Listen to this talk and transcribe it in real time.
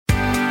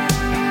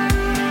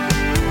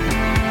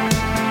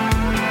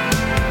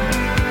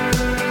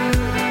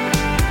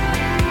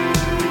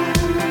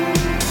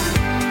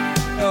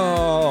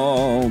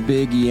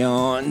Big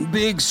yawn,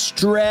 big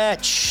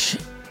stretch.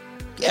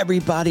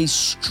 Everybody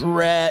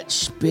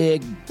stretch,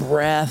 big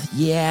breath.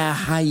 Yeah,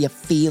 how you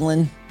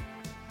feeling?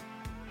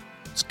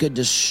 It's good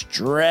to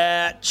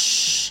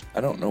stretch.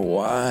 I don't know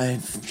why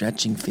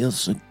stretching feels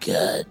so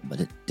good,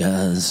 but it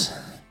does.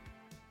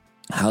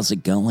 How's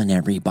it going,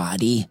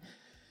 everybody?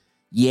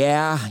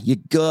 Yeah, you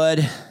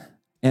good?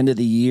 End of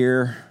the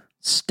year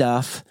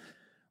stuff.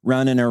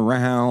 Running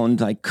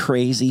around like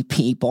crazy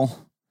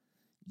people.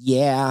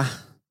 Yeah.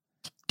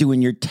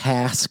 Doing your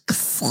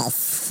tasks.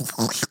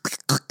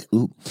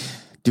 Ooh.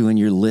 Doing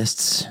your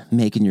lists,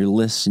 making your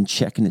lists and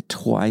checking it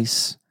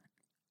twice.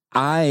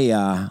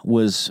 I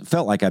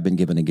felt like I've been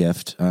given a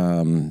gift,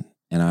 and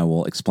I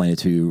will explain it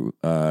to you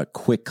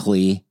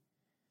quickly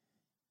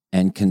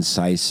and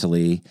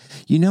concisely.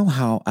 You know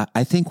how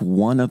I think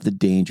one of the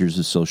dangers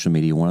of social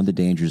media, one of the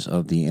dangers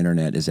of the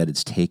internet is that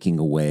it's taking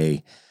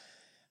away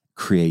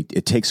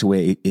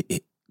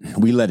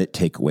we let it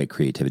take away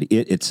creativity.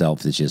 It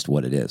itself is just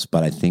what it is.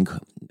 But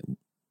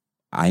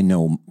I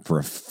know for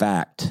a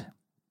fact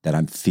that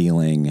I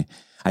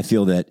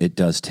feel that it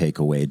does take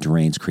away, it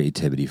drains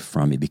creativity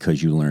from me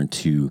because you learn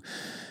to,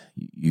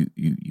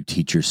 you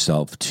teach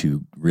yourself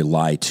to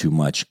rely too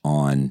much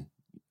on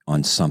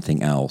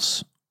something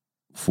else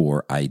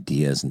for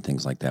ideas and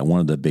things like that. One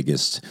of the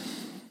biggest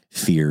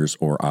fears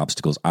or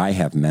obstacles I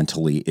have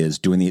mentally is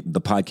doing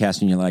the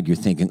podcast, and you're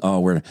thinking,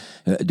 do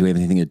we have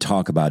anything to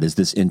talk about? Is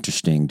this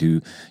interesting?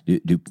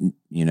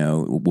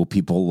 Will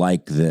people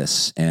like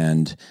this?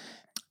 And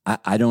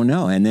I don't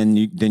know. And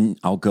then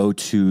I'll go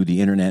to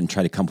the internet and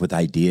try to come up with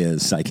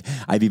ideas. Like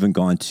I've even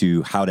gone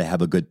to how to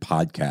have a good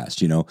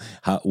podcast.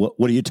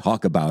 What do you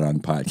talk about on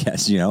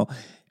podcasts?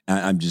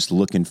 I'm just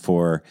looking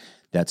for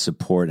that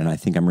support, and I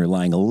think I'm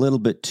relying a little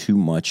bit too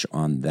much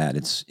on that.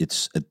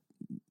 It's a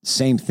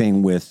same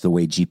thing with the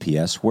way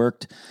GPS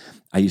worked.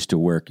 I used to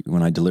work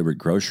when I delivered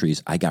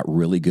groceries. I got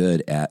really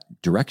good at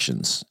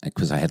directions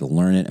because I had to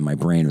learn it, and my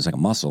brain was like a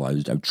muscle. I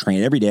would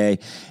train every day,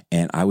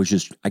 and I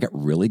got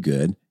really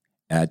good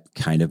at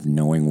kind of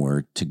knowing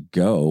where to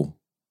go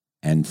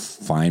and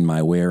find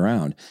my way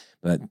around.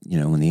 But,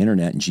 when the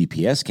internet and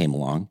GPS came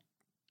along,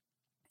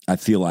 I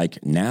feel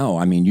like now,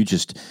 you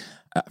just,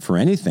 for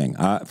anything,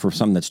 for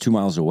something that's 2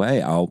 miles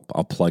away, I'll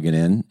plug it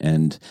in,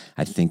 and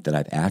I think that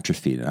I've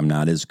atrophied it. I'm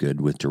not as good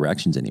with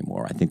directions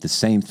anymore. I think the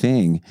same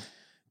thing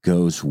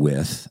goes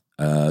with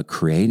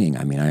creating.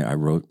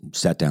 I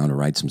sat down to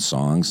write some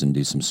songs and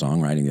do some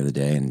songwriting the other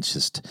day,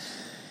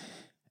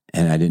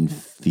 and I didn't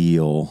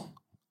feel,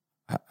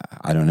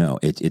 I don't know.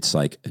 It's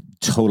like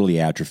totally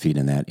atrophied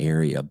in that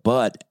area.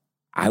 But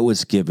I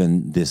was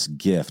given this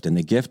gift, and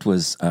the gift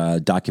was a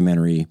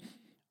documentary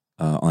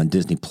on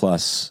Disney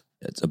Plus.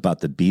 It's about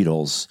the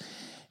Beatles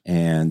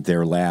and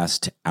their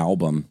last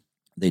album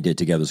they did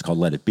together is called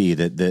Let It Be.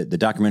 The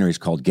documentary is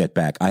called Get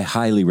Back. I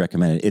highly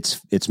recommend it.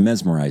 It's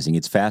mesmerizing.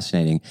 It's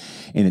fascinating,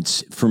 and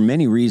it's for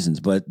many reasons.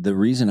 But the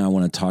reason I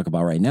want to talk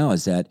about right now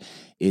is that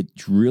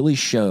it really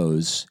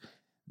shows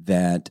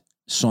that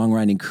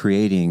songwriting,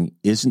 creating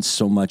isn't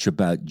so much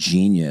about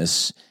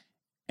genius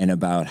and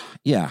about,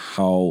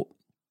 how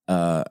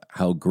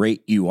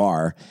great you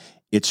are.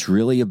 It's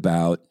really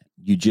about,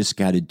 you just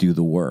got to do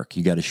the work.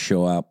 You got to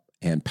show up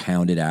and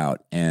pound it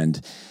out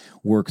and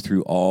work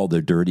through all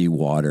the dirty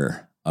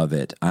water of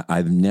it.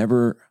 I don't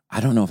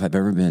know if I've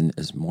ever been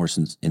more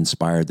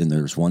inspired than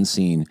there's one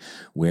scene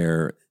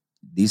where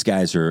these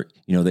guys are,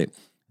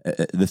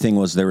 the thing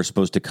was they were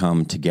supposed to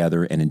come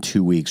together and in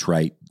 2 weeks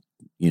write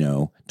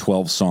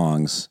 12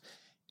 songs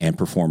and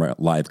perform a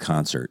live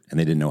concert, and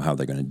they didn't know how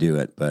they're going to do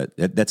it. But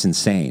that's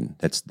insane.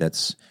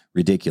 That's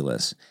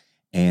ridiculous.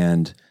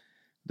 And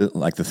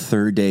the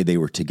third day they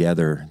were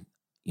together,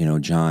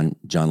 John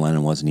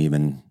Lennon wasn't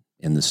even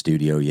in the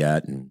studio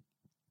yet, and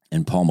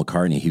Paul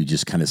McCartney, he was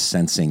just kind of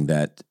sensing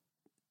that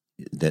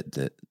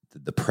the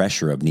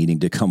pressure of needing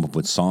to come up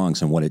with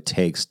songs and what it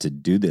takes to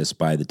do this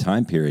by the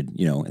time period,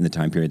 in the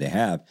time period they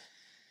have,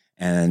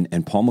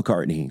 and Paul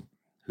McCartney,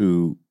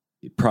 who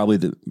probably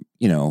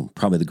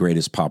the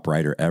greatest pop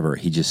writer ever.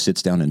 He just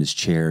sits down in his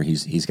chair.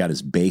 He's got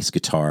his bass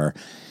guitar.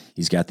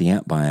 He's got the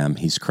amp by him.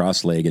 He's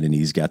cross-legged, and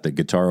he's got the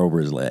guitar over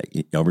his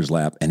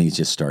lap, and he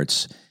just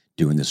starts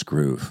doing this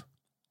groove.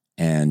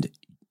 And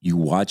you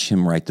watch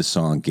him write the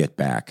song Get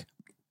Back,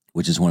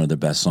 which is one of the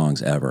best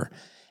songs ever.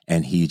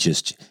 And he's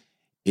just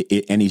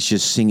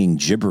singing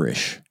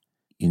gibberish,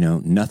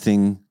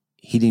 nothing.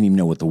 He didn't even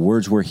know what the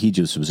words were. He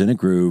just was in a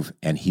groove,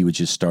 and he would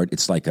just start.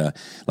 It's like a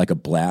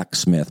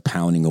blacksmith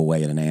pounding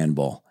away at an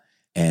anvil,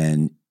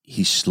 and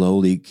he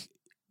slowly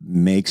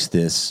makes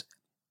this.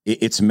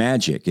 It's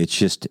magic.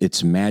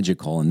 It's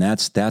magical, and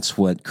that's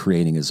what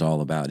creating is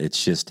all about.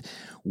 It's just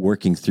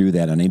working through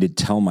that. I need to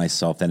tell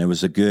myself that it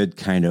was a good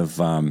kind of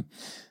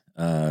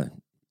how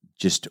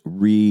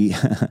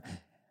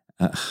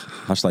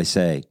shall I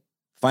say,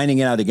 finding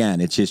it out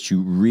again. It's just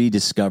you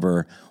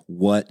rediscover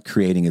what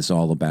creating is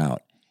all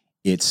about.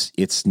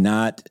 It's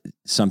not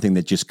something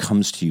that just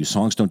comes to you.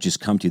 Songs don't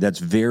just come to you. That's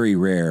very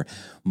rare.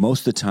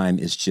 Most of the time,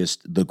 it's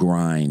just the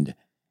grind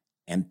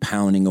and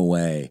pounding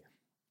away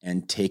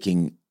and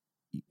taking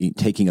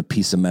taking a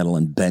piece of metal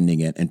and bending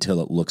it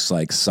until it looks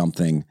like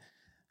something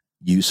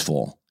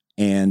useful.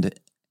 And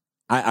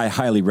I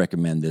highly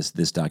recommend this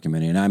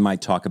documentary, and I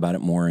might talk about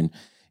it more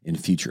in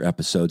future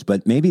episodes,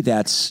 but maybe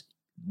that's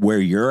where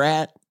you're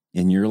at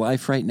in your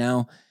life right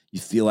now. You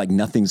feel like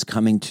nothing's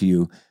coming to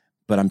you,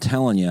 but I'm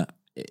telling you,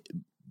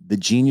 the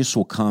genius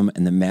will come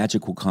and the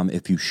magic will come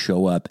if you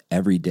show up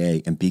every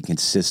day and be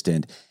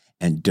consistent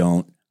and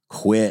don't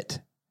quit.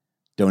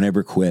 Don't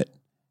ever quit.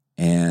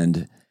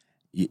 And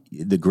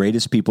the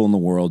greatest people in the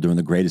world doing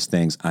the greatest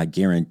things, I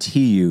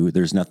guarantee you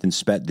there's nothing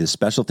the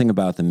special thing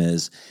about them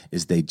is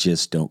they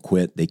just don't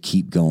quit. They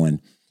keep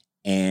going.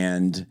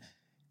 And,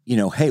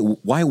 hey,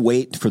 why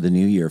wait for the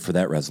new year for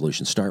that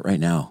resolution? Start right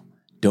now.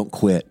 Don't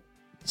quit.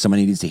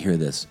 Somebody needs to hear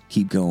this.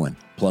 Keep going.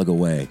 Plug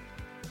away.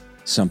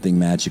 Something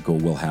magical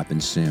will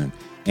happen soon.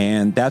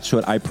 And that's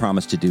what I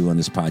promise to do on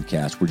this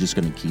podcast. We're just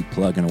going to keep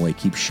plugging away,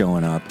 keep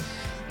showing up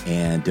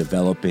and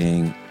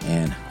developing,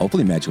 and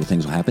hopefully magical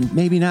things will happen.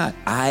 Maybe not.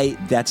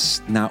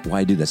 That's not why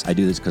I do this. I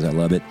do this because I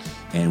love it,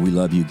 and we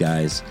love you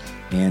guys.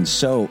 And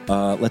so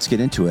let's get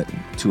into it,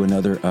 to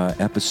another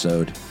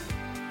episode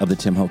of the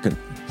Tim Hogan.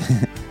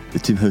 The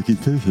Tim Hogan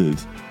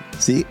Podcast.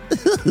 See?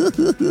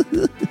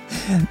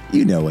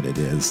 You know what it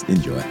is.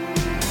 Enjoy.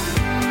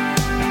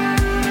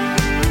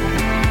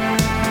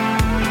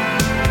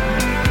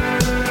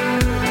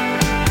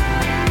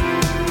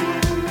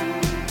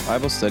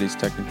 Bible study is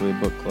technically a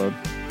book club.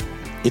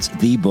 It's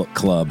the book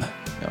club.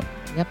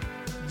 Yep.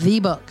 The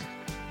book.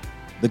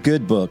 The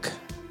good book.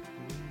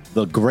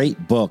 The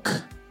great book.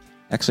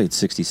 Actually, it's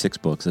 66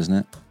 books, isn't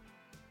it?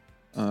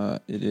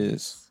 It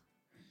is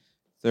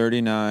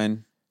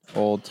 39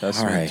 Old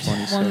Testament, All right.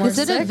 27. Is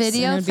it a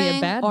video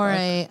thing or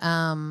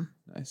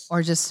Nice.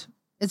 or just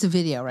it's a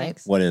video, right?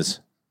 What is?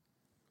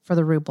 For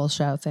the RuPaul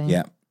show thing.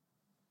 Yeah.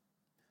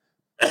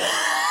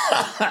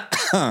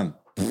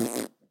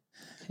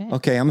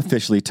 Okay, I'm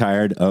officially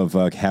tired of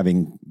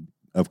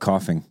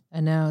coughing. I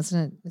know,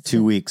 isn't it?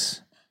 2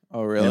 weeks.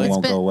 Oh, And really? it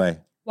won't go away.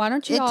 Why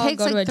don't you It all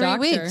takes go to like a 3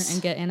 doctor weeks.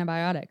 and get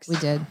antibiotics? We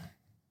did.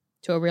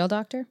 To a real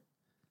doctor?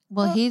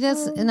 Well, he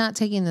does not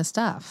taking the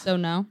stuff. So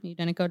no, you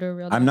didn't go to a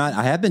real doctor? I'm not.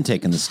 I have been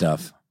taking the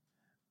stuff.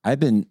 I've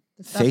been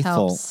The stuff faithful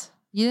helps.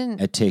 You didn't.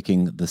 at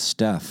taking the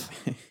stuff.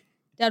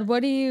 Dad,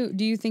 what do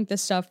you think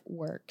this stuff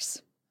works?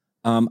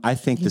 I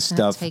think the He's not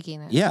stuff.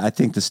 taking it. Yeah, I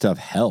think the stuff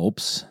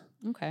helps.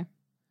 Okay.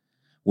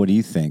 What do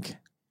you think?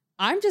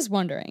 I'm just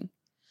wondering.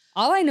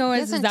 All I know He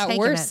is hasn't that taken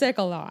we're it. sick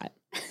a lot.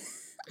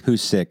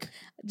 Who's sick?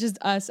 Just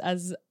us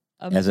as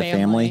a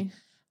family?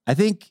 I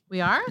think We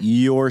are.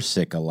 you're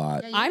sick a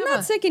lot. Yeah, you I'm have not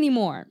a- sick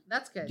anymore.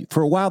 That's good.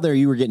 For a while there,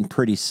 you were getting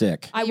pretty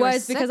sick. I You were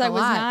was because sick a I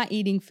was lot. not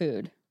eating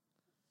food.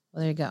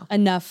 Well, there you go.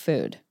 Enough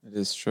food. It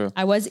is true.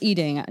 I was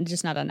eating,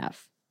 just not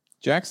enough.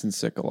 Jackson's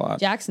sick a lot.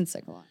 Jackson's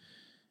sick a lot.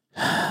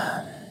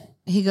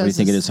 He goes. What do you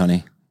think it is,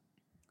 honey?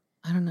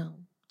 I don't know.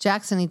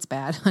 Jackson eats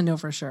bad. I know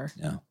for sure.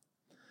 Yeah.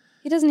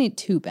 He doesn't eat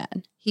too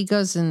bad. He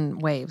goes in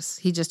waves.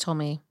 He just told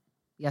me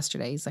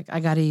yesterday. He's like, I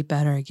got to eat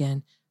better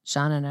again.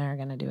 Sean and I are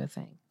going to do a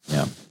thing.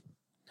 Yeah.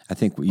 I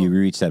think you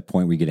reach that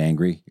point where you get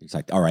angry. It's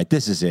like, all right,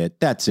 this is it.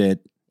 That's it.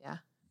 Yeah.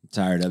 I'm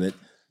tired of it.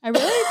 I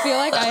really feel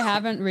like I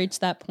haven't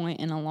reached that point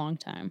in a long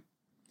time.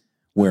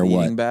 Where Eating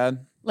what?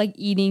 bad? Like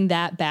eating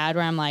that bad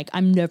where I'm like,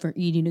 I'm never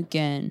eating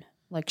again.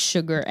 Like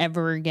sugar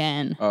ever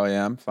again. Oh,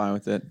 yeah, I'm fine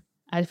with it.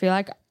 I feel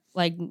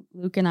like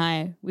Luke and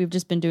I, we've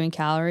just been doing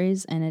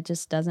calories and it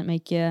just doesn't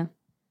make you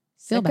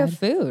Feel sick bad. of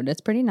food.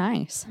 It's pretty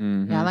nice.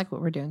 Mhm. Yeah, I like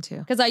what we're doing too.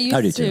 Because I do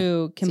used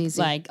too. to, It's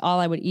easy. like, all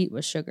I would eat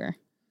was sugar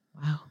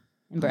Wow.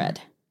 and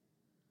bread.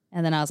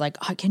 And then I was like,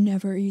 I can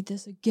never eat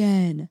this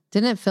again.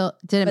 Did it But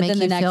make then you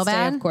the next feel day,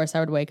 bad? of course, I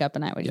would wake up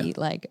and I would Yeah. eat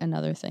like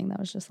another thing that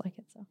was just like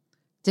it. So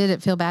Did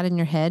it feel bad in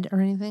your head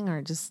or anything,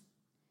 or just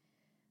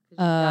you're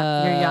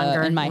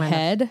younger? in my you might have-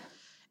 head.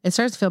 It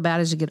starts to feel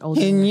bad as you get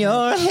older. In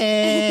your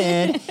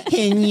head,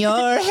 in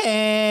your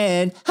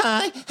head.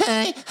 Hi,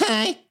 hi,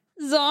 hi.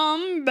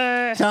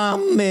 Zombie.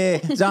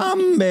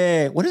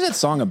 Zombie. What is that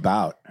song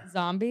about?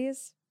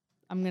 Zombies.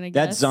 I'm gonna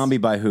guess. That's Zombie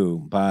by who?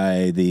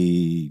 By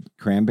the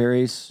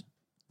Cranberries?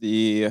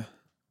 The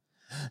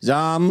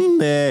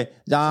Zombie,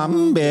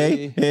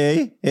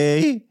 hey,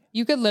 hey.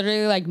 You could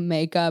literally like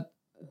make up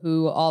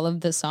who all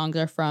of the songs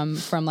are from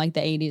like the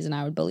 80s and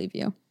I would believe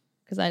you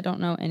because I don't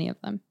know any of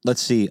them.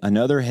 Let's see.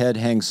 Another head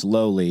hangs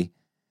slowly.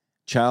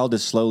 Child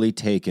is slowly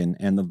taken,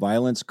 and the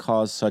violence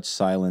caused such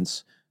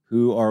silence.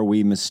 Who are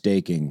we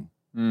mistaking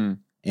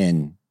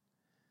in?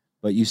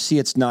 But you see,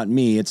 it's not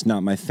me. It's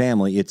not my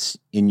family. It's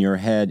in your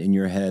head, in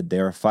your head. They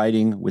are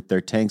fighting with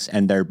their tanks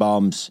and their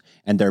bombs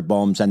and their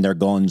bombs and their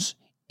guns.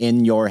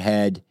 In your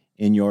head,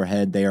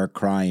 they are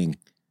crying.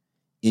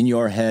 In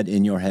your head,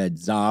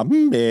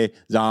 zombie,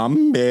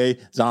 zombie,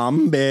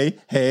 zombie,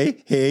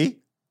 hey, hey.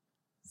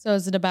 So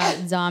is it about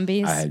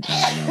zombies? I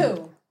don't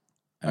know.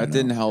 That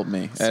didn't help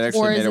me. That actually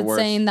or made is it it worse.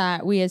 saying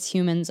that we as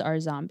humans are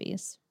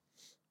zombies?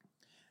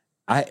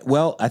 I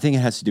think it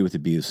has to do with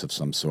abuse of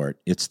some sort.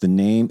 It's the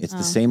name. It's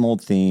the same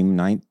old theme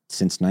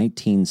since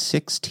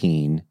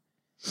 1916,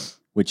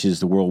 which is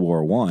the World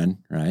War I.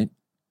 Right?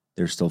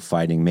 they're still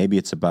fighting. Maybe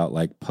it's about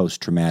like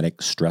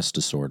post-traumatic stress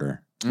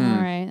disorder. All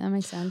right, that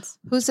makes sense.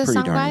 Who's this Pretty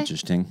song darn by?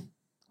 interesting.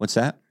 What's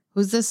that?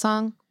 Who's this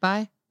song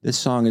by? This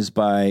song is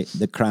by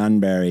the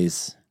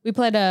Cranberries. We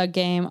played a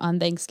game on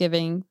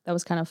Thanksgiving that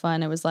was kind of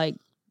fun. It was like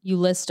you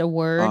list a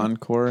word.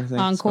 Encore. I think it's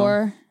called.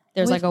 Encore.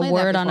 There's We've like a played that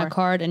word on a before.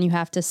 card, and you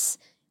have to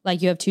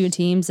you have two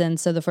teams, and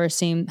so the first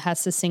team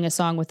has to sing a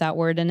song with that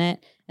word in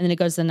it, and then it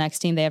goes to the next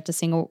team. They have to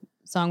sing a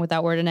song with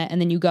that word in it, and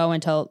then you go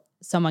until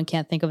someone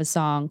can't think of a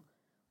song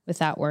with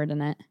that word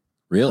in it.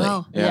 Really?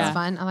 Oh, Yeah. that's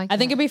fun. I like. I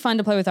think that. it'd be fun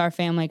to play with our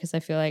family because I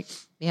feel like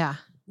Yeah.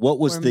 What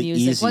was Or the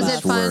music. easiest Was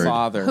it fun? word?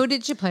 Father. Who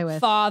did you play with?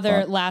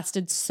 Father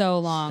lasted so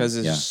long. Because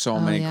there's Yeah. so Oh,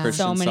 many yeah.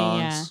 Christian So many,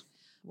 songs.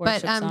 But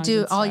Worship songs do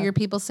and all stuff. your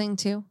people sing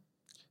too?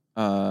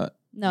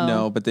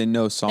 No, but they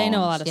know songs. They know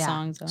a lot of Yeah.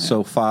 songs. Though.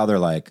 So father,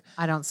 like,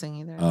 I don't sing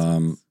either.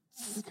 Um,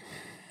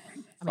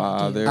 I mean,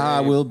 I do. Father. I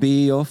will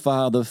be your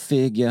father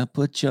figure.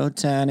 Put your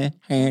tiny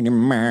hand in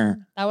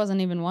mine. That wasn't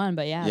even one,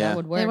 but yeah, Yeah. that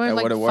would They work. were That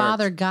like would've worked.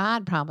 Father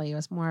God. Probably it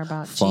was more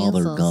about Father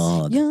Jesus.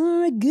 God.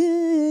 You're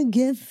a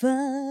good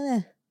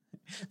father.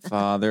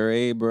 Father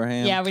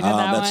Abraham. Yeah, we did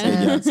that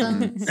that's one.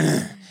 good,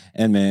 yeah.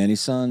 And many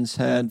sons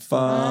had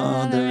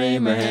Father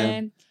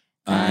Abraham.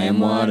 I am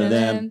one of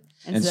them,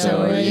 and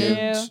so are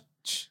you.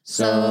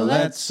 So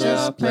let's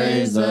just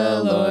praise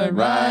the Lord.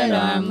 Right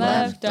arm,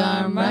 left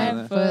arm,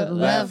 right foot,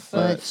 left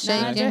foot.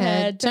 Shake your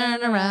head,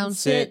 turn around,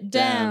 sit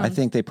down. I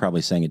think they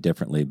probably sang it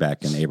differently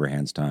back in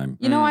Abraham's time.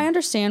 You know, I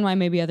understand why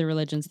maybe other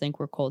religions think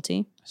we're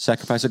culty.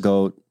 Sacrifice a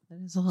goat, That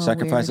is a little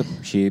sacrifice weird.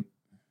 a sheep,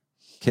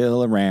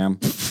 kill a ram,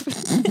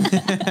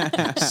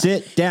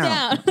 sit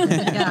down,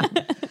 Yeah.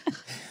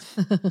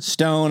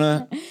 stone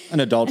an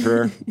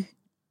adulterer,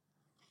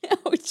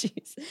 Oh,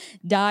 jeez.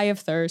 Die of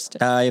thirst.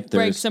 die of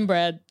Break thirst, some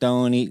bread.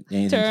 don't eat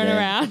anything Turn today.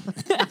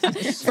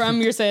 around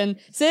from your sin.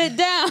 Sit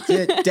down.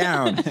 Sit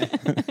down.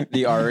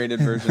 The R-rated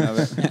version of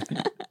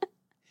it.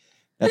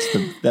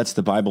 That's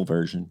the Bible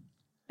version.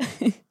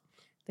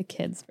 The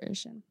kids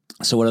version.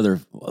 So what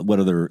other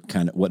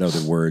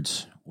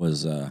words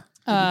was did you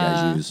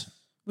guys use?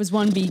 Was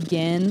one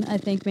begin, I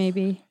think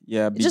maybe.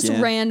 Yeah, Just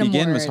random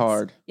Begin words. was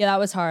hard. Yeah, that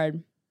was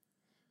hard.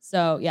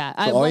 So yeah,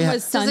 So all one you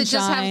was Does it just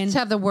sunshine. have to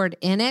have the word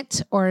in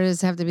it, or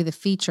does it have to be the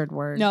featured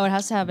word? No, it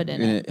has to have it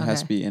in And it. it has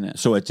to Okay. be in it.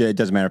 So it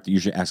doesn't matter if you're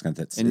usually asking if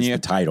that's And it's you the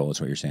have- title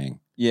is what you're saying.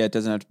 Yeah, it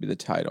doesn't have to be the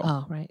title.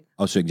 Oh, right.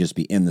 Oh, so it can just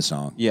be in the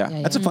song. Yeah.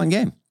 Yeah, That's a fun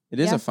game. It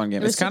is Yeah, a fun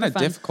game. it was It's kind of super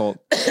fun. difficult.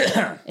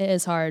 It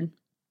is hard.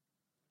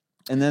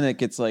 And then it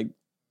gets like,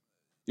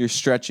 you're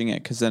stretching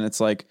it because then it's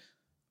like,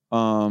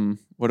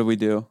 what do we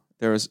do?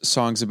 There was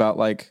songs about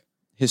like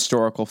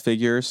historical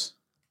figures.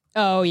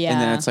 Oh yeah.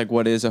 And then it's like,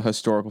 what is a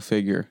historical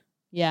figure?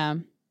 yeah.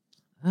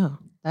 Oh,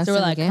 that's So we're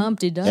in the like game?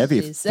 Humpty Every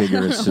Dumpty.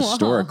 figure is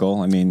historical.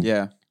 I mean,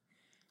 Yeah,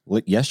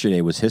 yesterday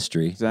was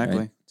history. exactly.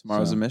 right?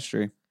 Tomorrow's So- a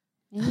mystery.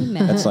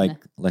 Amen. That's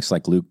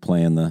like Luke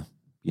playing the,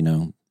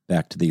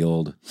 back to the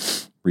old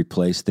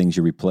replace things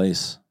you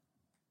replace.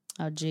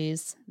 Oh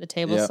geez, the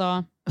table Yep.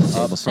 saw.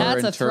 Up That's for a We've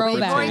already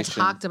throwback. interpretation.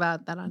 talked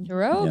about that on.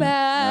 Throwback.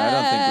 I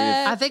don't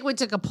think I think we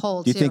took a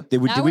poll Do you too. think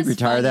did we That was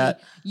retire funny.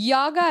 that?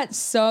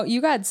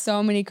 You got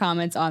so many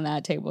comments on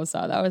that table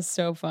saw. That was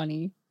so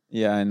funny.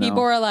 Yeah, I know.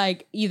 People were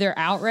like either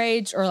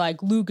outraged or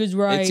like Luke is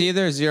right. It's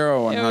either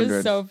 0 or It 100.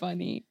 was so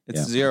funny. It's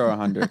Yeah. 0 or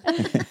 100.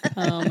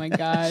 Oh my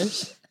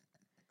gosh.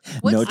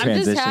 No I'm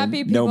transition. just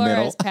happy no people are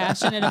middle. as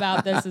passionate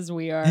about this as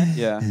we are.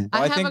 Yeah. Well,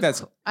 I think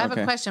that's. I have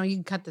okay. a question. You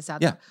can cut this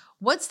out. Yeah. though.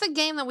 What's the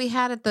game that we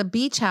had at the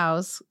beach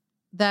house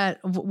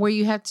where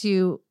you have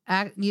to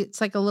act? It's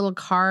like a little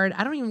card.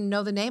 I don't even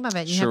know the name of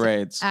it. You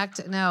Charades. have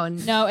to act. No.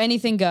 No,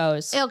 anything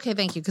goes. Okay,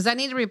 thank you. Because I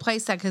need to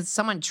replace that because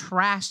someone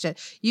trashed it.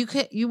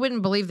 You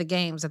wouldn't believe the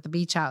games at the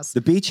beach house. The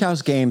beach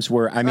house games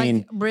were, I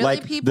mean, really,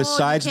 like people? the You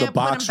sides of the can't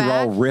put 'em box are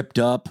all back? ripped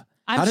up.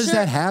 I'm How does sure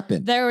that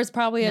happen? There was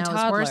probably a No, it's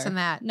toddler. worse than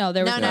that. No,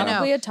 there was No,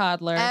 probably a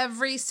toddler.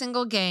 Every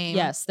single game.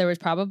 Yes, there was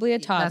probably a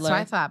That's toddler. what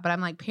I thought. But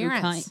I'm like, who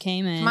parents,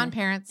 came in come on,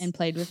 parents. and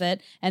played with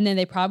it. And then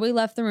they probably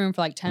left the room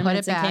for like 10 Put it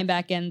minutes and back. came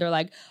back in. They're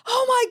like,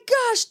 oh my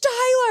gosh,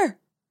 Tyler.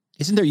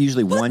 Isn't there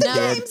usually one the kid?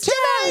 game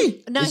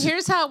Today! No, Is it-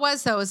 here's how it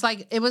was though.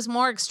 It was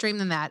more extreme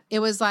than that. It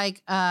was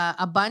like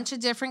a bunch of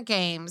different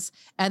games,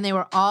 and they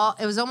were all.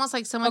 It was almost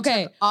like someone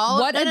Okay, took all.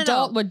 what no, no, no.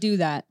 adult would do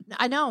that?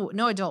 I know,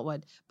 no adult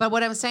would. But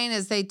what I'm saying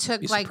is, they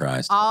took Be like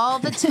surprised. all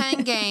the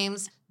 10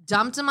 games,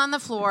 dumped them on the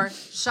floor,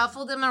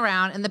 shuffled them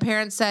around, and the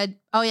parents said,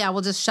 "Oh yeah,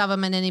 we'll just shove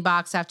them in any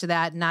box after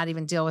that, and not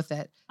even deal with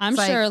it." I'm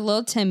It's sure like,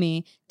 little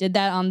Timmy did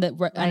that on an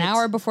Right.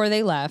 hour before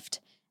they left.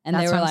 And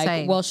That's they were what I'm like,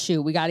 saying. well,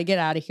 shoot, we got to get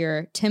out of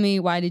here.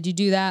 Timmy, why did you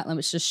do that?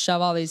 Let's just shove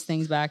all these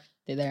things back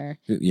there.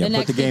 Yeah, The put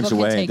next the games people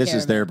can away. take This care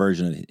is of their it.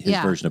 version, his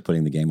Yeah. version of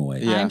putting the game away.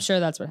 Yeah. I'm sure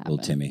that's what happened.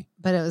 Little Timmy.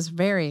 But it was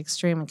very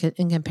extreme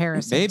in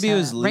comparison. Maybe to it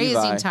was Levi.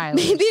 raising Tyler.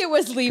 Maybe it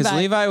was Levi. Because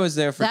Levi was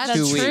there for That's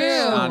 2 weeks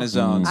true. on his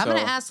own. I'm so. going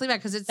to ask Levi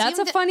because That's a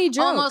seemed funny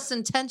joke. almost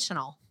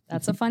intentional.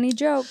 That's a funny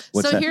joke.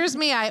 What's so that? here's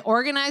me. I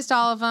organized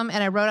all of them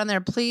and I wrote on there,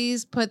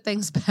 please put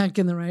things back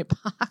in the right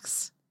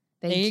box.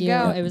 Thank There you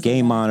go. It was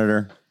Game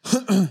monitor.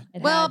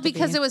 Well,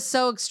 because it was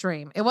so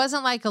extreme. It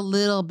wasn't like a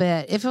little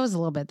bit. If it was a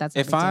little bit, that's not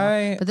a If big deal.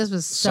 I But this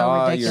was so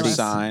saw ridiculous. your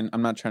sign,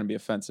 I'm not trying to be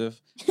offensive.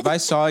 If I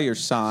saw your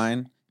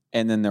sign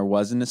and then there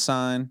wasn't a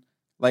sign,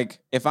 like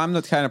if I'm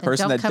the kind of Then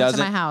person don't that come doesn't,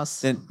 to my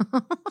house. then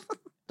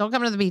Don't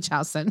come to the beach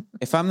house then.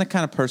 if I'm the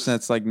kind of person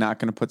that's like not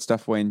going to put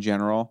stuff away in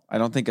general, I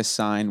don't think a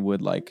sign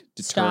would like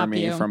deter Stop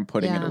me you. from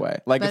putting it Yeah. away.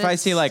 Like But if I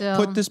it's see like still-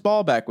 put this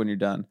ball back when you're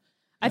done.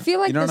 I feel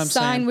like You know what the I'm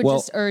sign saying? would Well-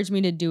 just urge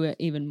me to do it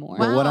even more.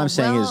 Wow. But what I'm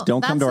saying is, well,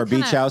 don't come to that's our the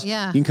beach kinda- house.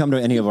 yeah. You can come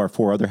to any of our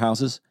 4 other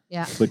houses,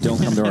 Yeah. but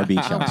don't come to our beach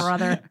Oh, house.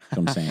 brother. That's what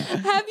I'm saying.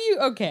 Have you?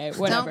 Okay,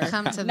 whatever.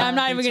 come to No, I'm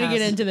the not even beach going to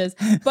get house. into this.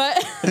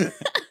 But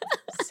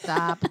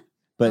Stop.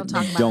 But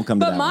talk about don't come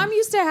to but that mom one.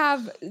 used to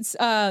have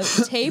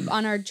tape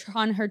on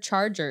her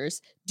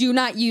chargers. Do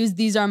not use.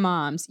 These are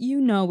mom's.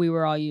 You know we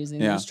were all using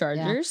Yeah. these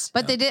chargers.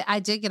 But I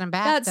did get them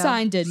back. That though.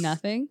 sign did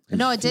nothing.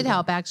 No, it did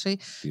help actually.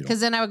 Beautiful. Because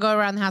then I would go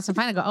around the house and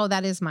find it. Go, oh,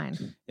 that is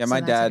mine. Yeah, So my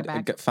then I took it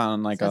dad back.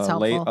 found like So that's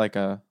helpful. like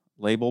a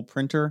label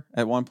printer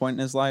at one point in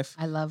his life.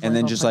 I love. And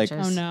then label just like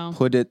printers. Oh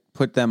no.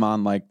 Put them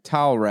on like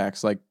towel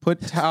racks, like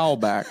put towel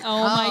back.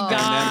 Oh my Oh. god.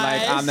 And then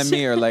like on the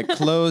mirror, like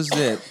close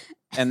it.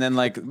 And then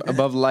like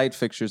above light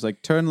fixtures,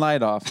 like turn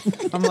light off.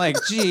 I'm like,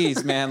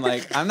 geez, man,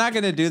 like I'm not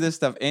gonna do this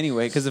stuff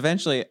anyway, because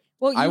eventually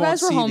Well, I you won't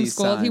guys were see these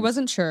homeschooled. He signs.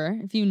 wasn't sure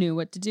if you knew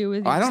what to do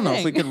with. I your don't know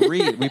if we thing. could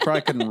read. We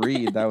probably couldn't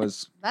read. That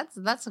was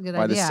That's a good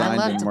why the idea. I sign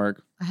loved. didn't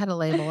work. I had a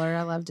labeler.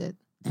 I loved it.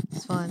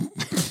 It's fun.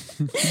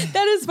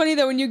 That is funny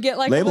though when you get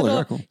like Labelers a are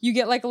little, cool. you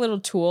get like a little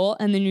tool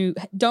and then you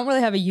don't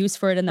really have a use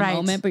for it in the Right.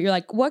 moment, but you're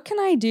like, what can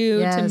I do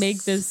to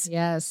make this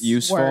yes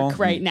Useful. work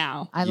right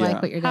now? I Yeah.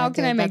 like what your dad How did.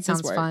 can I make that this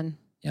sounds work? fun.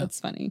 Yeah.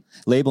 That's funny.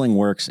 Labeling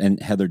works, and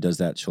Heather does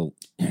that.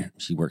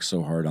 She works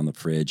so hard on the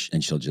fridge,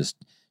 and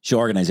she'll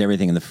organize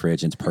everything in the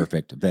fridge, and it's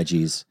perfect.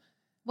 Veggies,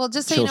 Well,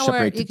 just so She'll you know where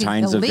separate you the can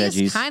kinds at of least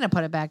veggies, kind of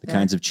put it back the there.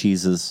 kinds of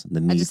cheeses, the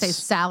I meats, just say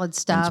salad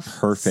stuff,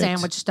 perfect.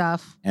 sandwich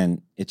stuff.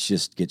 and it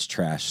just gets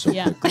trashed so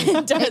Yeah. quickly.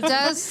 It does. It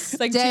does It's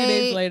like 2 stay,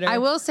 days later. I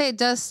will say it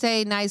does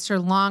stay nicer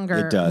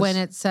longer It does. when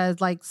it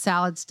says like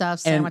salad stuff,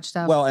 sandwich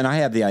stuff. Well, and I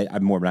have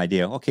I'm more of an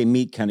idea. Okay,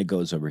 meat kind of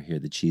goes over here.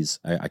 The cheese,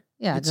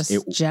 yeah, it's-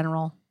 just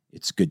general.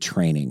 it's good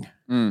training.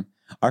 Mm.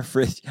 Our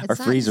It's our not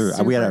freezer,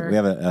 we super-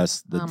 have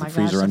the Oh my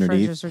freezer gosh, the underneath,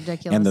 fridge is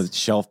ridiculous. and the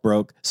shelf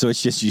broke, so it's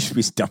just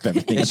we dump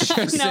everything. It's in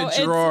the just No, a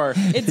it's- drawer.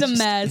 It's a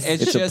mess.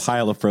 It's it's just- a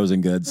pile of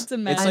frozen goods. It's a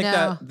mess. It's I like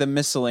know. the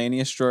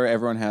miscellaneous drawer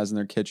everyone has in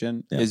their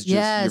kitchen Yeah. is just your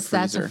yes, freezer.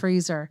 that's a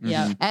freezer.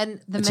 yeah.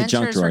 And the It's a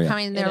junk mentors drawer, were yeah.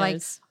 coming and It they're like,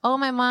 is. oh,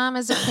 my mom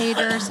is a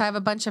caterer, so I have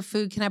a bunch of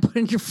food. Can I put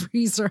in your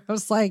freezer? I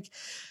was like,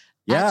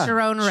 Yeah, at your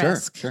own sure,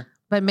 risk. sure.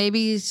 But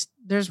maybe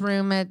there's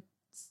room at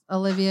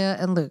Olivia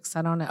and Luke's.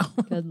 I don't know.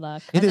 Good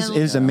luck. It And is then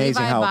it is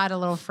amazing Levi how bought a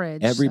little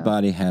fridge. so-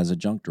 everybody has a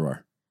junk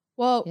drawer.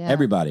 Well, Yeah.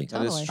 Everybody.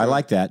 That is Totally. true. I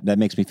like that. That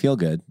makes me feel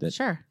good. That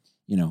Sure.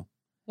 you know,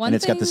 one and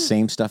it's got the thing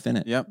same stuff in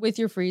it. Yep. with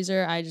your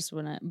freezer. I just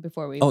want to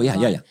before we. Oh yeah,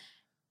 move yeah,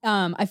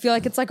 on, yeah. I feel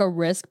like it's like a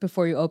risk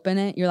before you open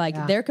it. You're like,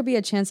 Yeah. there could be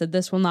a chance that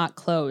this will not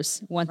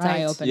close once Right.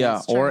 I open Yeah,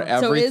 it. or true. So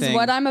everything is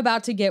what I'm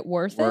about to get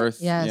worth it?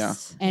 worth.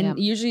 Yes. And yeah.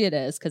 usually it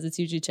is because it's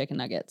usually chicken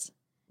nuggets.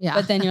 Yeah.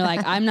 But then you're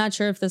like, I'm not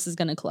sure if this is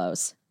going to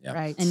close. Yeah.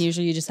 right. And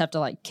usually you just have to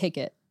like kick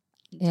it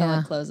until Yeah.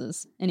 it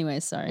closes.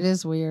 Anyways, sorry. It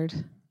is weird.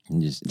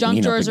 And just Junk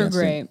lean up drawers are against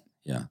it. great.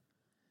 Yeah.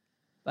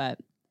 But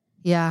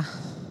Yeah.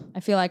 I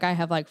feel like I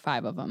have like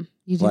 5 of them.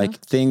 You do. Like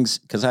things,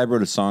 because I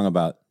wrote a song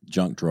about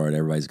junk drawer. And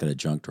everybody's got a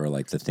junk drawer,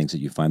 like the things that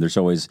you find. There's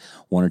always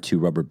 1 or 2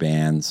 rubber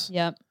bands.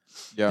 Yep.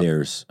 Yep.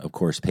 There's, of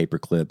course, paper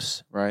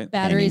clips, Right.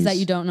 Batteries that Pennies.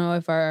 you don't know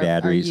if are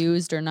Batteries.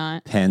 used or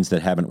not. pens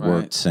that haven't Right.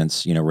 worked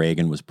since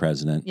Reagan was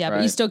president. Yeah, but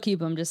you Right. still keep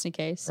them just in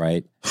case.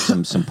 Right.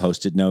 Some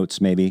Post-it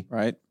notes, maybe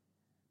Right.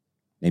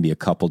 a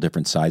couple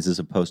different sizes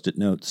of Post-it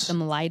notes.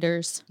 Some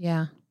lighters.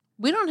 Yeah.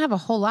 We don't have a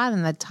whole lot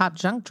in the top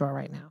junk drawer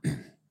right now.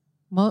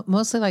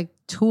 Mostly like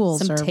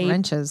tools Some or tape.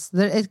 wrenches.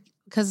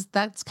 Because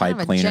that's kind Pipe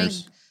of a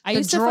cleaners. jank. I The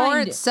used to drawer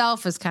find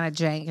itself is kind of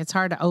jank. It's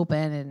hard to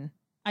open and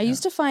I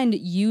used to find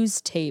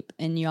used tape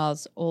in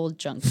y'all's old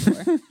junk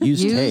drawer.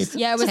 Use Used-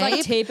 tape. Yeah, it was like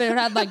Tape? tape and it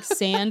had like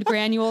sand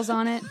granules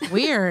on it.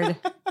 weird.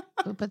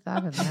 Who put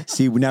that in there?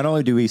 See, not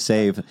only do we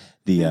save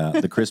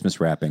the Christmas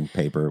wrapping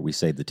paper, we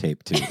save the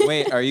tape too.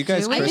 Wait, are you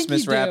guys Do we? I think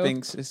Christmas you do.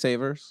 wrapping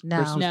savers? No.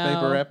 Christmas No.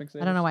 paper wrapping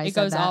savers? I don't know why you It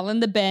said goes that. all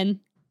in the bin.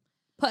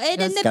 Put it in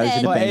Goes- the Goes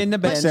bin. Put it in the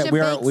bin. Except Put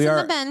your bakes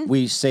in the bin.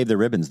 we save the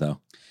ribbons though.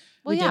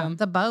 Well, We yeah, do.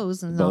 the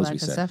bows and Bows all that we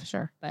good said. stuff.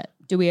 Sure, But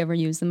do we ever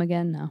use them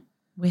again? No.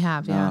 we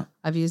have. Yeah, No.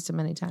 I've used them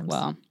many times.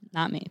 Well,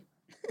 not me.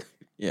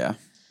 Yeah.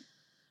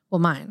 well,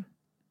 mine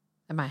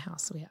at my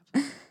house we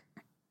have,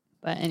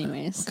 But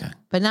anyways, Okay.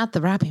 but not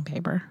the wrapping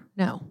paper.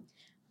 No,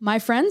 my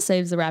friend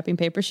saves the wrapping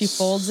paper. She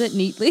folds it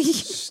neatly.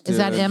 is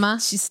that Dude. Emma?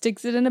 She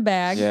sticks it in a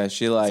bag. Yeah,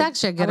 she It's like,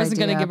 actually a good I wasn't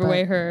idea. going to give but-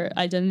 away her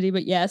identity,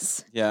 but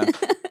yes. yeah.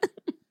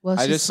 Well,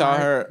 I she's just saw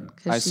smart, her.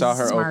 'cause I saw she's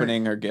her smart.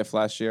 opening her gift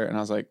last year, and I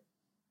was like,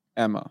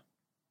 Emma,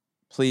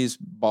 please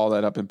ball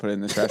that up and put it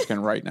in the trash can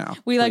right now.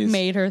 We like Please."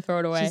 made her throw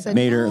it away. She said,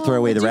 Made her "No, throw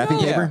away the do you wrapping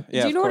know?" paper?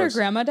 Yeah, Do you know of what her course.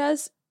 grandma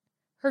does?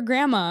 Her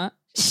grandma,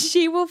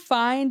 she will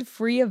find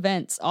free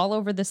events all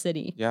over the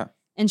city Yeah.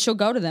 and she'll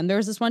go to them. There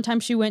was this one time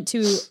she went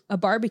to a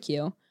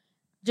barbecue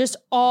just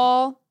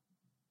all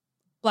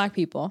Black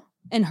people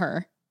and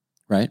her.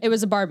 Right. It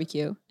was a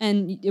barbecue,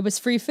 and it was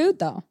free food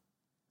though.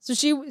 So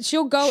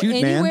she'll go Shoot,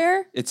 man.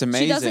 anywhere. It's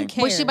amazing. She doesn't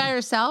care. Was she by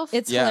herself?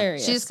 It's Yeah.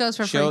 hilarious. She just goes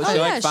for free. She'll- Oh she'll, food.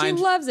 like, yeah, find-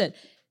 she loves it.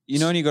 You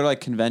know when you go to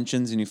like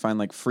conventions and you find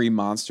like free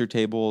monster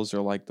tables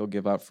or like they'll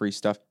give out free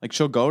stuff? Like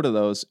she'll go to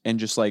those and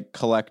just like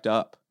collect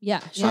up. Yeah,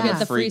 she'll Yeah. get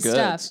the free Free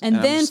stuff, goods. and And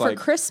I'm then just for like-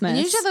 Christmas, And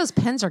usually those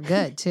pens are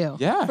good too.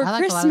 Yeah. for I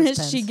like a lot of those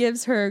Christmas, she pens.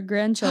 gives her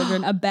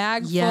grandchildren a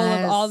bag full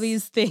Yes. of all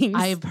these things.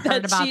 I've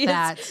heard about she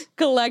that. has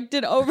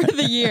collected over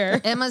the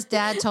year. Emma's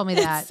dad told me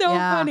that. It's so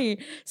Yeah. funny.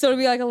 So it'll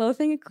be like a little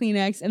thing of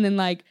Kleenex, and then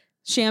like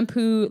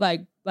shampoo,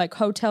 like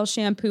hotel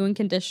shampoo and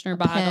conditioner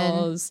pen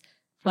bottles,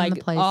 from like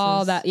the places.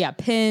 all that. Yeah,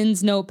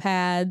 pins,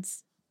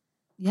 notepads.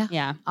 Yeah.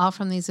 Yeah, All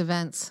from these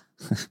events.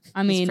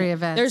 I These mean, free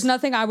events. there's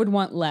nothing I would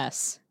want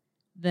less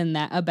than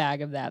that—a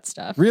bag of that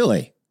stuff.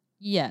 Really?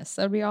 Yes,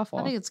 that'd be awful.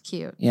 I think it's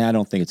cute. Yeah, I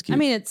don't think it's cute. I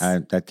mean, it's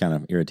that kind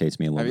of irritates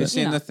me a Have little you bit.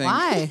 seen know, the thing?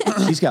 Why?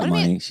 She's got What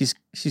do you money.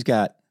 She's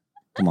got.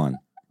 Come on.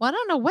 Well, I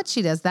don't know what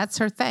she does. That's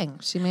her thing.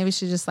 Maybe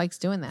she just likes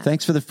doing that.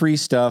 Thanks for the free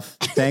stuff.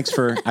 Thanks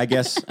for. I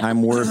guess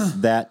I'm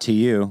worth that to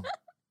you.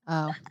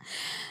 Oh,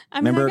 I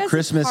mean, Remember I guess at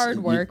Christmas, it's hard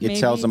work. it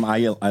tells them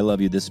maybe. I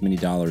love you this many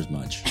dollars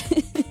much,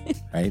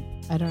 right?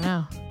 I don't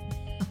know.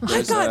 I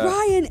There's got a-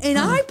 Ryan an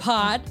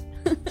iPod.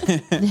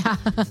 Yeah.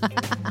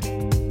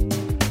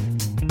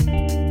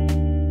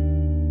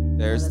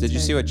 Did you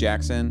great. see what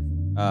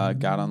Jackson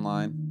got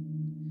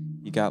online?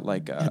 He got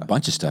like A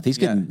bunch of stuff. He's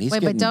Yeah. getting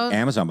Wait, but don't-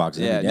 Amazon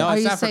boxes. Yeah, every day. no, Are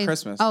it's you not for saying-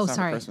 Christmas. Oh, It's not for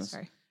sorry. Christmas.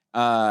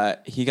 Sorry.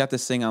 He got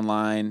this thing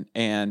online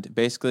and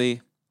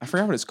basically I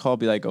forgot what it's called,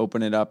 but like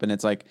open it up and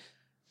it's like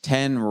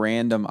 10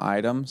 random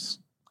items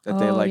that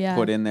they Oh, like yeah.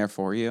 put in there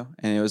for you.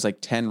 And it was like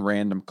 10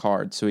 random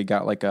cards. So he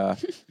got like a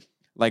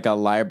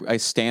a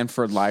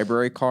Stanford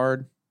library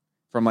card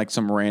from like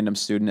some random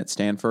student at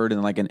Stanford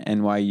and like an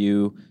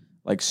NYU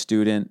like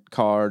student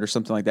card or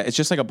something like that. It's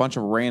just like a bunch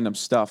of random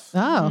stuff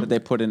Oh, that they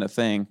put in a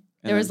thing.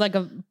 There was like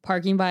a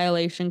parking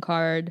violation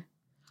card.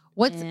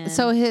 what's And-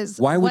 so his?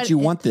 Why would what- you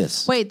want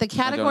this? Wait, the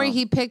category know.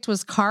 he picked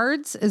was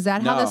cards. Is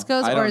that how No, this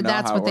goes, I or don't know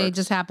that's how what it they works.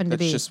 just happen to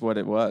That's be? just what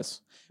it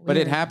was. But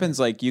it Weird. happens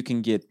like you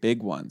can get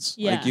big ones.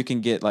 Yeah. Like you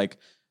can get like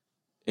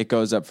it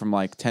goes up from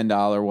like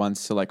 $10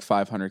 ones to like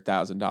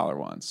 $500,000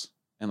 ones.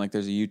 And like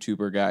there's a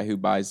YouTuber guy who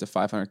buys the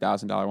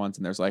 $500,000 ones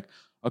and there's like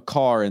a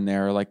car in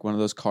there, like one of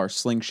those car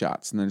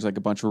slingshots, and there's like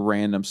a bunch of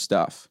random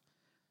stuff.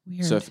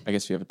 Weird. So I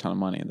guess if you have a ton of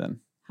money, then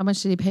How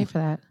much did he pay for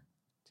that?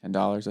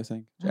 $10, I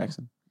think, Oh.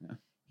 Jackson. Yeah.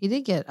 He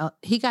did get.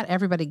 He got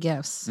everybody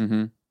gifts.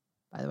 Mm-hmm.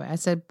 By the way, I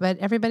said, but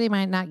everybody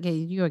might not get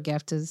you a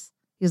gift. Is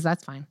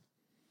that's fine.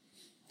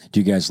 Do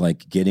you guys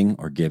like getting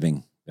or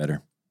giving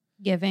better?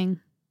 Giving.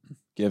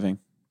 Giving.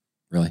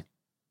 Really?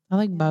 I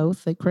like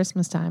both. At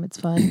Christmas time, it's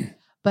fun,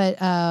 but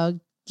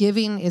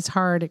giving is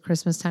hard at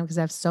Christmas time because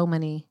I have so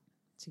many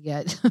to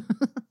get.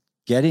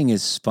 Getting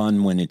is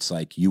fun when it's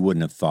like you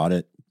wouldn't have thought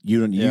it.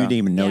 You Yeah. didn't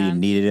even know Yeah. you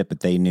needed it, but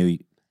they knew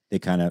they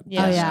kind of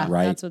Yeah, yeah.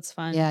 right. That's what's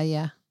fun.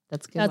 yeah,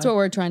 that's good. That's one. what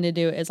we're trying to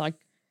do is like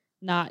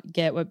not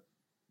get what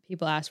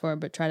people ask for,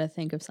 but try to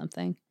think of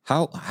something.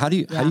 How do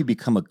you Yeah.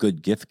 become a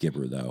good gift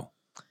giver though?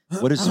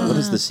 What is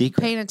the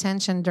secret? Paying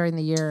attention during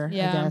the year.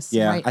 Yeah. I guess.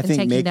 Yeah, right? I And think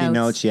taking making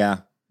notes.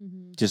 Yeah,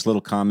 Mm-hmm. just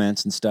little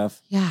comments and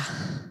stuff. Yeah,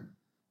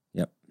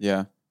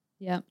 Yeah.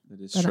 Yep. That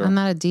is but true. I'm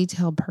not a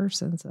detailed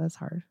person, so that's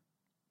hard.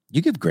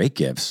 You give great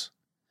gifts.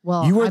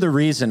 Well, you were I- the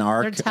reason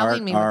our they're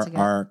telling me what to get.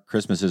 our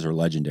Christmases are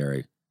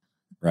legendary,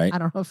 right? I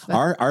don't know if that,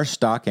 Our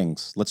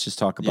stockings. Let's just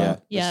talk Yeah.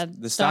 about. Yeah.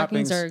 The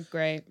stockings stockings are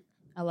great.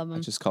 I love I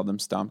them. just called them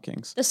Stomp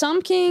Kings. The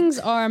Stomp Kings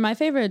are my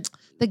favorite.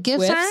 the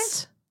gifts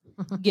Whiffs?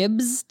 aren't.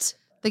 Gibbs.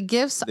 The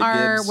gifts The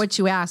are gifts. what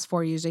you ask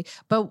for usually.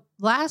 But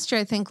last year,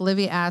 I think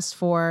Livy asked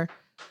for,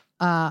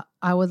 I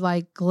would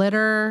like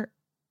glitter.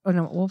 Oh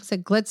no, what was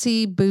it?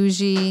 Glitzy,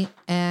 bougie,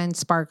 and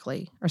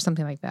sparkly, or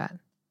something like that.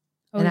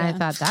 Oh, and I yeah.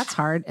 thought that's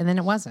hard, and then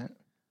it wasn't.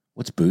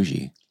 What's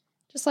bougie?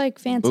 Just like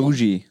fancy.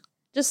 Bougie.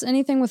 Just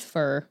anything with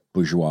fur.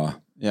 Bourgeois.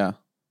 Yeah.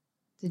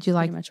 Did you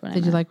like? Pretty much what I Did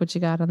you meant. like what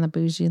you got on the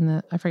bougie and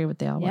the? I forget what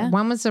they all Yeah. were.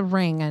 One was a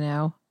ring, I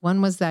know.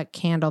 One was that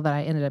candle that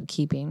I ended up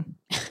keeping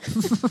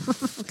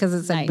because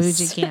it's a Nice.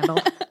 bougie candle.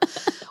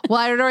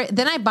 Well,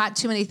 then I bought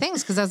too many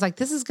things because I was like,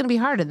 this is going to be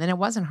hard, and then it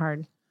wasn't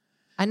hard.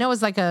 I know it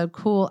was like a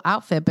cool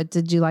outfit, but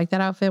did you like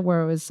that outfit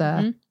where it was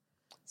Mhm.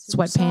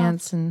 Super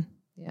sweatpants soft. and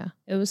yeah?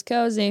 It was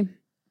cozy.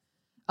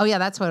 Oh yeah,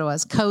 that's what it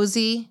was.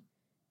 Cozy,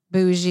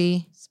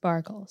 bougie,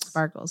 Sparkles.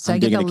 sparkles. So I'm I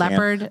get the digging a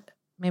leopard.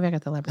 Maybe I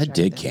got the leopard. I jacket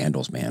dig then.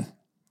 candles, man.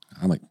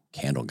 I'm a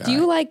candle guy. Do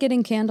you like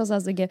getting candles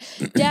as a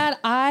gift? Dad,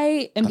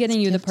 I am getting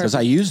you the gift. Because I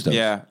perfect. use them.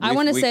 Yeah. I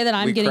want to say that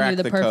I'm we getting you cracked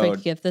the perfect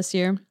code. gift this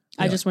year.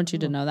 I Yeah. just want you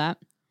to know that.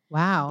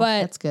 Wow,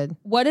 But- that's good.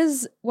 What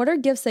are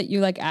gifts that you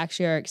like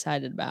actually are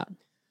excited about?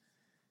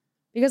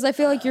 Because I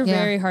feel like you're Yeah.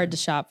 very hard to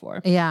shop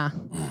for. Yeah,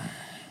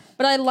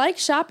 But I like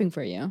shopping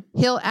for you.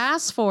 he'll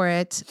ask for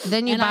it,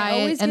 then you And I buy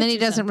always it, and then get he you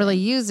doesn't really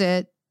something. use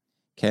it.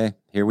 Okay,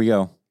 here we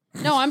go.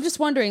 No, I'm just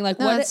wondering, like,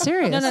 No, what? that's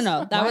serious. No.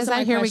 That Why was is my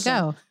that? Here question. we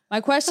go.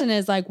 My question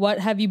is, like, what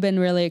have you been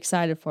really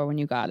excited for when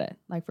you got it,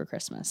 like for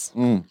Christmas?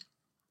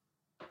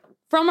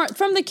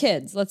 From the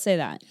kids, let's say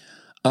that.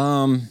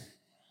 Can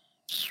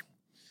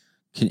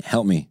you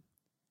help me?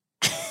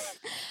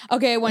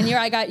 Okay, one year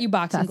I got you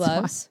boxing That's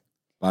gloves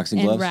Boxing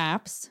and gloves?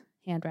 wraps,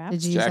 hand wraps.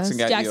 Did you Jackson use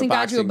those? Jackson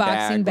got you a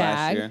boxing bag.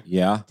 last year.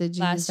 Yeah. Did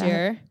you use last that?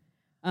 year.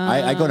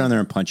 I go down there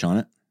and punch on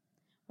it.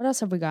 What else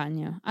have we gotten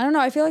you? I don't know.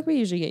 I feel like we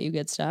usually get you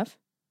good stuff.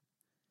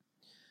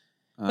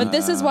 But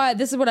this is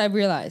what I've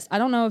realized. I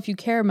don't know if you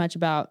care much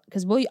about,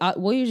 because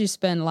we'll usually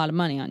spend a lot of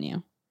money on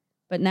you.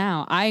 But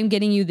now I am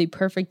getting you the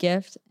perfect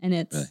gift, and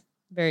it's Really?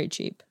 very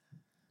cheap.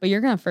 But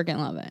you're going to freaking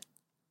love it.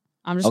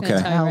 I'm just going to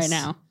Okay. tell you right Else.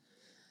 now.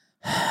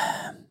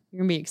 You're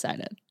going to be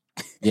excited.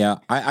 Yeah,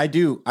 I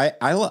do.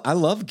 I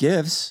love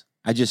gifts.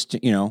 I just,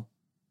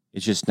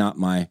 it's just not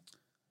my.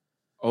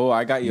 Oh,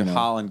 I got you You know.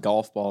 Holland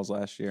golf balls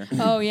last year.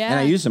 Oh, yeah. And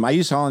I use them. I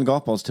use Holland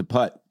golf balls to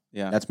putt.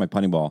 Yeah. That's my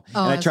putting ball.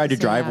 Oh, and I I was tried to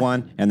gonna say, drive yeah.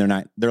 one, and they're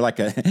not. They're like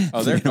a.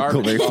 Oh, they're they don't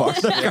go garbage very far. balls.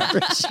 They're Yeah.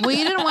 garbage. Well,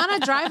 you didn't want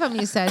to drive them,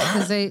 you said,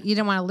 because you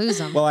didn't want to lose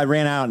them. Well, I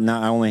ran out, and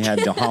I only had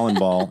the Holland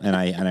ball, and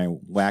I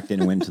whacked it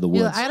and went into the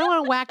You're woods. like, I don't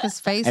want to whack his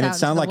face And out it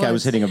sounded into like the I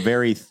was woods. hitting a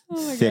very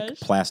Oh my thick gosh.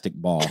 plastic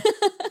ball.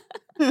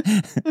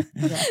 That's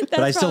But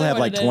I still probably have what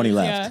like it 20 is,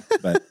 left. yeah.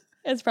 But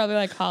It's probably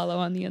like hollow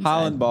on the inside.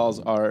 Holland balls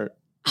are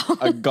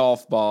a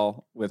golf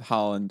ball with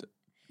Holland.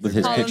 with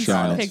his Holland's picture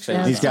on it. picture.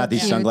 Yeah, He's that's got so these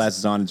cute.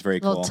 sunglasses on. It's very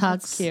Little cool.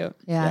 tucks. That's cute.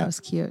 Yeah, Yeah. it was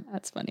cute.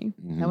 That's funny.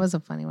 Mhm. That was a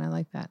funny one. I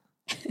like that.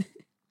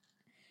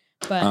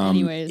 But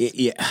anyways.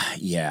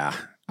 Yeah.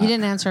 You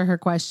didn't answer her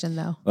question,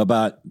 though.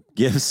 About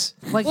gifts.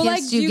 What Well,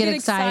 gifts like, do you get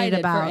excited for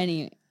about?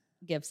 any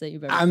gifts that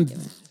you've ever I'm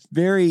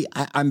given?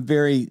 I'm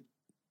very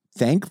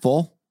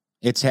thankful.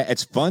 It's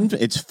fun.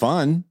 It's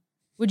fun.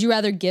 Would you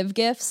rather give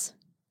gifts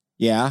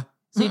Yeah.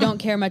 so you don't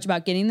care much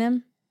about getting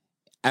them?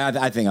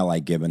 I think I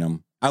like giving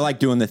them. I like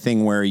doing the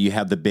thing where you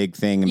have the big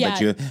thing, Yeah.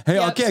 but hey,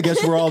 Yep. okay, I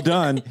guess we're all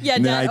done. Yeah,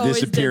 and then Dad I always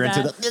disappear did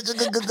into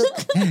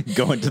the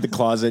go into the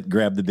closet,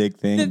 grab the big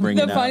thing, bring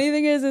The it out. funny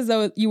thing is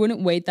though, you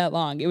wouldn't wait that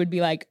long. It would be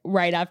like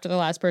right after the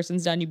last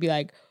person's done, you'd be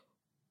like,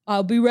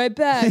 I'll be right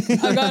back.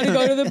 I gotta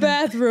go to the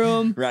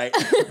bathroom. Right.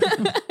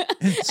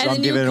 And So then I'm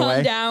you giving it come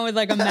away. down with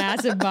like a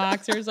massive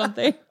box or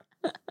something.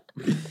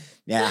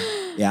 Yeah.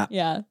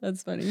 Yeah,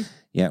 that's funny. Yeah.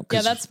 Yeah,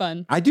 'cause that's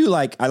fun. I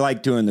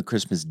like doing the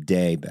Christmas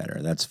day better.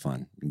 That's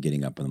fun.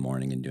 Getting up in the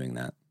morning and doing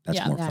that. That's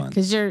Yeah. more Yeah, fun.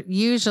 because you're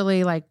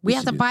usually like, we Used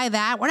have to to do buy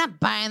that. We're not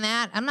buying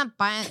that. I'm not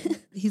buying.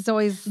 He's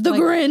always The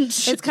like,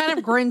 Grinch. It's kind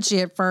of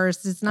grinchy at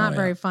first. It's not Oh, yeah.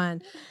 very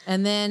fun.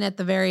 And then at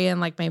the very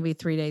end, like maybe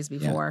 3 days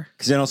before.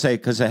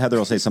 Because Heather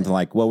will say something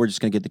like, well, we're just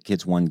going to get the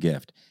kids one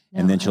gift.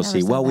 And No, then I she'll never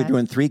see, said well, we're that.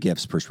 doing 3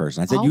 gifts per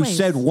person. I said, Always. you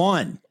said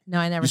one. No,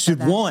 I never You said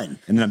said that. one.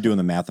 And then I'm doing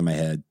the math in my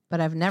head. But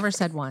I've never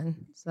said one.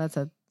 So that's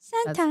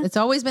Santa. it's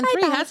always been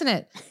 3, Bye-bye. hasn't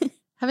it?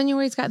 Haven't you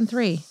always gotten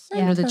 3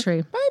 Yeah. under the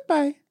tree?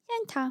 Bye-bye.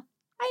 Santa.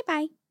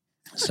 Bye-bye.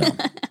 So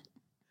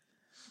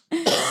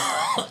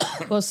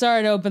Well,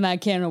 sorry to open that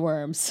can of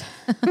worms.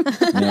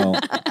 no.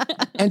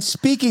 And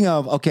speaking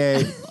of,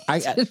 okay,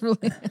 Didn't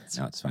really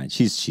answer. no, it's fine.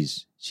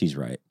 She's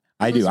right.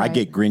 I Who's do. I right?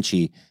 get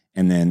grinchy,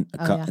 and then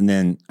Oh, yeah. and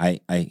then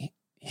I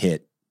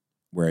hit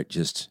where it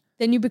just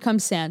Then you become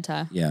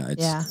Santa.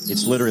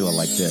 it's literally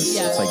like this.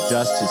 Yeah. It's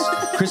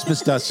like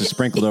Christmas dust is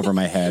sprinkled over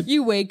my head,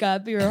 You wake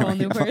up, you're a whole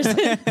new person.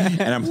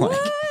 and I'm like,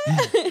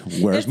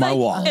 where's It's my like,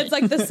 wallet? It's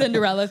like the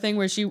Cinderella thing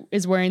where she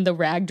is wearing the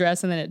rag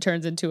dress and then it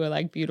turns into a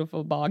like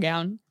beautiful ball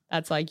gown.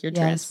 That's like your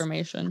Yes.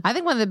 transformation. I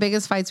think one of the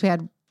biggest fights we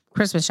had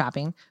Christmas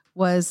shopping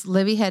was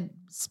Livy had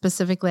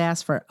specifically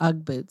asked for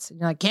Ugg boots. And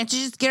you're like, can't you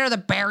just get her the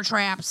bear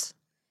traps?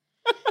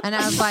 And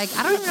I was like,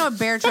 I don't even know what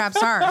bear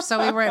traps are.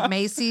 So we were at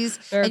Macy's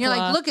Bear and you're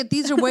claw. like, look,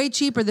 these are way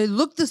cheaper. They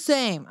look the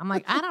same. I'm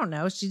like, I don't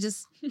know. She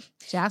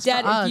asked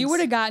Dad, for Uggs. if you would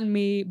have gotten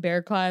me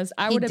bear claws,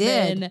 I He would have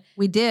did. been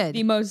We did.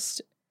 the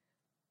most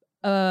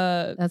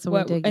That's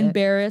what we did get.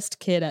 embarrassed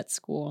kid at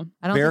school.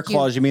 I don't Bear think you-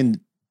 claws? You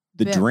mean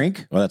the Bear-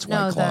 drink? Oh, that's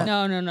No, White Claw.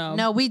 No.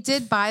 No, we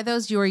did buy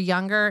those. You were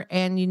younger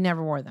and you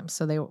never wore them.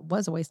 So they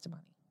was a waste of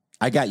money.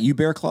 I got you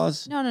bear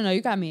claws. No.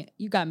 You got me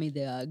the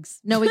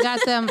Uggs. No, we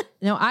got them.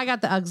 No, I got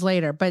the Uggs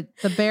later, but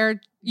the bear, the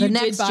You did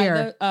next buy year,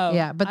 the- oh,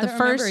 yeah, but I the don't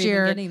remember first even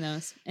year- getting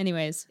those.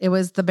 Anyways, it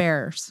was the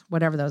bears,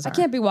 whatever those are. I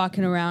can't be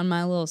walking around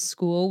my little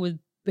school with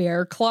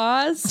bear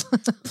claws.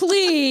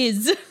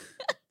 Please.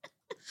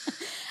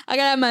 I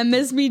gotta have my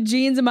Miss Me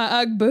jeans and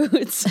my Ugg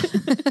boots.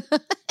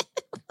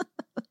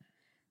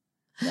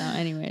 So,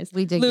 anyways,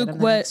 We did get Luke, them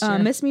the what next year.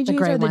 Miss Me The jeans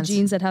gray are the ones.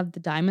 jeans that have the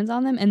diamonds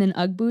on them, and then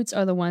Ugg boots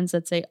are the ones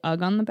that say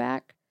Ugg on the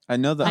back. I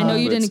know that. I know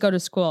you boots- didn't go to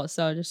school,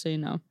 so just so you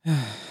know,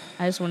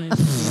 I just wanted to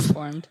be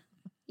informed.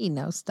 He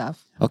knows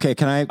stuff. Okay,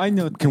 I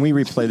know. Can we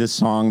replay this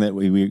song that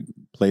we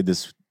played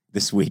this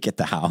week at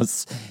the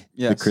house?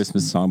 Yes. The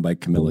Christmas song by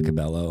Camila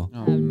Cabello.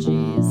 Oh,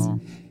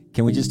 jeez.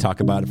 Can we just talk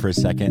about it for a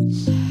second?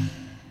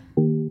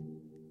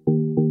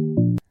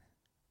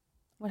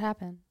 What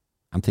happened?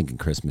 I'm thinking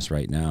Christmas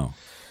right now.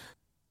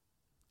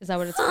 Is that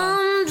what it's called?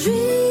 I'm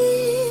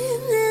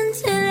dreaming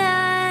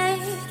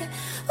tonight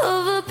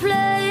of a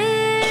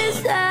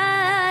place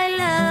I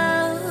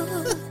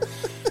love,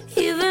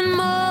 even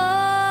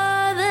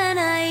more than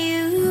I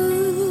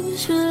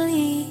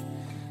usually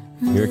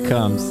Here it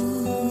comes.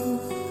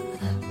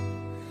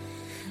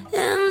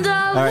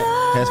 All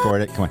right, fast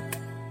forward it. Come on.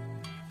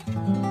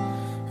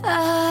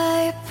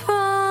 I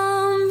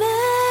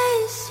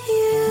promise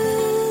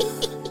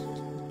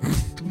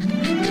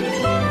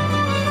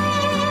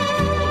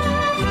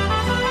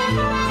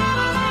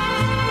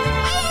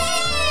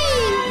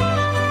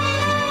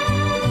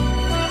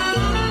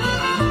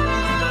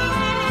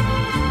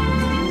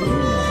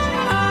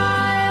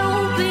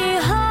I'll be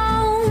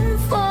home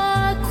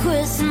for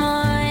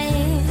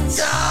Christmas.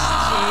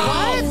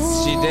 What?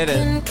 She did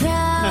it. Oh, I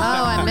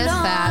missed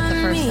that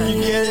the first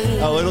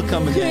time. Oh, it'll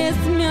come again.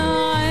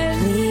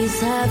 Please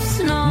have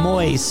snow.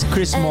 Moist.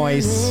 Chris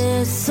Moist.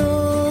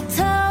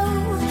 Mistletoe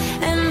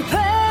and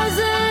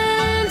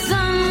presents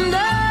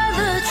under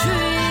the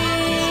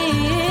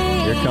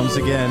tree. Here comes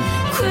again.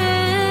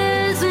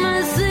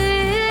 Christmas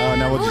Eve. Oh,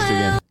 no, we'll just do it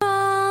again.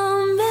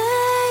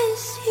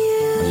 Promise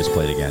you. I'll just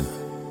play it again.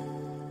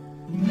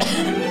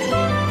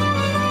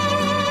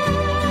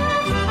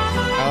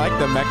 I like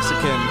the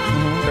Mexican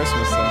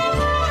Christmas stuff.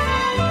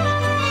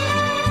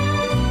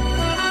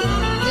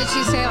 Did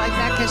she say it like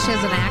that because she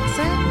has an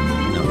accent?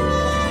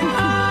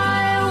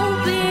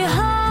 I'll be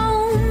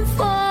home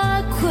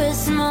for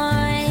Christmas.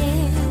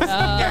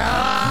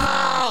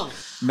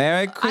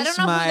 Merry I Christmas.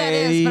 don't know who that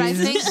is, but I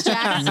think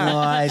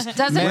Jackson.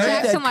 Doesn't Merry-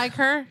 Jackson like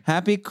her?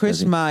 Happy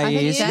Christmas, think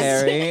he does.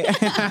 Mary.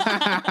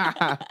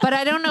 But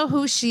I don't know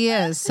who she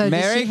is. So does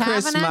Merry she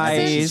have an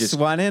accent? Christmas,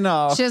 one and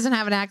all. She doesn't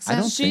have an accent.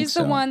 I don't think She's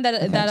the so. one that I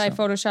think I so.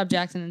 photoshopped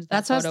Jackson into.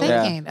 That's what I was photo.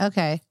 Yeah. thinking.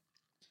 Okay.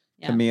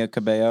 Yeah. Camila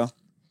Cabello.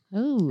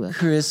 Ooh.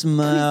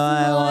 Christmas.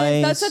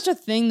 That's such a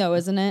thing, though,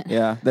 isn't it?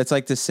 Yeah, that's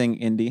like to sing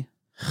indie.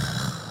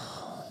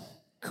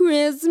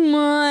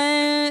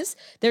 Christmas.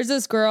 There's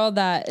this girl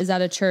that is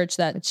at a church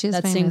that She is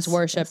sings famous,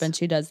 worship, yes. and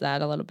she does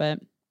that a little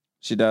bit.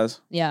 She does.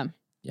 Yeah,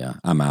 Yeah,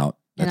 I'm out.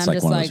 and That's I'm like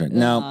just one like, of those.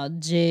 No, oh,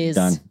 jeez.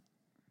 done.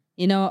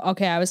 You know,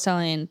 okay. I was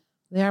telling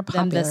They are them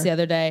popular. this the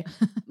other day.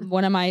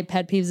 One of my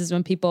pet peeves is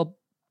when people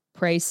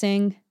praise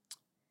sing.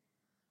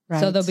 Right.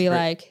 So they'll be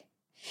like,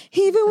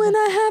 even when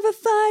I have a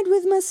fight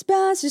with my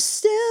spouse, you're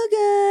still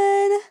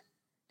good.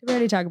 Did we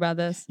already talk about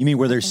this? You mean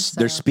where think so.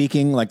 they're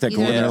speaking like they're Either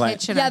going? in They're the like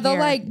kitchen Yeah, or they'll here.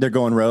 like, they're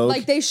going rogue.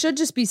 like they should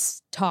just be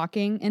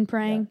talking and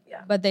praying,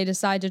 but they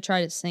decide to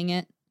try to sing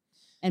it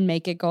and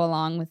make it go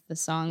along with the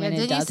song. Yeah, and it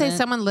didn't you say doesn't.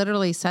 someone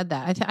literally said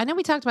that? I know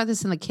we talked about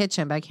this in the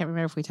kitchen, but I can't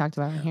remember if we talked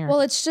about it here. Well,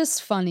 it's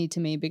just funny to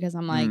me because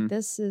I'm like, Mm.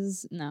 this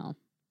is no,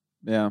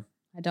 Yeah.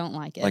 I don't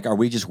like it. like, are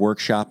we just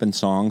workshopping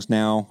songs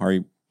now? Are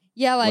you?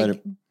 yeah, let like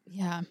it-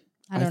 yeah,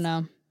 I don't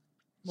know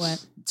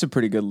what. It's a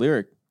pretty good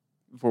lyric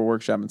for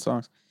workshopping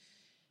songs.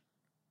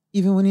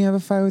 Even when you have a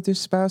fight with your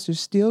spouse, you're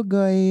still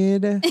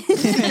good.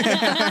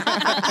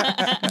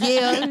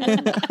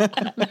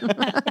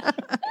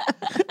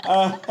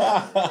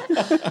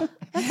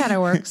 That kind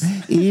of works.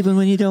 Even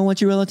when you don't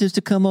want your relatives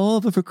to come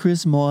over for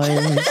Christmas.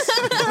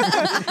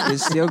 You're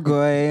still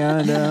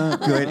good.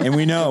 Good. And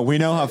we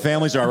know how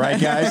families are, right,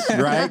 guys?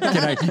 Right?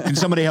 Can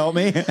somebody help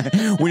me?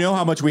 We know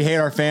how much we hate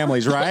our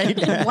families, right?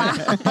 Wow.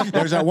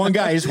 There's that one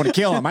guy, you just want to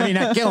kill him. I mean,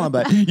 not kill him,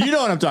 but you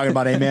know what I'm talking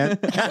about, amen.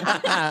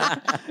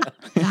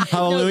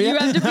 Hallelujah. you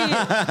have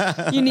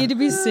to be. You need to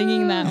be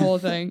singing that whole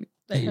thing.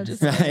 That you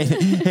just Right?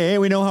 Hey,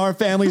 we know how our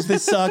families they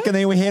suck, and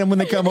then we hate them when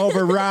they come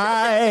over,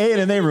 right?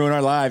 And they ruin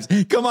our lives.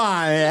 Come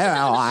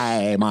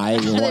on, my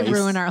They voice.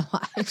 ruin our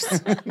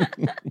lives.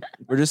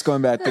 We're just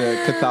going back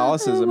to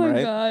Catholicism, oh my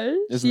right? gosh.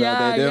 Isn't that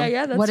yeah, what they do?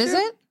 yeah. That's What is true.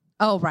 it?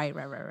 Oh, right.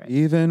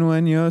 Even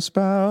when your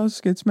spouse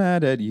gets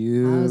mad at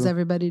you. How's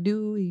everybody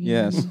doing?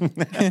 Yes.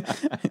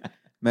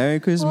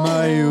 Merry Christmas.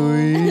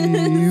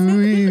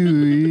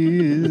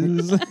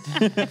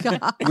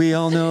 God. We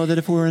all know that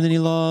if there weren't any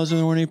laws or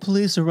there weren't any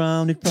police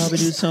around, we'd probably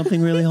do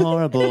something really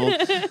horrible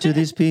to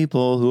these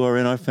people who are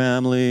in our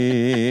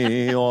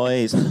family.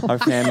 Our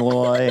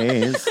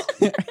families.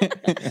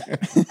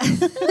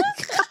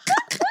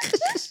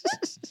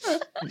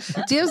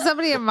 Do you have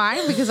somebody in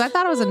mind? Because I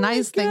thought it was a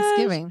nice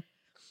Thanksgiving.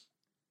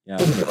 Yeah.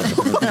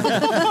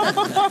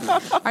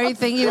 Are you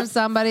thinking of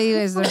somebody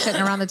as they're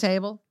sitting around the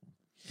table?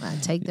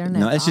 Take their neck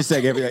No, it's off. just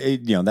like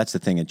that's the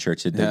thing in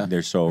church.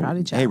 They're so Proud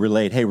of each hey, other.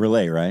 relate,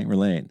 right?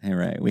 Relate, hey,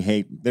 right. We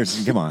hate.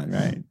 There's come on,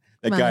 right?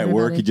 That Come on, guy at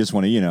work, everybody. you just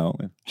want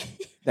to,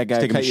 That guy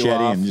take a cut you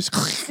machete off. and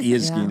just he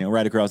is, Yeah.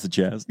 right across the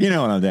chest. You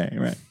know what I'm saying,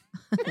 right?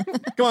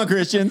 Come on,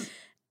 Christians.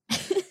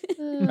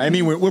 I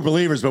mean, we're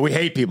believers, but we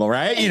hate people,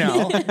 right? You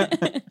know.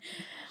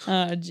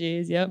 Oh,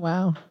 geez. Yep.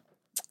 Wow.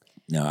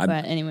 No,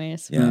 But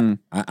anyways, yeah, Mm.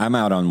 I'm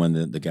out on when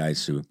the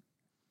guys who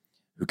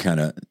kind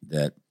of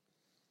that.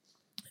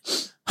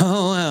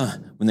 Oh,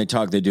 when they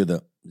talk, they do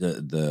the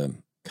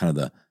kind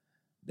of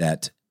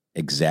that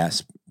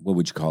what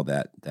would you call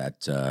that? That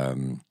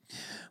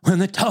when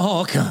they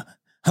talk,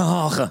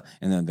 and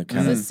then the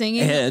kind Is of it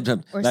singing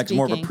or that's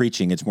more of a speaking?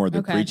 preaching. It's more the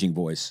Okay. preaching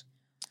voice.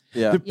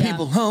 Yeah. The Yeah.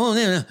 people,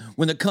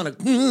 when they kind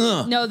of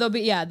no, they'll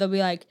be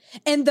like,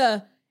 and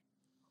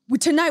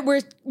tonight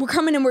we're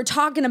coming and we're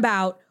talking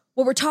about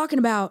what we're talking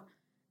about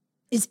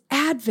is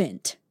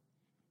Advent,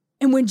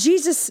 and when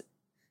Jesus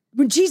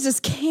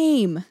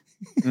came,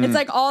 It's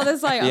like all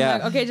this like, Yeah. I'm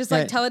like, okay, just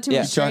like tell it to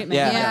Yeah. me straight, man.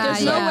 Yeah. Like, Yeah,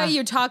 there's yeah. no way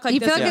you talk like You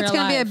this feel in like it's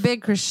real going to be a life.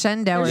 big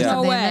crescendo or There's no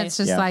something. way. That's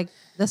just Yeah. like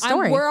the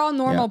story. We're all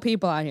normal Yeah.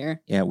 people out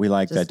here. Yeah, we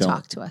like Just that. Don't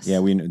talk to us. Yeah,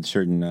 we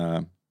certain.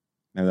 Remember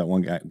that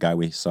one guy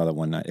we saw that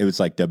one night? It was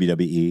like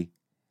WWE.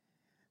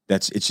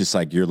 It's just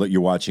like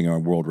you're watching a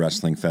World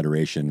Wrestling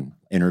Federation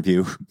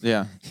interview.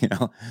 Yeah. You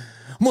know,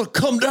 I'm gonna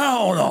come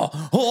down.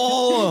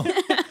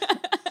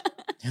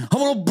 I'm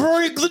gonna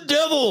break the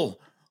devil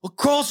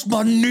across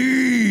my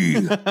knee.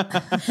 Oh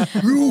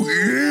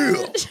yeah.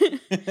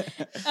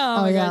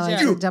 Oh, my yeah, gosh, like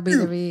yeah. the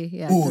WWE.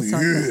 Yeah, Oh just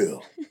like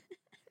that.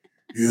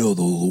 Yeah,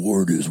 the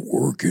Lord is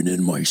working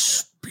in my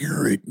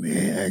spirit,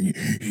 man.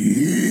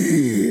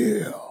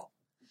 Yeah.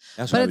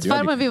 That's But it's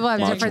fun when people have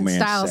Macho different Man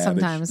styles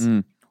Savage. sometimes.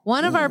 Mm.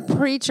 One of our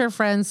preacher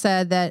friends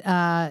said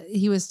that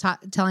he was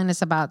telling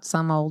us about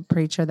some old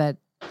preacher that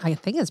I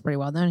think is pretty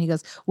well known. He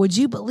goes, "Would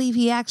you believe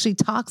he actually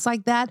talks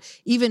like that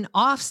even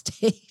off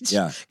stage?"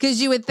 Yeah.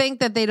 Because you would think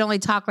that they'd only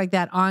talk like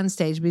that on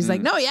stage, but he's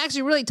like, "No, he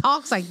actually really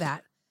talks like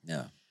that."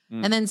 Yeah.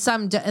 And then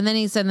and then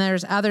he said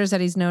there's others that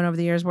he's known over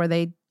the years where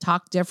they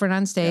talk different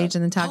on stage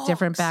and then talk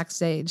different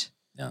backstage.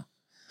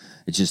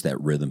 It's just that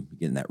rhythm,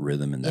 getting that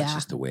rhythm, and that's Yeah.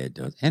 just the way it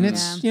does. And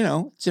it's,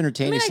 it's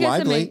entertaining, it's I guess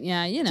lively.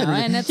 yeah, you It's know,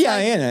 entertaining. and it's Yeah,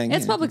 like, yeah,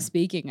 it's public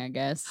speaking, I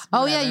guess.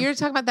 Oh yeah, Whatever. you're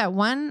talking about that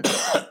one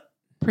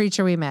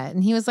preacher we met,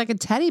 and he was like a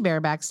teddy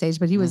bear backstage,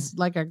 but he was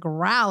like a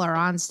growler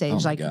on stage. Oh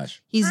my like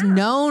gosh. he's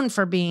known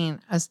for being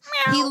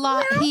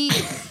he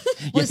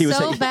was he was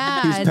so like-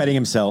 bad. He was petting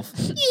himself.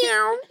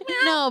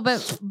 No,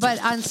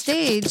 but on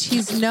stage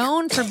he's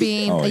known for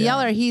being Oh, a yeah.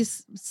 yeller.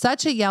 He's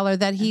such a yeller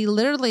that he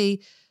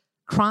literally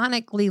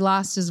chronically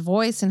lost his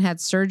voice and had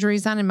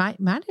surgeries on him. Might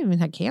have even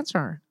had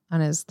cancer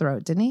on his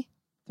throat, didn't he?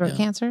 Throat Yeah.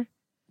 cancer.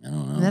 I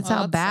don't know. And that's Oh, how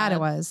that's bad sad. it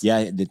was. Yeah,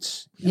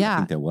 it's. I Yeah.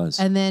 think that was.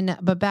 And then,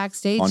 but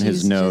backstage, On he his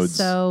was nodes. just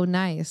so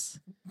nice.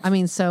 I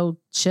mean, so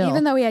chill.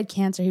 Even though he had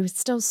cancer, he was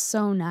still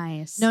so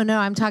nice. no,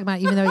 I'm talking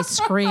about even though he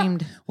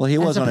screamed, Well, he as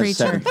was a on his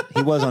preacher. seventh.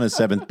 He was on his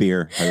seventh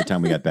beer by the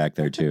time we got back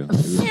there too. He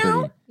was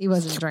pretty. he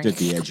wasn't Took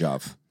drinking. the edge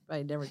off. But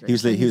he never drank.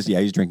 He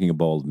was drinking a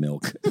bowl of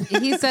milk.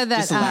 He said that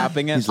Just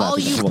lapping it. He's all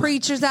laughing. you Well,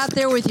 preachers out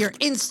there with your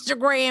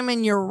Instagram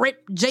and your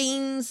ripped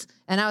jeans.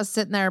 And I was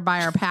sitting there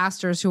by our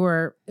pastors who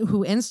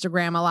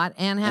Instagram a lot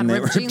and had And they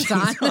ripped were jeans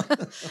ripped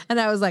on. And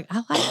I was like,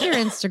 I like your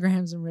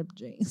Instagrams and ripped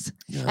jeans.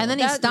 And then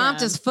he That-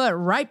 stomped yeah. his foot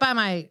right by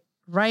my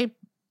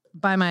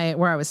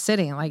where I was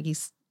sitting. Like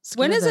he's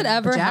When is it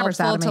ever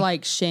helpful to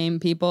like shame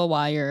people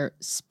while you're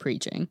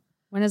preaching?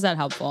 When is that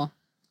helpful?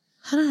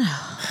 I don't know.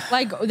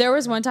 Like there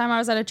was one time I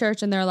was at a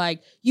church and they're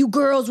like, "You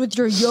girls with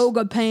your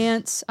yoga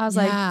pants." I was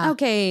Yeah. like,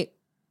 "Okay,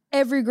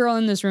 every girl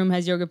in this room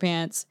has yoga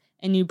pants,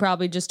 and you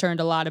probably just turned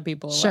a lot of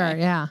people away." Sure,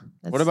 yeah.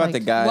 That's What about like- the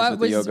guys What with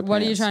the yoga what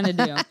are you pants? trying to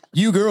do?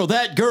 You girl, and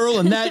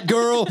that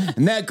girl,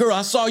 and that girl.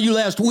 I saw you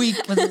last week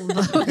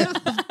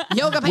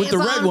yoga pants with the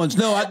red on? ones.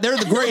 No, they're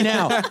the gray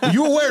now.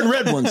 You were wearing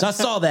red ones. I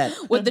saw that.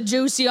 With the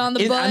juicy on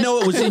the butt. I know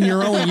it was in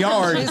your own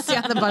yard. Juicy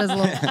on the butt is a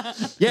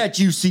little. Yeah,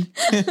 juicy.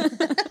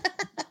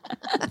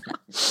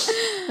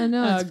 I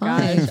know Oh it's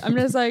funny. gosh, I'm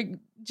just like,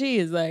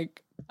 geez,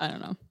 like I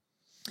don't know.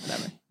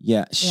 Whatever.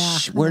 Yeah. Yeah,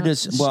 Where I know.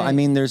 does? Well, I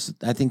Shame. mean,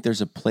 I think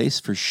there's a place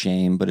for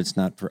shame, but it's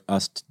not for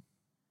us.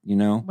 You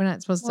know, We're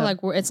not supposed Well,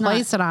 to like it's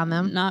place not it on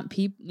them. not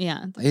people.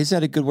 Yeah, is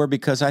that a good word?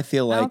 Because I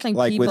feel I don't like, think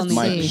like people with need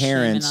my to be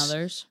parents, shaming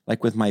others.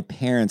 like with my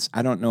parents,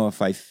 I don't know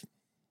if I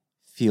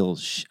feel.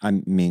 I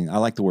mean, I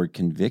like the word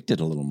convicted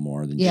a little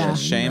more than Yeah.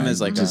 Shame is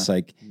like just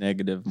like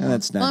Negative. "Eh,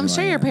 that's not. Well, I'm who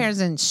sure I your am." parents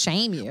didn't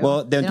shame you.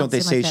 Well, then don't they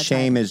seem say like that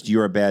shame type. is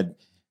you're a bad.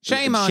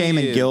 Shame on shame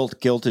you. and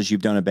guilt. Guilt is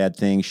you've done a bad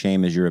thing.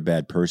 Shame is you're a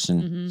bad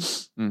person.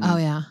 Mhm. Mhm. Oh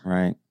yeah.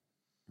 Right.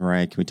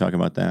 Right. Can we talk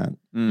about that?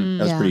 Mm.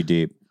 That was Yeah. pretty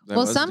deep. That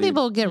Well, was some deep.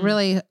 people get Mm.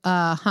 really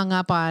hung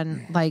up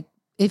on like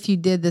if you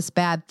did this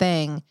bad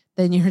thing,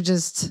 then you're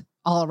just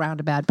all around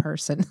a bad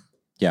person.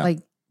 Yeah. Like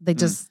they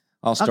just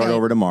I'll start Okay.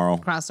 over tomorrow.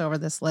 cross over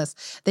this list.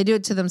 They do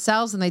it to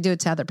themselves and they do it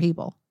to other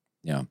people.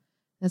 Yeah.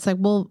 It's like,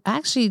 well,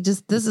 actually,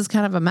 just this is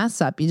kind of a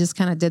mess up. You just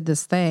kind of did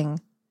this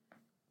thing.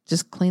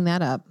 Just clean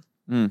that up.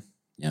 Mm.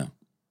 Yeah.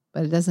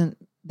 But it doesn't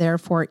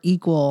therefore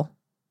equal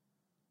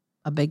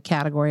a big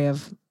category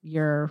of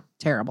you're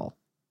terrible.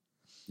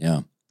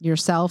 Yeah.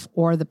 Yourself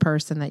or the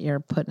person that you're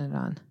putting it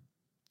on.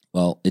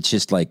 Well, it's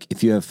just like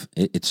if you have,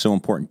 it's so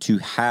important to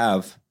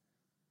have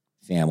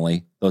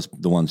family.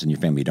 The ones in your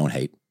family you don't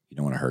hate, you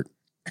don't want to hurt.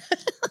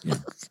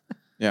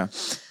 Yeah.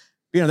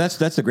 You know, that's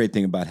the great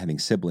thing about having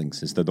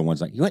siblings is they're the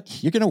ones like,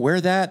 what? You're gonna wear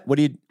that? What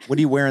are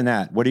you wearing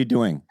that? What are you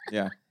doing?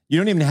 Yeah. You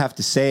don't even have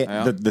to say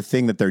Yeah. the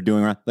thing that they're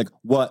doing. Like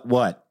what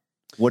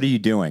are you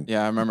doing?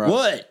 Yeah. I remember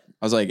What?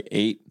 I was like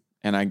 8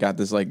 and I got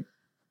this like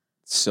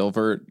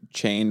silver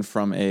chain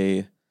from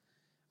I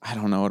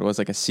don't know what it was,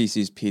 like a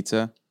Cece's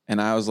Pizza. And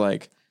I was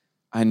like,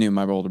 I knew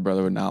my older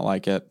brother would not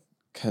like it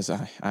because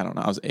I don't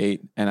know, I was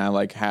 8 and I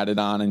like had it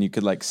on and you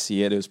could like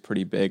see it. It was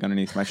pretty big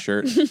underneath my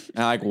shirt. And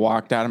I like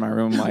walked out of my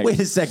room like, Wait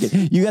a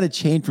second. You got a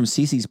chain from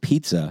Cece's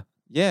Pizza.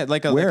 Yeah,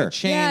 like a Where?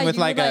 chain with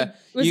you like would, a.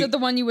 Was you- it the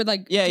one you would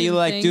like? Yeah, do you the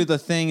like thing? do the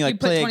thing, You like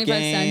put play a 25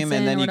 cents game, in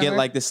and then or you get whatever.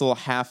 like this little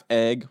half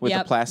egg with a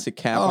Yep. plastic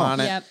cap Oh. on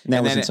it. Yep. And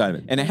that was then inside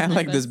of it. And it had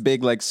like this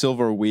big like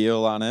silver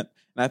wheel on it.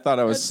 And I thought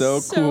it was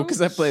That's so cool so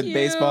because I played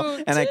baseball.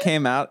 cute. And I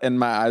came out and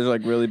my eyes were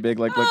like really big,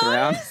 like looking Oh,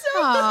 around. that's so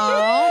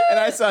Aw. And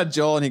I saw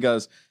Joel and he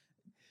goes,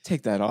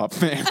 "Take that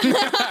off, man."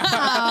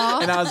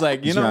 And I was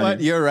like, you know Johnny.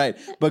 what? You're right.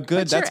 But good.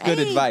 But That's you're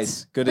good 8.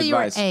 advice. Good But you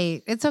were advice.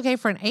 8. It's okay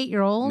for an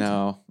 8-year-old.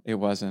 No, it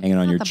wasn't. Hanging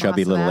on Not your the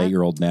chubby boss of little that.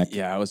 8-year-old neck.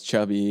 Yeah, I was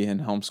chubby and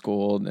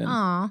homeschooled. And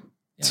Aw,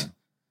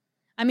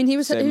 I mean, he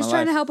was Saved my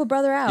trying to life. help a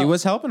brother out. he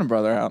was helping a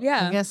brother out.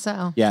 Yeah. I guess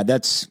so. Yeah,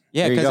 that's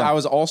Yeah, there you because go. I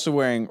was also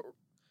wearing a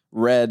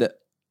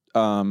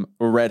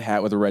red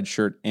hat with a red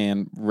shirt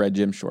and red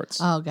gym shorts.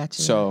 Oh,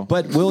 gotcha. So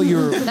But will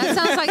your That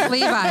sounds like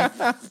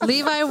Levi.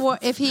 Levi,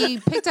 if he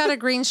picked out a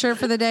green shirt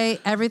for the day,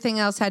 everything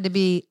else had to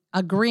be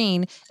a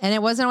green, and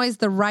it wasn't always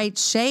the right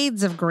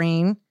shades of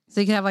green. So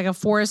you could have like a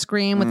forest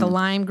green with a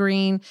lime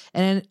green,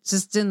 and it's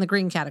just in the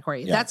green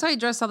category. Yeah. That's how he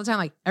dressed all the time,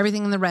 like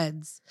everything in the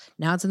reds.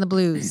 Now it's in the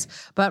blues.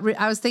 But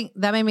I was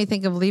that made me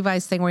think of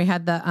Levi's thing where he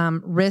had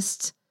the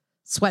wrist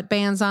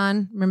sweatbands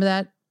on. Remember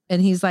that?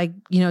 And he's like,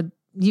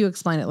 you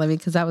explain it, Livy,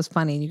 because that was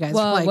funny. You guys.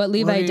 Well, were like, what are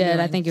Levi you did, I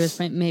doing?" think it was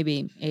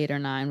maybe 8 or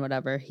 9,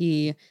 whatever.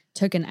 He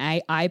took an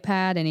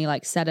iPad and he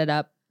like set it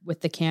up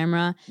with the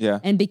camera. yeah,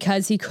 And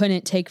because he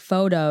couldn't take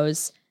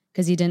photos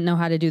because he didn't know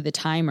how to do the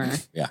timer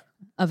Yeah.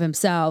 of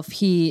himself,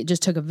 he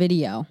just took a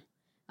video.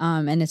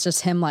 And it's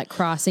just him like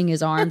crossing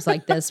his arms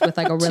like this with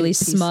like a really Peace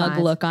smug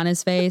sign. look on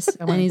his face. I'm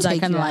And gonna he's like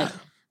take kind of you like, out.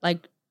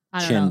 like, I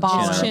don't Chin- know, chin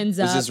just up. chins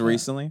was up. this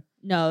recently?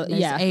 No, There's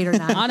yeah. 8 or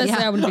 9. Honestly,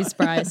 Yeah. I wouldn't be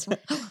surprised.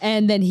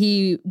 And then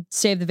he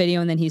saved the video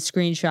and then he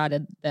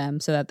screenshotted them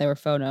so that they were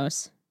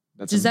photos,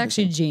 That's which is amazing.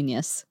 actually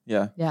genius.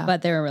 yeah. Yeah.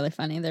 But they were really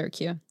funny. They were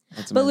cute.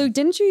 That's But amazing. Luke,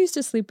 didn't you used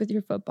to sleep with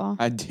your football?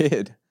 I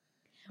did.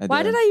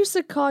 Why did I used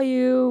to call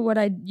you what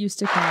I used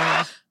to call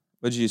you?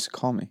 What did you used to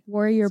call me?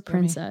 Warrior Scare me.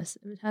 Princess?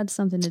 It had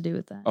something to do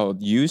with that. Oh,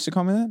 you used to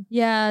call me that?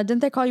 Yeah,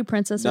 didn't they call you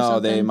Princess or No,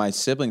 something? my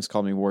siblings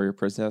called me Warrior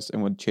Princess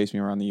and would chase me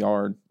around the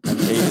yard. I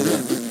hated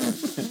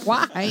it.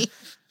 Why?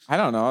 I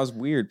don't know. I was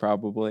weird,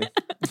 probably.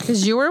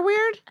 Because you were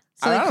weird.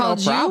 So I they don't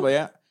called know. you.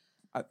 Probably.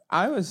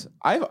 I was.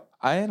 I don't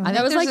I know. think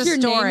that was there's like a your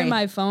name story. in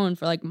my phone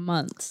for like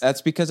months.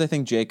 That's because I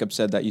think Jacob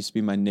said that used to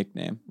be my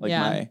nickname. Like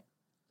Yeah. my.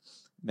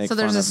 Make So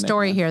there's fun a of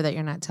story nickname. here that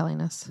you're not telling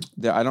us.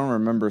 I don't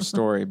remember a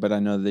story, but I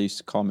know they used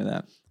to call me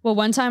that. Well,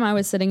 one time I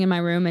was sitting in my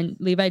room and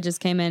Levi just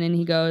came in and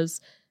he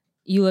goes,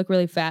 "You look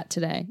really fat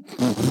today,"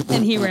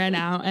 and he ran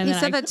out. And He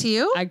then said that to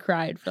you? I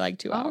cried for like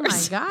 2 Oh my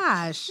hours.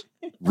 gosh.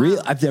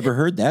 real I've never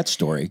heard that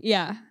story.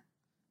 Yeah,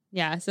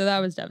 yeah. So that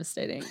was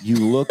devastating. You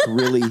look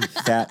really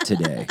fat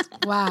today.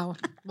 Wow.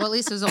 Well, at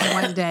least it was only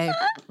one day.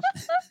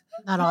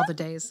 Not all the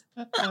days.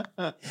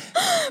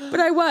 But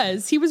I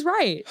was. He was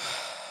right.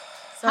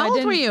 So I How old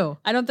didn't- were you?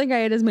 I don't think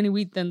I ate as many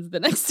wheat thins the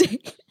next day.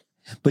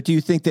 But do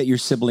you think that your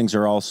siblings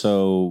are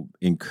also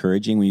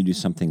encouraging when you do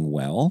something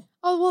well?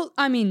 Oh well,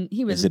 I mean,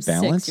 he was Is it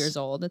 6 balanced? years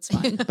old. It's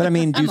fine. But I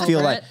mean, do you I'm feel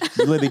over like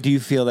it. Libby, do you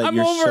feel that I'm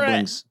your over it.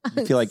 siblings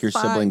you feel like your It's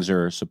fine. siblings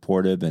are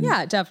supportive and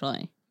Yeah,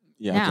 definitely.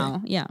 Yeah.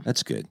 Now, yeah,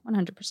 that's good.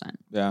 100%.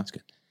 Yeah.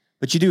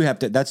 But you do have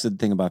to that's the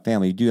thing about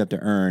family. You do have to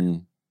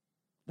earn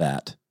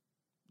that.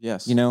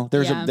 Yes. You know,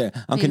 there's Yeah.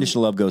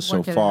 unconditional love goes so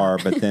work it far,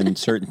 out. but then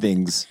certain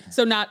things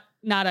So not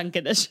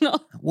unconditional.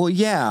 well,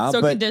 yeah,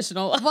 So but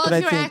conditional. Well, But if I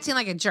you were think- acting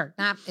like a jerk,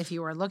 not if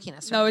you were looking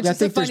at No, certain. it's Yeah, I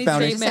just a think there's funny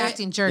boundaries. just statement.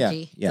 acting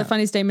jerky. yeah. It's a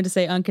funny statement to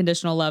say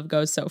unconditional love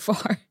goes so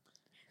far.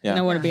 Yeah. And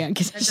I want to be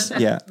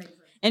unconditional. Yeah.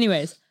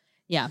 Anyways,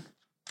 yeah.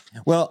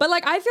 Well, But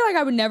like, I feel like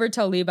I would never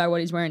tell Levi what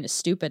he's wearing is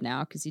stupid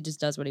now because he just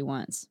does what he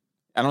wants.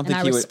 I don't And think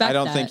I he would. respect I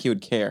don't that. think he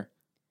would care.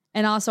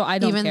 And also, I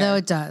don't Even care. though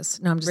it does.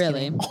 No, I'm just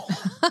Really? kidding.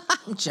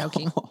 I'm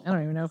joking. I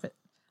don't even know if it.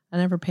 I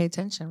never pay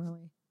attention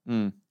really.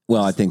 Mm.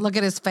 well, I think Look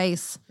at his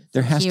face.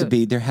 there has cute.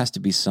 to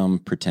be some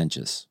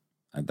pretentious.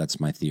 That's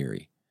my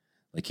theory.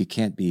 Like you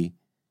can't be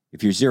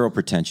if you're zero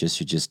pretentious,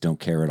 you just don't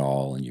care at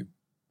all, and you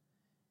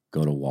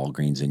go to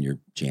Walgreens in your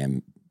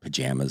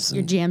pajamas Your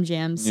and jam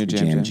jams. Your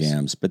jam jams.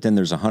 jams. But then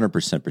there's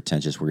 100%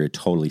 pretentious where you're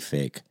totally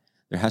fake.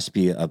 There has to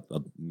be a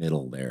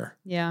middle there.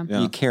 Yeah.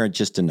 Yeah. You care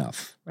just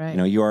enough. Right. You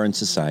know, you are in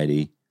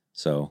society,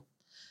 so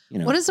you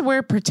know. What does the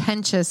word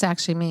pretentious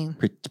actually mean?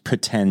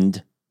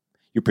 pretend?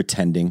 You're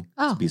pretending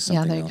Oh, to be yeah,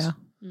 something there you else. go.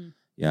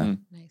 Yeah, Mm.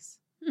 Nice.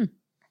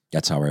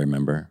 that's how I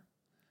remember.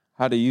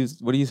 What do you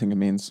think it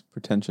means?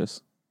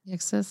 Pretentious. Yeah,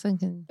 'cause I was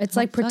thinking, It's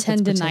I like feel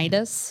pretend.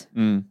 pretendinitis.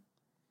 Mm.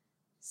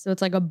 So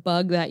it's like a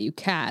bug that you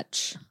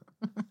catch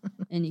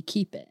and you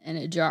keep it in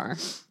a jar.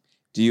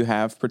 Do you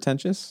have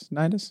pretentious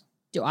nitis?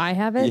 Do I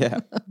have it? Yeah.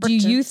 Do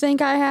you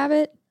think I have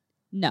it?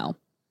 No.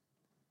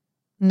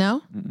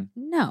 No? Mm-mm.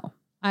 No,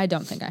 I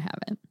don't think I have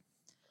it.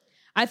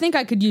 I think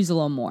I could use a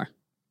little more.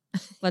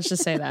 Let's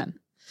just say that.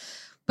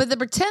 But the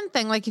pretend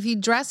thing, like if you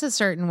dress a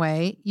certain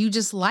way, you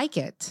just like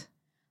it.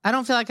 I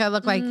don't feel like I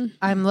look like Mm.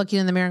 I'm looking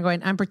in the mirror and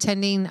going, I'm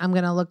pretending I'm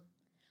going to look.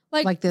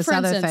 Like this for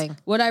other instance, thing.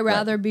 Would I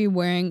rather be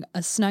wearing a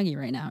Snuggie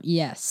right now?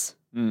 Yes.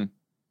 Mm.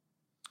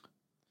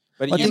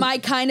 But I you, Am I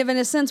kind of in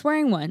a sense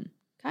wearing one?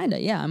 Kind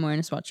of. Yeah, I'm wearing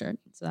a sweatshirt.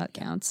 so that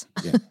counts.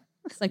 Yeah.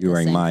 It's like You're the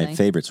wearing same my thing.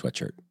 favorite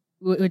sweatshirt.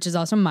 Which is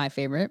also my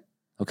favorite,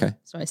 Okay.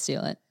 so I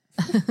steal it.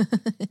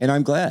 And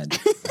I'm glad.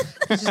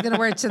 She's gonna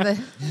wear it to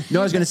the. No,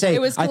 I was going to say,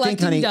 It was I think,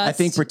 collecting honey, I dust.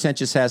 think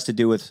pretentious has to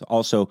do with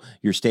also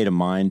your state of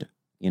mind.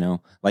 You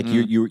know, like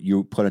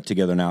you put it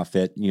together an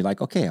outfit and you're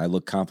like, okay, I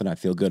look confident. I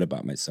feel good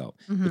about myself,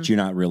 but you're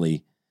not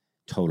really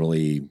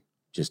totally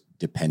just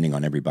depending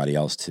on everybody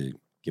else to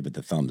give it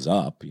the thumbs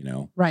up, you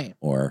know, Right.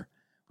 or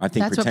I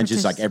think That's what pretentious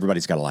is like pretentious-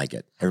 everybody's got to like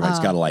it. Everybody's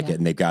Oh, got to like yeah. it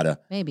and they've got to,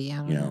 Maybe I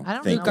don't You know. know, I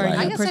don't think know. like-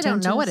 I guess I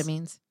don't know what it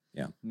pretentious?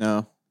 means.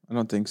 No, I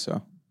don't think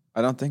so.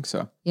 I don't think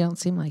so. You don't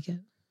seem like it.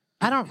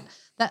 I don't.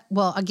 That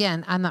well,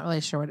 again, I'm not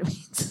really sure what it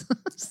means.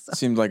 So-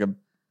 Seemed like a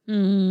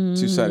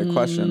two-sided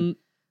question.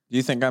 Do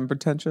you think I'm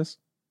pretentious?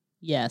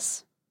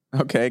 Yes.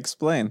 Okay,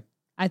 explain.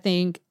 I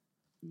think,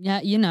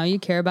 yeah, you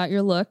care about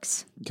your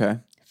looks, Okay.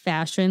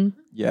 fashion,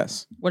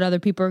 Yes. what other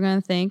people are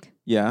going to think.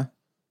 Yeah.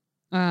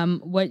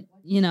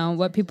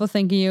 What people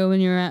think of you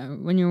when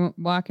you're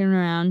walking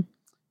around.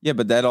 Yeah,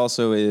 but that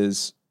also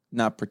is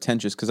not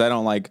pretentious because I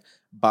don't like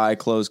buy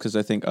clothes because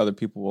I think other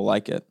people will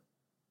like it.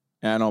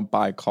 And I don't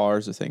buy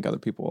cars to think other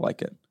people will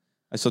like it.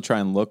 I still try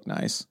and look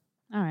nice.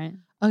 All right.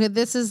 Okay,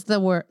 this is the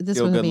word. This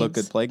Feel one good, means look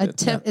good, play good.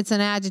 It's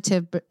an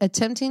adjective, but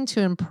attempting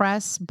to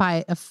impress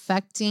by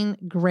affecting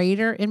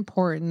greater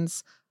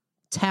importance,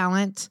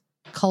 talent,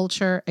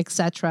 culture,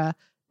 etc.,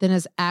 than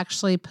is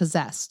actually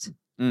possessed.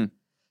 Mm.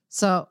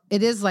 So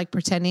it is like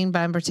pretending, but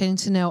I'm pretending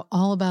to know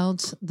all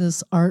about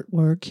this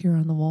artwork here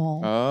on the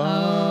wall.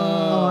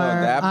 Oh,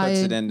 that puts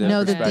it into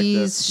know that perspective.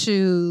 these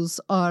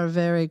shoes are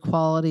very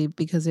quality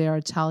because they are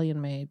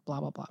Italian made. Blah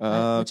blah blah.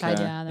 right? Which I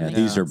Okay. Yeah, that yeah, makes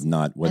these are sense.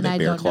 not, were And they I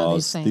bear don't know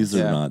these claws? things. These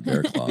are Yeah. not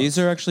bear claws. These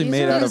are actually These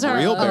made are- out these of are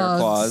real bear Uggs.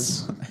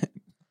 claws.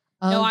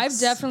 No, I've Uggs.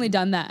 definitely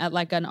done that at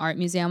like an art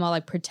museum. I'll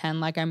like pretend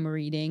like I'm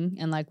reading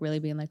and like really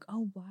being like,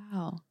 oh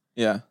wow.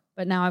 Yeah.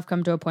 But now I've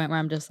come to a point where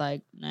I'm just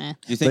like, nah. Do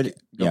you think? But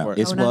Go yeah, for it.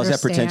 it's I well, don't is that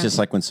understand. pretentious?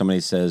 Like when somebody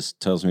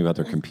tells me about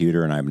their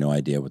computer and I have no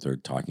idea what they're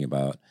talking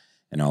about,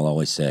 and I'll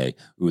always say,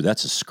 "Ooh,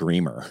 that's a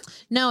screamer."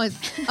 No, it's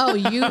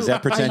you. Is that Are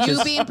pretentious?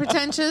 you being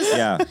pretentious?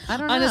 Yeah, I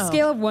don't know. On a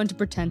scale of 1 to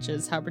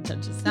pretentious, how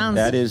pretentious? sounds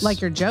That is-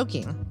 like you're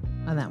joking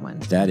on that one.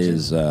 that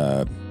is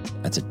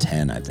that's a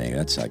 10. I think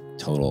that's like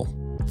total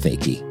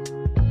fakey.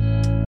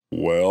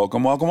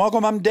 Welcome, welcome,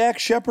 welcome. I'm Dak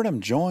Shepard. I'm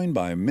joined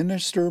by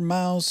Minister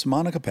Mouse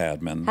Monica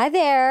Padman. Hi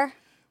there.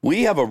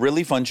 We have a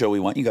really fun show we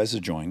want you guys to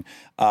join.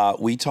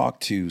 We talk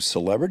to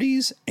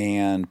celebrities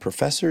and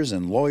professors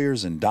and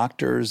lawyers and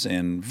doctors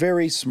and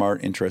very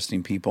smart,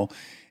 interesting people.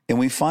 And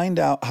we find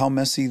out how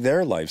messy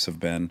their lives have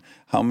been,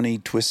 how many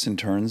twists and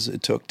turns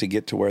it took to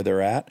get to where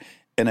they're at,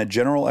 and a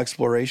general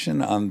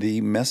exploration on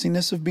the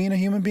messiness of being a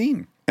human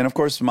being. And of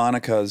course,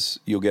 Monica's,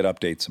 you'll get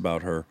updates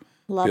about her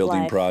Love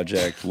building life.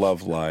 project,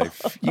 love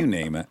life, you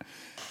name it.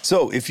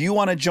 So if you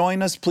want to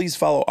join us, please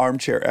follow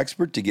Armchair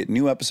Expert to get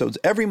new episodes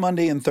every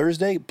Monday and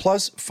Thursday.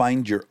 Plus,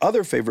 find your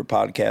other favorite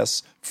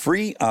podcasts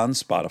free on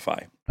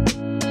Spotify.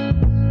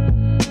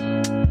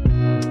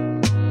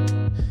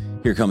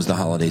 Here comes the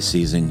holiday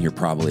season. You're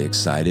probably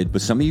excited,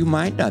 but some of you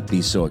might not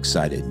be so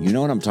excited. You know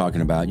what I'm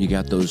talking about. You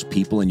got those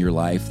people in your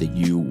life that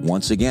you,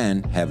 once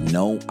again, have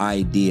no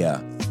idea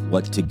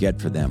what to get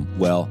for them.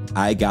 Well,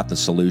 I got the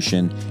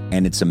solution,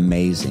 and it's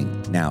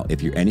amazing. Now,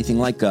 if you're anything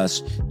like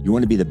us, you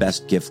want to be the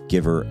best gift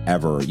giver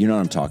ever. You know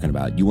what I'm talking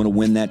about. You want to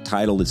win that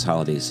title this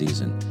holiday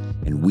season.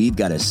 And we've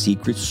got a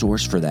secret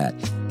source for that.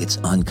 It's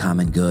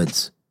Uncommon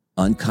Goods.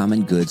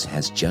 Uncommon Goods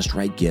has just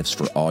right gifts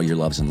for all your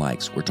loves and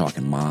likes. We're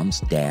talking moms,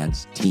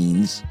 dads,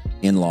 teens,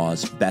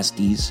 in-laws,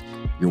 besties,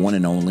 your one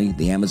and only,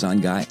 the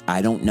Amazon guy.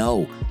 I don't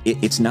know.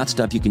 It's not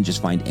stuff you can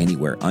just find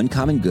anywhere.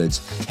 Uncommon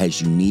Goods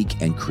has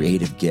unique and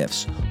creative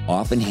gifts,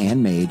 often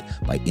handmade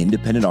by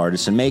independent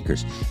artists and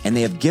makers. And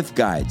they have gift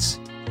guides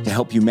to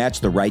help you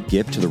match the right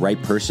gift to the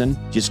right person.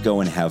 Just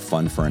go and have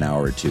fun for an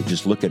hour or two.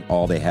 Just look at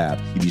all they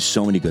have. Give you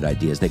so many good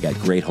ideas. They got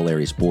great,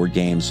 hilarious board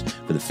games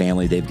for the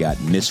family. They've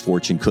got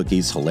Misfortune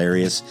cookies,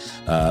 hilarious.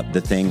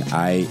 The thing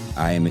I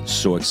am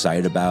so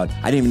excited about,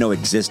 I didn't even know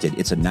existed.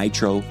 It's a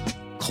nitro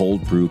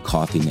cold brew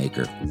coffee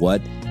maker.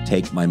 What?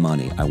 Take my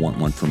money. I want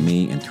one for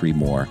me and 3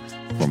 more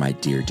for my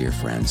dear, dear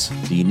friends.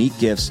 The unique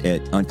gifts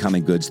at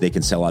Uncommon Goods, they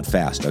can sell out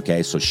fast,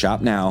 okay? So shop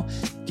now,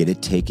 get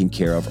it taken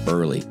care of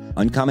early.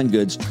 Uncommon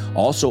Goods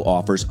also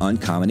offers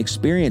uncommon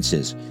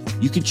experiences.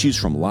 You can choose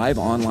from live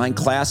online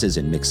classes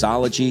in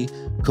mixology,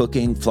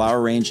 cooking,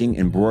 flower arranging,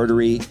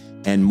 embroidery,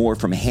 and more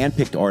from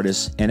handpicked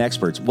artists and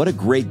experts. What a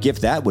great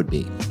gift that would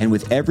be. And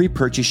with every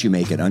purchase you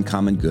make at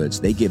Uncommon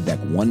Goods, they give back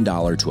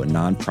 $1 to a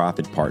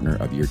nonprofit partner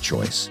of your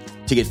choice.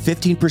 To get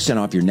 15%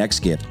 off your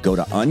next gift, go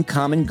to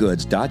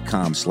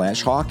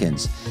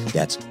uncommongoods.com/Hawkins.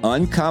 That's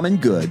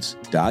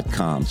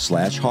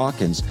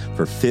uncommongoods.com/Hawkins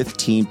for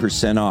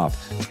 15%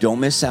 off. Don't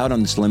miss out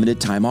on this limited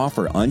time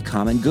offer.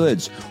 Uncommon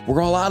Goods.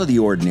 We're all out of the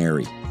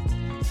ordinary.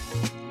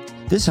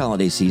 This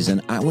holiday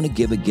season, I want to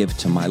give a gift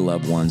to my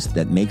loved ones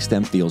that makes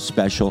them feel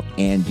special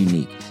and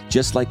unique,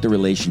 just like the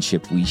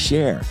relationship we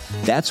share.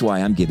 That's why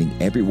I'm giving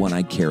everyone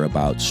I care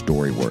about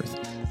Storyworth.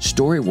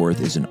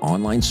 Storyworth is an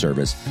online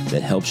service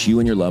that helps you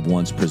and your loved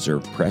ones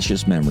preserve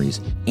precious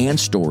memories and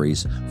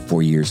stories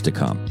for years to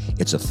come.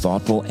 It's a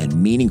thoughtful and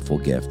meaningful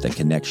gift that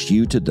connects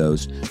you to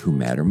those who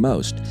matter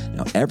most.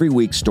 Now, every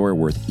week,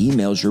 Storyworth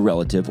emails your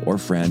relative or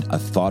friend a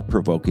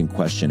thought-provoking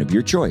question of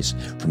your choice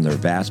from their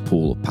vast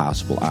pool of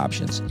possible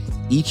options.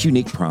 Each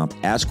unique prompt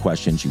asks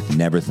questions you've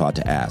never thought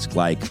to ask,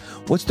 like,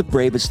 what's the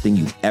bravest thing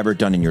you've ever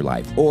done in your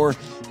life? Or,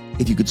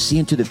 if you could see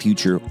into the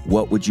future,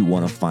 what would you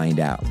want to find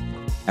out?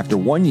 After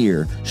 1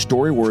 year,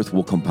 Storyworth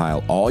will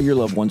compile all your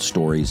loved ones'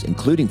 stories,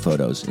 including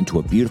photos, into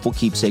a beautiful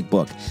keepsake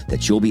book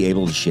that you'll be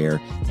able to share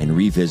and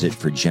revisit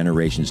for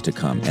generations to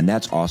come. And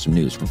that's awesome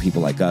news for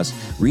people like us.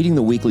 Reading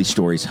the weekly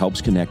stories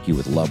helps connect you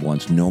with loved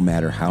ones no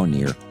matter how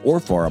near or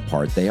far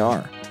apart they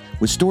are.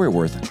 With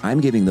Storyworth, I'm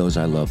giving those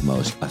I love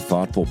most a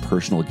thoughtful,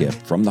 personal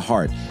gift from the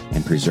heart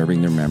and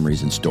preserving their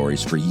memories and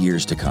stories for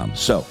years to come.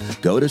 So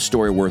go to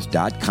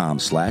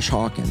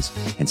storyworth.com/Hawkins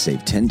and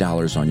save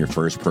 $10 on your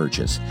first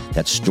purchase.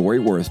 That's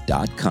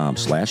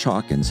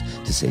storyworth.com/Hawkins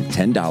to save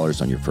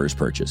 $10 on your first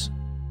purchase.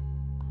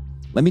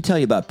 Let me tell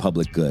you about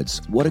Public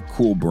Goods. What a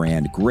cool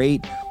brand.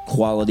 Great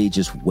quality,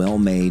 just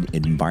well-made,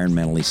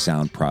 environmentally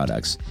sound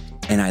products.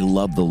 And I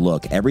love the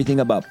look.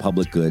 Everything about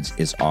Public Goods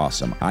is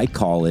awesome. I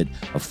call it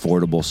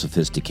affordable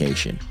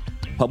sophistication.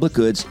 Public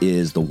Goods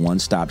is the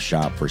one-stop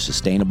shop for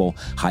sustainable,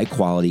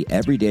 high-quality,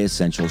 everyday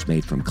essentials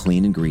made from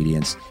clean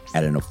ingredients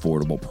at an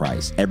affordable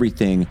price.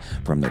 Everything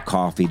from their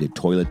coffee to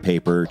toilet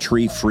paper,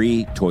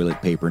 tree-free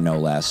toilet paper no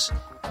less,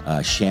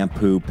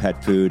 shampoo,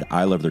 pet food.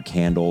 I love their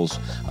candles.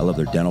 I love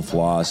their dental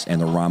floss, and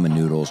the ramen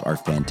noodles are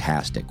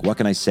fantastic. What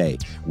can I say?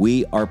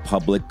 We are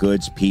Public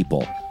Goods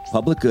people.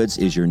 Public Goods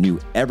is your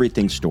new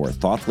everything store,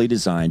 thoughtfully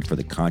designed for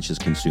the conscious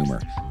consumer.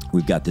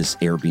 We've got this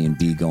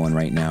Airbnb going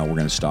right now. We're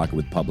going to stock it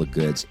with Public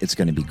Goods. It's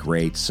going to be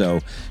great.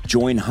 So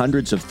join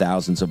hundreds of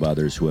thousands of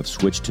others who have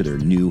switched to their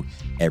new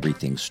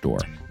everything store.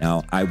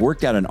 Now, I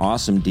worked out an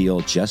awesome deal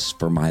just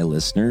for my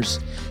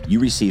listeners. You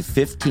receive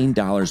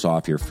 $15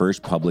 off your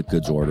first Public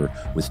Goods order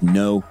with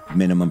no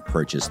minimum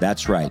purchase.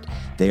 That's right.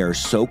 They are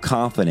so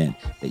confident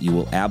that you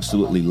will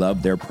absolutely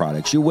love their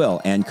products. You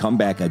will, and come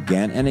back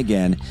again and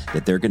again,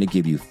 that they're going to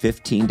give you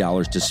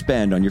 $15 to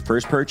spend on your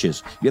first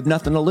purchase. You have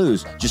nothing to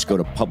lose. Just go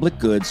to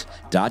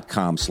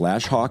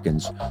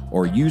publicgoods.com/Hawkins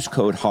or use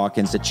code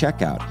Hawkins at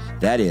checkout.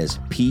 That is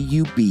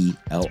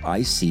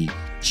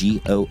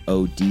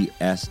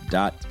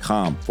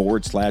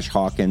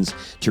publicgoods.com/Hawkins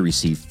to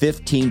receive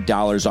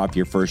 $15 off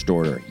your first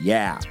order.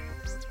 Yeah.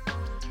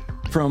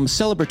 From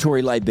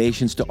celebratory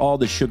libations to all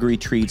the sugary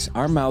treats,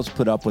 our mouths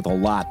put up with a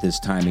lot this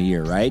time of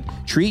year, right?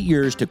 Treat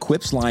yours to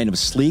Quip's line of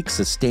sleek,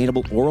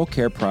 sustainable oral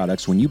care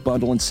products when you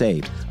bundle and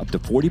save up to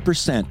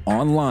 40%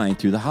 online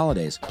through the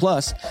holidays.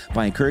 Plus,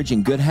 by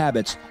encouraging good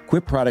habits,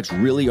 Quip products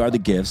really are the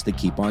gifts that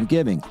keep on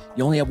giving.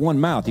 You only have one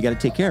mouth. You got to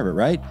take care of it,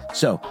 right?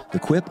 So, the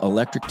Quip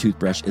electric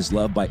toothbrush is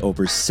loved by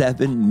over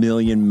 7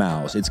 million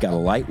mouths. It's got a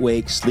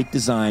lightweight, sleek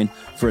design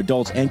for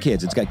adults and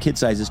kids. It's got kid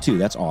sizes too.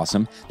 That's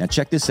awesome. Now,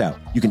 check this out.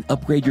 You can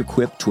upgrade your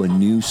Quip to a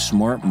new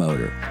smart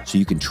motor so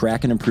you can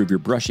track and improve your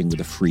brushing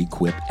with a free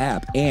Quip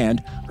app and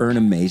earn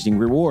amazing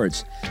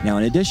rewards. Now,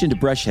 in addition to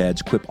brush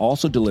heads, Quip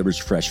also delivers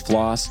fresh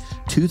floss,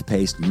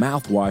 toothpaste,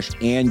 mouthwash,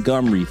 and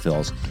gum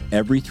refills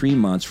every 3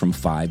 months from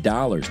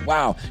 $5.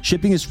 Wow,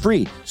 shipping is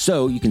free,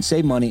 so you can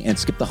save money and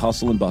skip the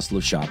hustle and bustle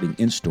of shopping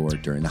in store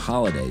during the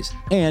holidays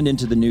and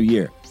into the new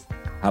year.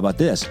 How about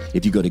this?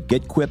 If you go to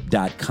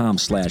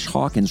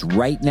getquip.com/Hawkins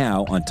right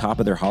now, on top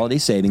of their holiday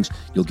savings,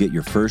 you'll get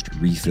your first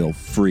refill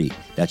free.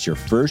 That's your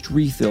first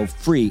refill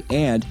free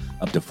and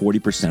up to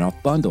 40% off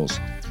bundles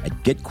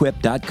at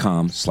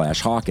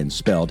getquip.com/Hawkins,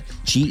 spelled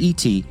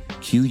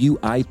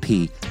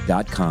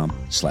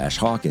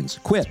GETQUIP.com/Hawkins.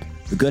 Quip,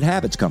 the good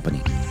habits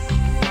company.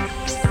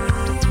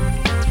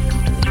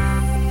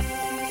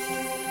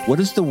 What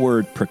does the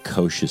word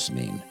precocious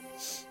mean?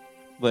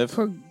 Live.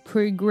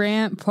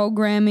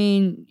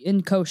 Programming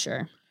in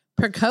kosher.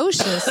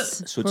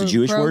 Precocious. So it's a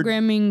Jewish word?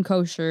 Programming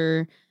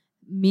kosher,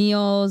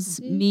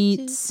 meals,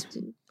 meats.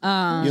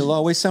 You'll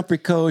always sound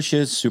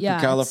precocious,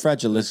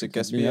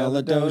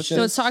 supercalifragilisticexpialidocious.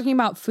 So it's talking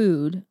about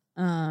food.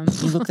 Can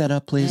you look that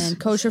up, please? And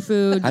kosher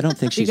food. I don't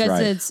think she's because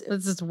right. It's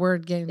this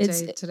word game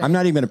It's- day today. I'm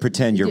not even going to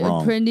pretend you're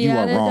wrong. You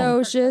are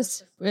wrong.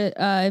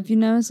 If you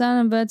know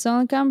something, but it's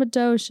only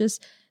competocious.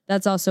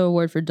 That's also a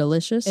word for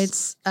delicious.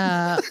 It's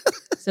So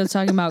it's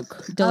talking about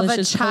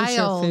delicious of a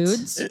child. kosher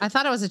foods. I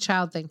thought it was a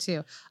child thing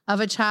too.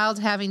 Of a child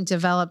having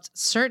developed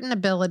certain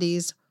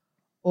abilities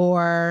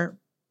or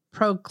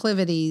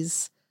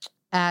proclivities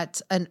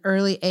at an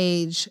early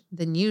age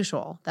than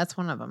usual. That's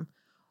one of them.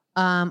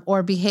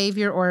 Or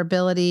behavior or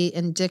ability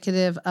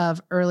indicative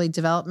of early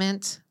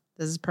development.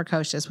 This is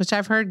precocious, which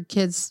I've heard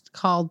kids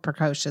called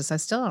precocious. I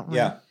still don't know.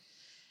 Yeah.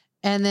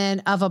 And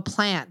then of a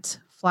plant,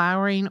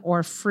 flowering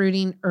or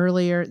fruiting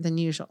earlier than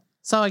usual.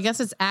 So I guess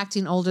it's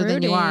acting older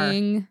than you are.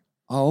 Fruiting.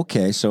 Oh,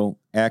 okay. So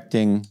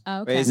acting,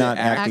 Okay. Is not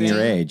it acting your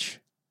acting? age.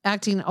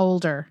 Acting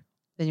older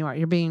than you are.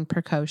 You're being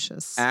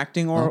precocious.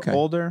 Acting or Okay.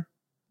 older?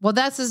 Well,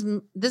 this is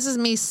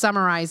me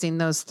summarizing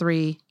those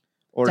three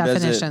Or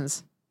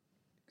definitions.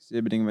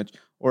 exhibiting much,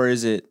 or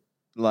is it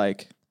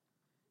like,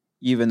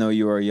 even though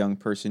you are a young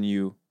person,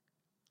 you're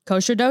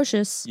kosher?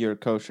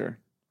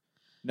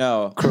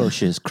 No,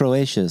 Croatius.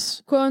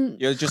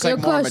 you're just like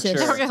more mature.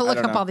 Now we're gonna I look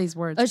don't up know. all these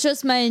words. It's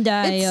just my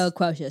It's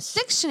cautious.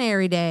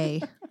 Dictionary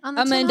Day on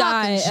the I'm Tim gonna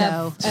Hawkins die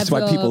show. That's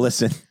why people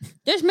listen.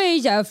 This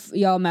means if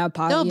you're my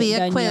papa, There'll be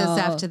a quiz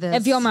after this.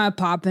 If you're my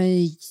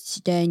papa,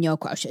 then you're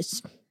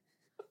cautious.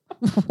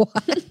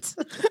 What?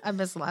 I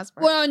missed the last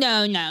part. Well,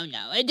 no.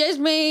 It just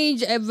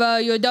means if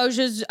you're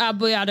docious, I'll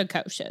be out of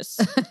cautious.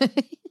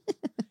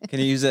 Can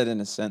you use that in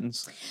a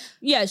sentence?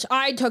 Yes,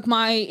 I took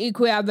my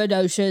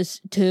Equiabadocious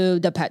to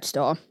the pet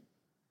store.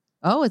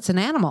 Oh, it's an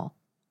animal.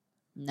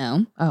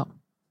 No, Oh.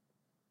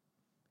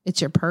 It's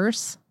your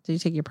purse? Did you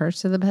take your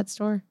purse to the pet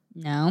store?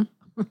 no.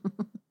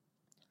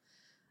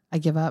 I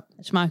give up.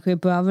 It's my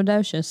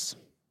Equiabadocious.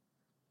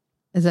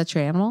 Is that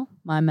your animal?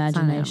 My not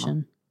an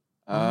imagination.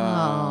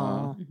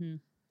 Oh. Mhm.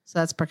 So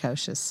that's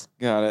precocious.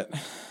 Got it.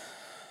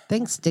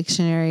 Thanks,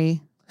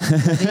 dictionary.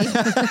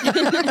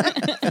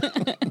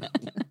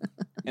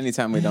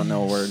 Anytime we don't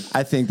know a word.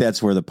 I think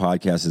that's where the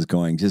podcast is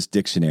going. Just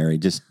dictionary.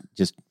 Just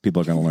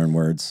people are going to learn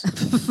words.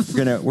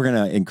 we're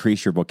gonna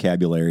increase your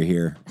vocabulary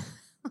here.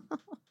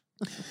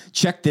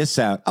 Check this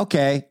out.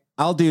 Okay,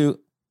 I'll do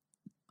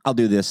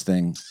this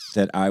thing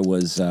that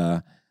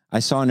I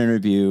saw an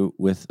interview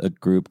with a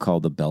group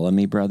called the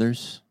Bellamy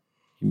Brothers.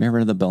 You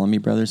remember the Bellamy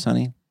Brothers,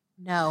 honey?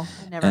 No,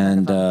 I never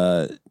And heard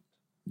of them.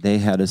 they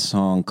had a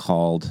song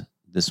called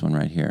this one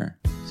right here.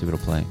 See if it'll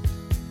play.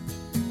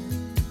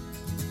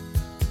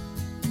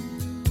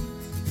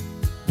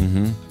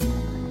 Mm-hmm.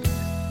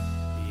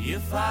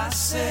 If I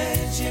said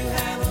you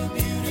have a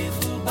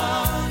beautiful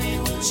body,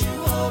 would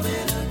you hold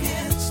it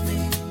against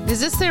me? Is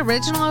this the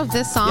original of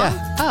this song?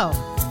 Yeah.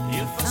 Oh,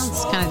 If I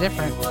sounds kind of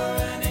different. were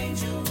an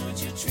angel, would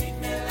you treat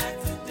me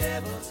like the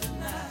devil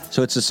tonight?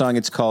 So it's a song.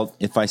 It's called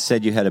 "If I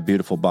Said You Had a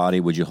Beautiful Body,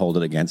 Would You Hold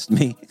It Against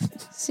Me?"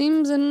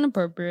 Seems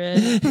inappropriate.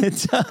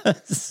 It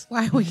does.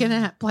 Why are we going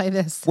to play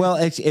this? Well,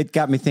 it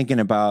got me thinking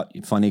about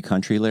funny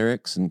country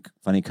lyrics and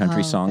funny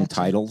country Oh, song gotcha.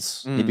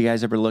 titles. Have you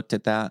guys ever looked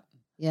at that?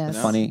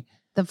 Yes. Funny.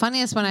 The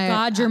funniest one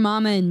God, your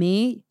mama and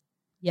me.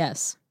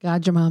 Yes.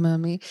 God, your mama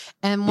and me.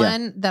 And Yeah.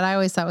 one that I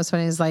always thought was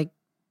funny is like,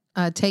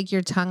 take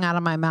your tongue out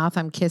of my mouth.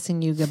 I'm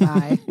kissing you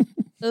goodbye.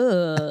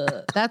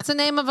 Ugh. That's the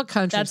name of a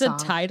country That's song.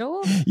 a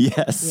title?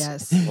 Yes.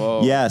 Yes.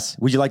 Whoa. Yes.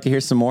 Would you like to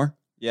hear some more?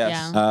 Yes.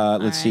 Yeah.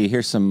 Let's All see. right.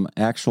 Here's some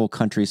actual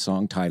country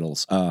song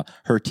titles.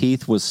 Her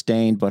teeth was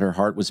stained, but her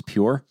heart was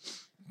pure.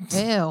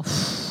 Ew.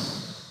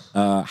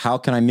 How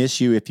can I miss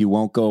you if you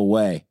won't go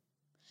away?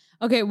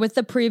 Okay, with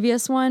the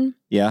previous one,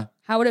 Yeah.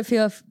 how would it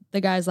feel if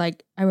the guy's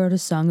like, I wrote a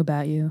song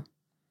about you?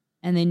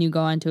 And then you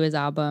go onto his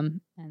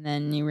album and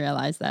then you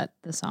realize that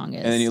the song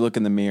is. And then you look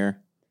in the mirror.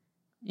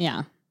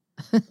 Yeah,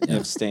 You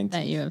have stained.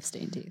 that you have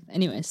stained teeth.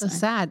 Anyways. So sorry.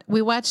 sad.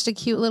 We watched a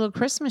cute little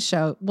Christmas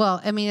show. Well,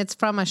 I mean, it's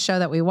from a show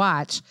that we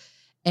watch,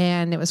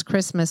 and it was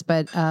Christmas,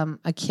 but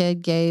a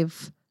kid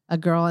gave a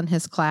girl in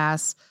his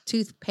class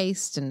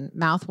toothpaste and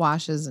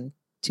mouthwashes and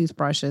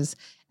toothbrushes.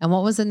 And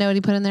what was the note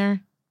he put in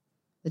there?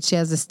 That she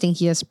has the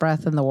stinkiest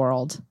breath in the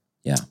world.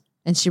 Yeah.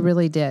 And she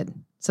really did.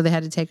 So they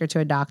had to take her to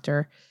a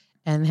doctor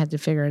and had to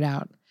figure it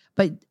out.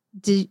 But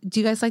do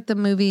you guys like the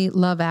movie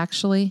Love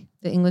Actually,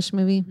 the English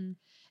movie? Mhm.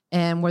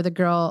 And where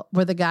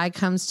the guy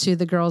comes to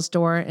the girl's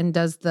door and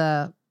does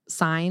the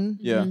sign.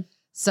 Yeah.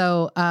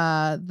 So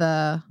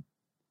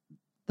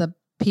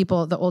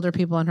the older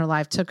people in her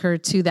life took her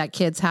to that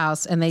kid's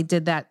house, and they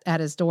did that at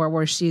his door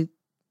where she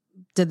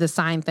did the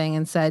sign thing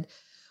and said,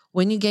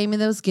 when you gave me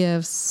those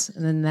gifts,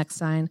 and then the next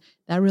sign,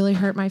 that really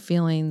hurt my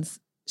feelings.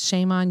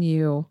 Shame on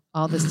you.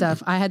 All this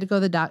stuff. I had to go to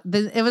the doctor.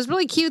 It was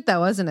really cute though,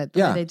 wasn't it?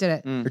 The way Yeah. they did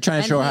it. Mm. They're trying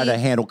to And show her how he- to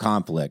handle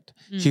conflict.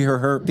 Mm.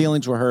 Her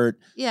feelings were hurt.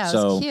 Yeah, it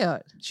So was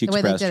cute. She The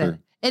way they expressed did her. it.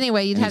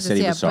 Anyway, you'd And he have to said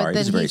he see was it. sorry. But then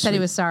He's he very said he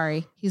sweet. was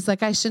sorry. He's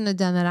like, I shouldn't have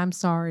done that. I'm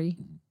sorry.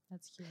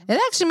 That's cute. It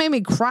actually made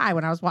me cry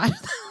when I was watching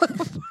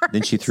that.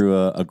 Then she threw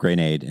a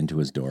grenade into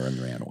his door and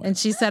ran away. And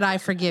she said, I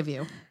forgive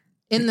you.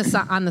 On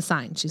the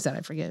sign, she said,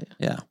 I forgive you.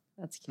 Yeah.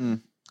 That's cute.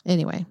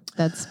 Anyway,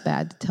 that's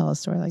bad to tell a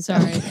story like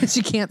Sorry. that because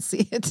you can't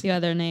see it. The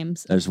other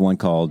names. There's one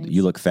called Thanks.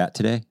 "You Look Fat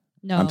Today."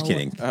 No. I'm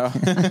kidding. Oh.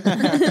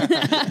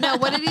 No,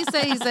 what did he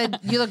say? He said,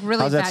 you look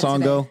really How's fat that song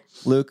today. go,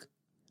 Luke?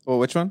 Well,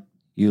 which one?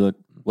 You look.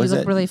 What You is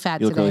look it? really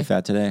fat You look today. really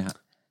fat today.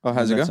 Oh,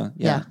 how's it that go? song?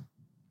 Yeah.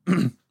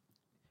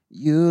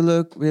 You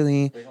look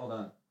really. Wait, hold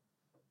on.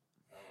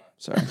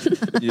 Sorry,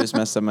 you just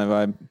messed up my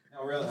vibe.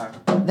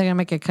 They're going to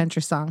make a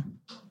country song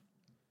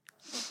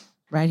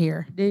right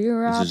here This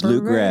is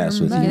Luke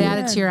Grass with You you. can add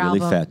it to your Really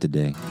album. fat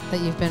today.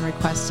 that you've been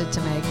requested to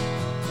make.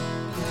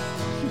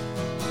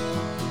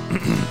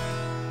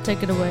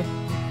 Take it away.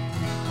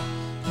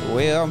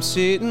 Well, I'm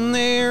sitting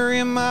there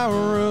in my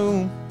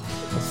room,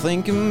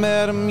 thinking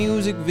about a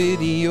music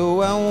video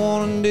I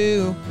want to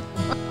do.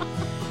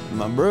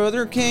 My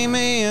brother came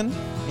in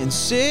and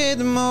said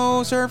the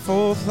most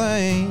hurtful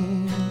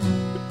thing.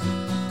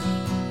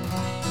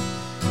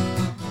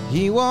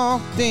 He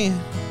walked in,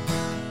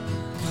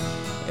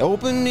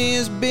 opened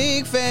his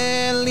big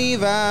fat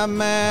Levi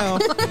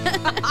mouth,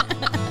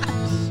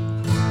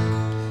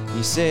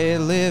 You said,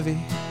 Livy,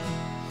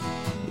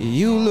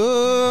 you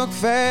look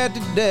fat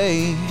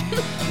today.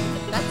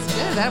 That's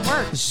good. That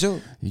works. So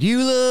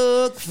You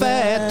look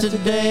fat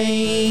today,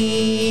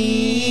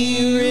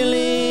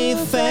 really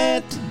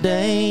fat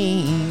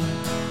today.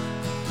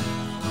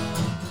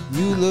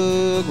 you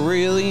look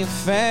really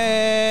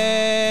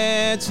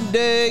fat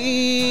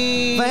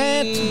today.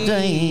 Fat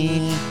today.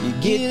 You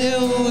get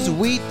those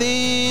wheat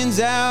thins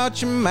out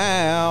your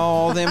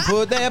mouth and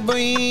put that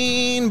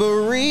bean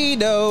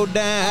burrito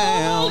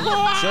down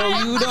so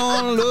you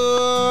don't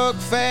look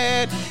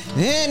fat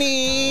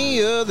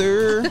any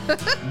other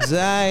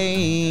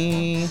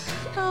day.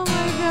 Oh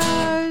my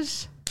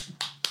gosh.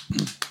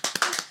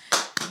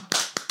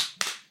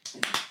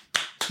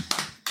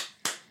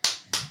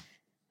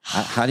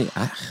 How do you?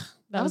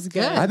 That was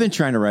good. I've been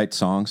trying to write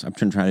songs. I'm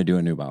trying to do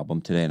a new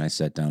album today, and I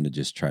sat down to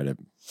just try to.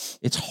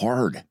 It's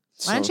hard.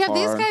 Why don't you have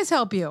these guys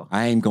help you?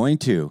 I am going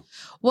to.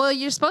 Well,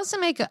 you're supposed to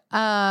make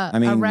I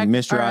mean,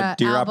 Mr.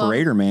 Dear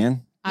Operator,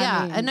 man.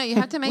 Yeah, I know you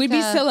have to make. We'd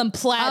be selling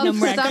platinum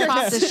stuff records.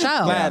 off the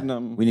show,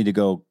 Platinum. We need to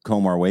go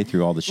comb our way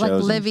through all the shows. like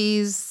and-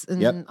 Livy's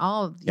and Yep.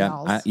 all of Yeah,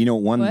 y'all's. you know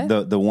What?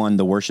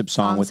 the worship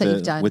song Songs that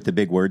you've done. with the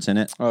big words in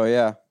it. Oh,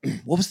 yeah.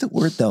 What was the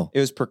word though? It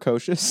was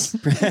precocious.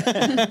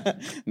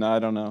 No, I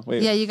don't know.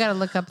 Wait. Yeah, you got to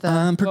look up the.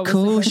 I'm What was the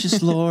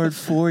precocious, Lord,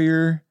 for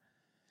your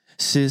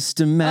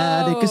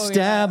systematic Oh, yeah.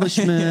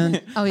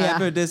 establishment. Oh yeah,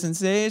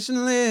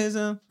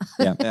 Hyper-dispensationalism.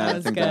 Yeah. Yeah, I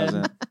That's think that was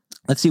good. it.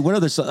 Let's see. What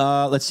other?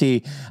 Let's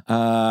see.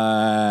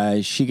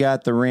 She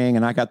got the ring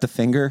and I got the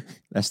finger.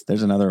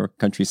 There's another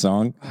country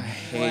song. I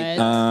hate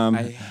What?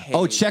 I hate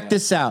Oh, check that.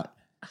 this out.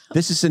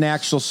 This is an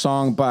actual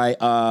song by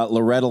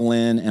Loretta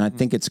Lynn, and I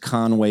think it's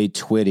Conway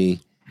Twitty.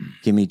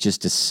 Give me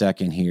just a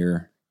second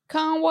here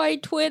Conway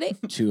Twitty.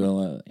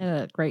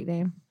 to. great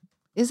name.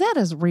 Is that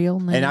his real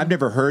name? And I've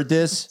never heard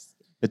this,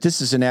 but this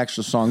is an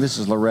actual song. This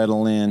is Loretta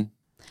Lynn.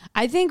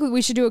 I think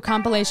we should do a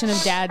compilation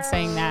of Dad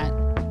saying that.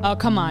 Oh,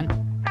 come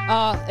on.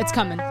 It's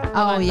coming. Hold Oh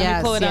on, let me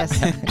yes, pull it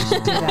yes. up. You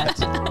should do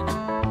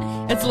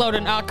that. It's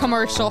loading.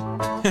 Commercial.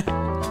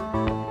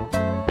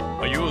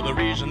 You're the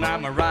reason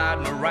I'm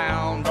riding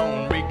around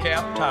on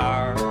recap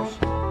tires.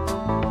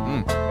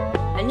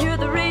 And you're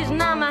the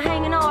reason I'm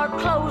hanging our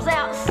clothes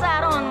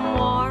outside on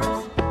wars.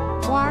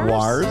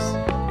 Wars.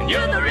 And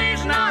you're the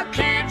reason our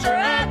kids are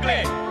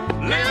ugly,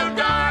 little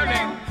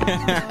darling.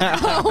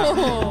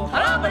 Oh.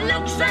 Oh, but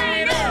looks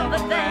ain't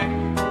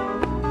everything,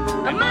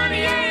 and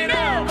money ain't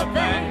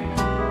everything.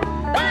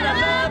 But I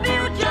love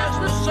you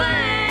just the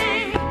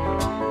same.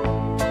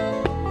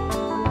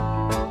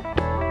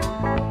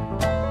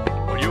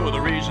 Well, you're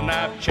the reason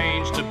I've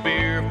changed to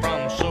beer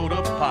from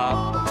soda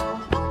pop.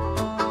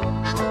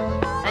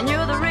 And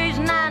you're the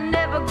reason I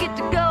never get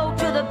to go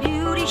to the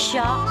beauty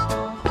shop.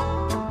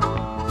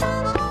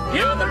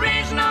 You're the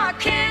reason our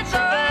kids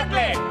are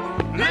ugly,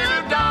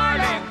 little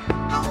darling.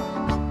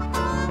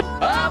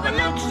 Oh, but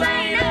looks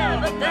ain't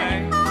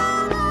everything,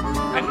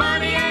 and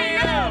money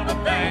ain't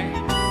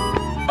everything.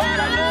 But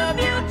I love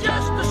you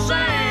just the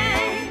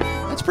same.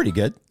 That's pretty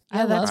good.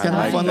 Yeah, that's It's kind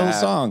of a like fun little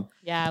that. song.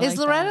 Yeah. I Is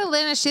like Loretta that.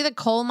 Lynn? Is she the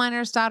coal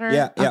miner's daughter?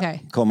 Yeah.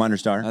 Okay. Coal Miner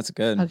Star. That's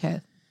good. Okay.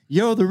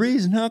 You're the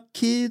reason our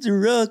kids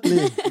are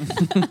ugly.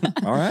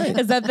 All right.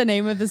 Is that the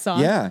name of the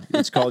song? Yeah,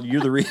 it's called "You're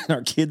the Reason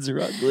Our Kids Are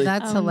Ugly."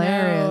 That's Oh,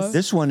 hilarious. no.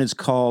 This one is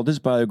called. This is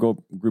by a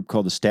group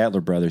called the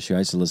Statler Brothers, who I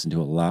used to listen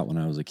to a lot when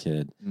I was a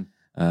kid.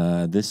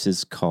 This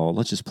is called.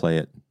 Let's just play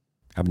it.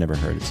 I've never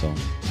heard it, so.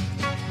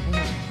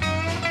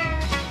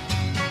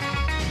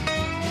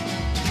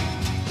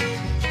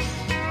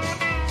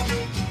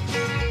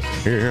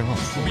 Yeah.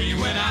 We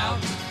went out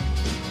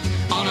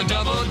on a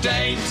double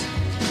date.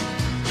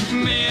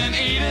 Me and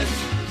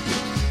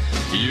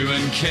Edith, you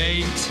and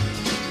Kate.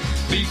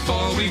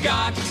 Before we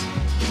got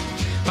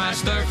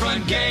past their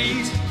front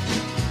gate,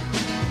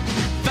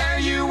 there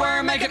you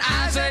were making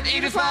eyes at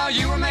Edith while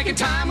you were making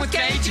time with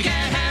Kate. You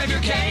can't have your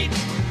Kate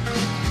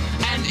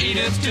and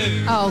Edith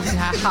too. Oh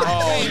God.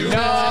 You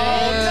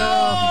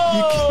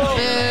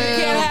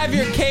can't have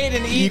your Kate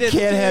and You Edith.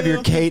 can't have your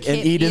too. Kate and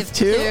Edith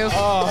too.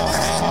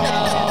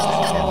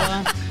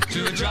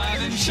 To a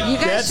drive-in show. You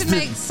guys That's should the-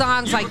 make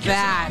songs like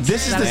that.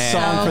 This is That the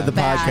song so for the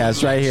bad.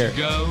 podcast right here.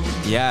 Go.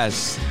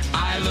 Yes.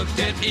 I looked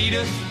at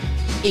Edith,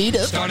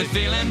 Edith. started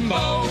feeling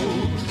bold.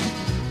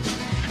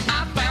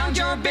 I found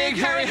your big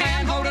hairy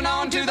hand holding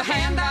on to the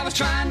hand I was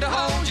trying to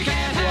hold. You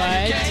can't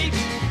have your What? Kate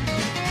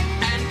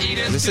and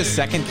Edith Is this too. a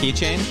second key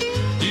change?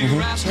 You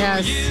rascal,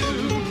 Yes. you,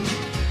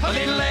 a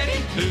little lady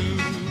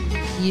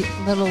who. You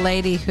little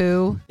lady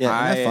who.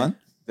 Yeah, isn't that fun?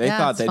 They Yeah,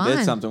 thought it's they fun.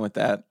 did something with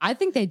that. I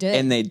think they did.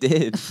 And they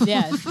did.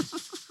 yeah.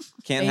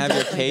 Can't They have your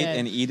definitely Kate did.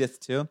 and Edith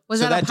too.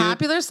 Was So that a dude-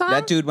 popular song?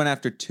 That dude went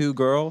after two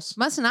girls.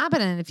 Must have not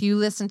been in if you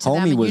listened to Homie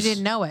them and was- you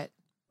didn't know it.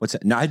 What's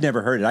that? No, I'd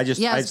never heard it. I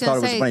just Yeah, I was thought it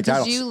gonna was a say funny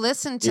title. because you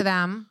listened to It-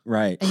 them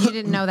Right. and you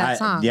didn't know that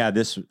song. Yeah,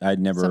 this I'd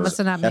never. So it must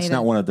have not that's made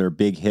not it. one of their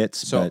big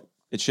hits, So but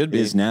it should it be.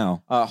 is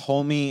now.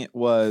 Homie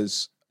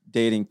was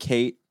dating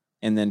Kate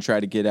and then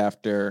tried to get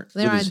after.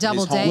 They were with on a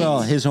double homie date.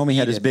 Well, his homie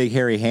had his Edith. big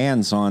hairy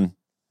hands on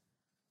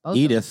Both of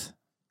Edith.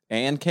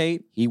 and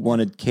Kate. He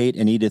wanted Kate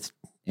and Edith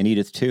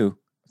too.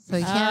 So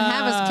he can't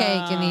have his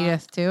cake and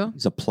Edith too.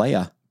 He's a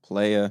playa.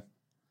 Playa.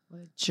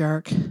 What a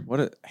jerk. What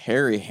a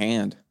hairy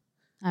hand.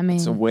 I mean,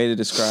 It's a way to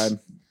describe.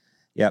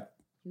 Yep.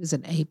 He was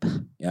an ape.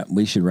 Yeah,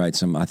 we should write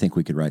some. I think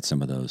we could write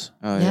some of those.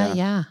 Oh,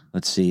 Yeah.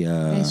 Let's see. You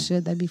guys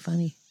should. That'd be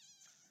funny.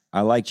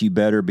 I liked you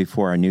better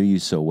before I knew you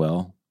so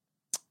well.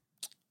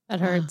 that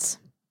hurts.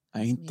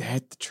 Ain't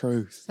that the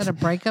truth? Is that a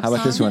breakup How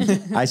about this song?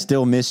 one? I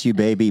still miss you,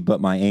 baby, but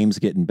my aim's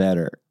getting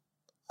better.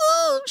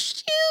 Oh,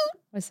 shoot.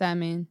 What's that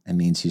mean? That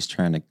means he's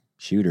trying to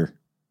shoot her.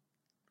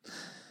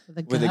 With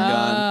a With a gun.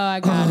 Oh, gun. I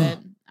got it.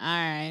 All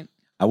right.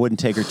 I wouldn't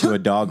take her to a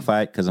dog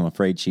fight because I'm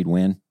afraid she'd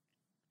win.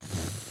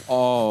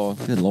 Oh,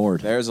 Good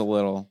Lord. there's a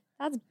little.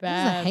 That's This is a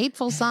bad.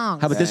 hateful song.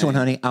 How about this one,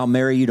 honey? I'll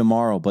marry you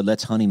tomorrow, but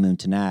let's honeymoon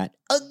tonight.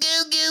 Oh,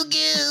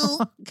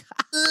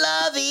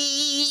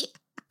 Lovey.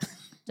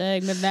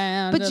 Take me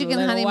down. But to you the can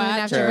little honeymoon white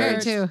after you're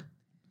married church. too.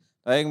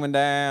 Take me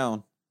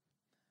down.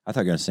 I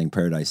thought you were going to sing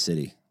Paradise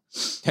City.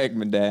 Take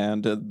me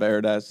down to the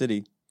Paradise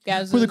City.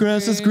 Guys, Where the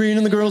grass is green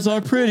and the girls are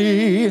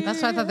pretty.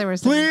 That's what I thought they were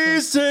singing. too.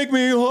 Please take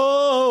me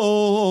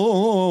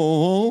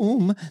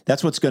home.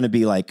 That's what's going to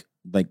be like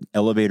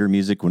elevator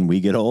music when we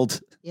get old.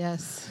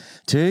 Yes.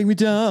 Take me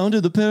down to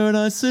the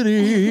Paradise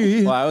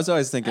City. Well, I was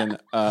always thinking,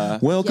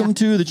 Welcome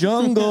to the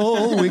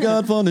jungle. We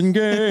got fun and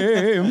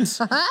games.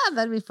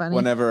 That'd be funny.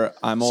 whenever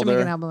I'm Should make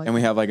older an album like and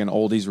we have like an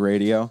oldies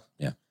radio,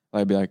 Yeah.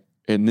 I'd be like,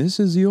 and this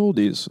is the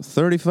oldies,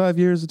 35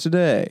 years of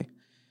today.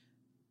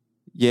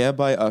 Yeah,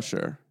 by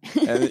Usher.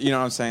 And, you know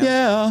what I'm saying?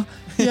 Yeah,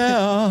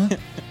 yeah,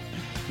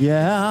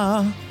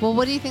 yeah. Well,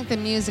 what do you think the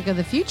music of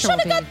the future will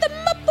be? the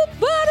muffled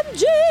bottom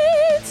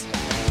jeans.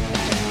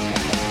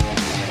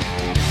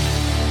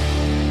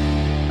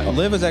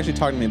 Liv was actually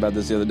talking to me about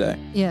this the other day.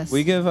 Yes. Will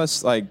you give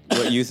us like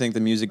what you think the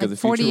music of the Like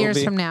future 40 will years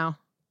be? from now.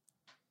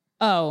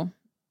 Oh,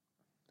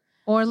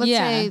 Or let's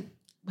Yeah. say,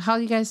 how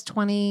you guys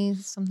 20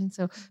 something?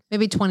 So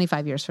maybe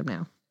 25 years from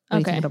now. What do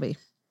you Okay. think it'll be?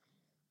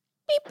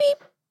 beep beep.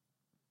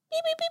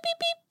 Beep beep beep beep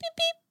beep beep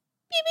beep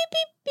beep beep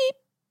beep beep.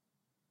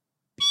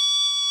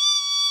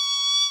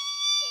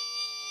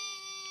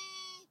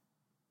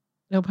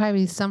 It'll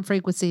probably be some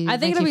frequency. I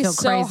think make it'll you be feel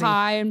so crazy.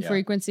 high in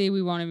frequency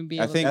we won't even be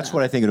I able think to. That's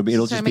what I think it'll be.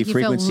 It'll Just just trying be to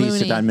make you feel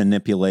frequencies to loony.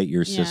 manipulate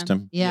your Yeah.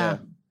 system. Yeah.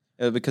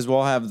 Because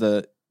we'll have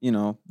the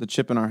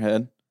chip in our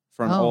head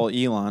from Oh. old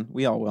Elon.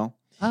 We all will.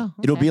 Oh,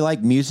 It'll okay. be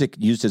like music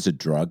used as a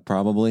drug,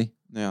 probably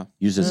Yeah.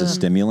 used as a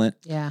stimulant.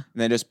 Yeah.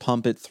 And they just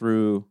pump it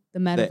through the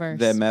metaverse.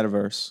 The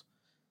metaverse.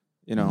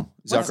 You know,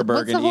 Zuckerberg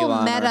What's the and whole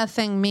Elon. meta are-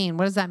 thing mean?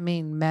 What does that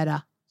mean,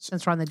 meta?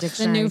 Since we're on the the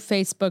dictionary. new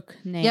Facebook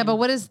name. Yeah, but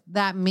what does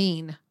that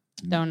mean?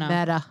 Don't know.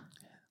 Meta.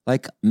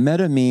 Like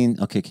meta mean,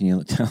 okay, can you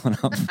look down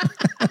up?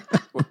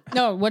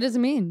 No, what does it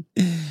mean?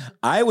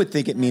 I would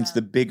think it means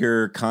the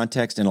bigger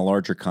context in a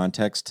larger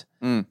context.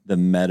 Mm. The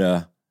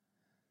meta,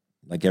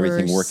 like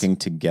everything Verse. working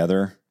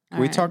together.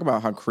 Can we talk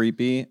about how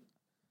creepy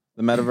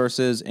the metaverse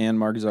is and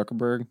Mark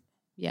Zuckerberg?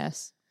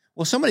 Yes.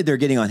 Well, they're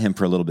getting on him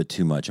for a little bit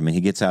too much. I mean,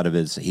 he gets out of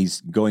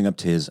he's going up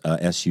to his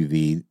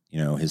SUV,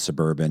 his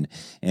Suburban,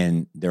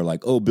 and they're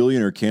like, oh,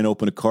 billionaire can't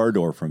open a car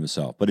door for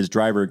himself. But his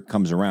driver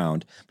comes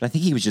around. But I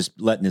think he was just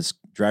letting his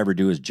driver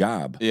do his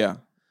job. Yeah.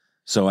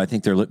 So I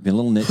think they're being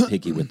a little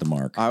nitpicky with the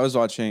mark. I was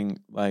watching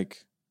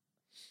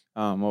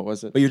what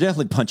was it? But you're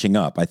definitely punching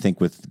up. I think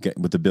with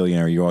the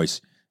billionaire, you're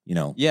always,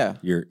 Yeah,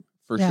 you're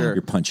for Yeah. sure.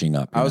 you're punching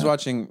up. I was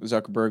watching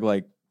Zuckerberg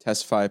like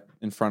testify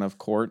in front of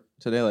court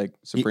today, like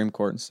Supreme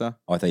Court and stuff.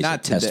 Oh, I thought you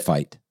Not said test today.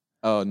 fight.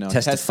 Oh no,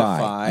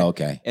 Testify.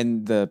 Okay.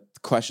 And the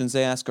questions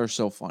they ask are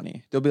so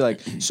funny. They'll be like,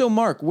 "So,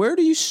 Mark, where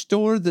do you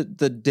store the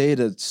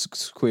data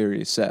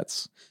query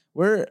sets?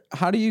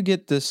 How do you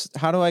get this?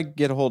 How do I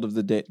get a hold of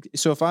the data?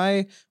 So, if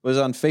I was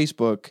on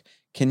Facebook,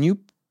 can you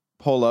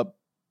pull up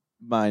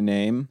my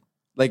name?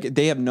 Like,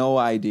 they have no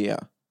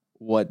idea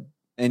what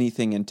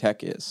anything in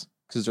tech is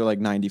because they're like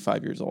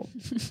 95 years old.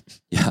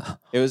 Yeah.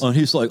 It was. And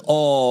he's like,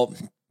 oh,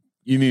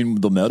 you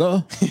mean the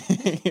meta?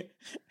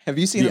 Have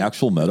you seen The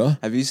actual meta?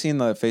 Have you seen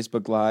the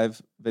Facebook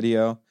Live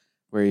video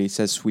where he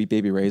says "Sweet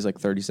Baby Ray's" like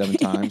 37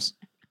 times?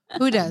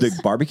 Who does? The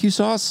barbecue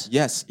sauce?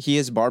 Yes, he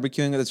is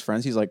barbecuing with his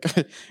friends. He's like,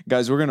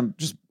 guys, we're gonna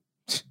just.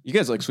 You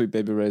guys like Sweet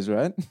Baby Ray's,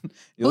 right?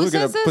 We're gonna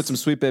says this? put some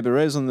Sweet Baby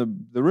Ray's on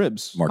the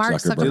ribs. Mark Mark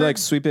Zuckerberg. Do you Zuckerberg. like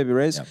Sweet Baby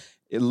Ray's? Yeah.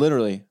 It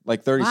literally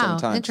like 37 wow,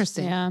 times.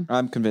 interesting. Yeah.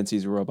 I'm convinced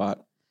he's a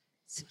robot.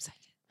 Seems like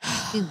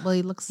it.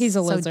 He looks He's a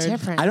so lizard.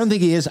 different. I don't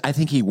think he is. I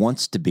think he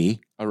wants to be.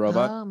 A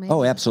robot? Oh, maybe.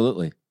 Oh,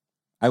 absolutely.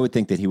 I would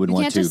think that he would You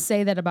want can't to. just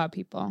say that about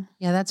people.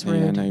 Yeah, that's Yeah, I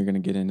rude. know you're gonna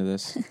get into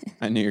this.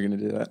 I knew you're gonna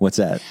do that. What's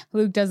that?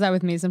 Luke does that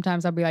with me.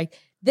 Sometimes I'll be like,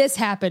 this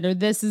happened or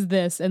this is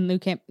this. And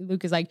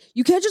Luke is like,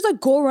 you can't just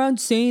like go around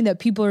saying that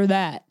people are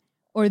that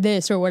or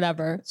this or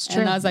whatever. It's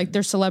true. And I was like,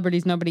 they're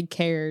celebrities. Nobody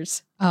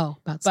cares. Oh,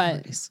 about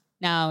celebrities.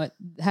 Now,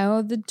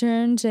 how the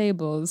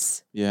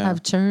turntables. Yeah.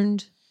 I've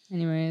turned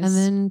Anyways. and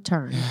then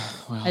turned.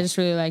 Well, I just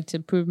really like to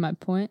prove my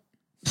point.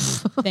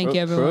 Thank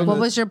you, Prove everyone. What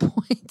was your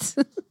point?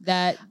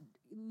 That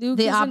Luke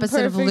The isn't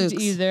opposite of perfect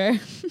Luke's. either.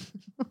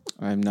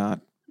 I'm not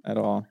at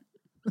all.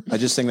 I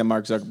just think that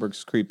Mark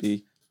Zuckerberg's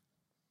creepy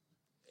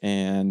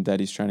and that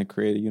he's trying to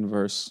create a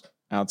universe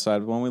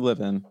outside of one we live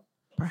in.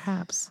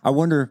 perhaps. I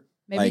wonder.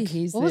 Maybe like,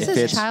 he's What was the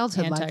his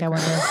childhood like? I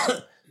wonder. Antichrist.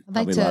 I'd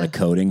like probably a lot of to.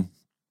 coding.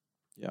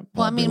 Yeah.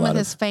 Well, I Probably a mean, lot with of-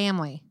 his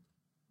family.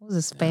 What was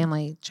his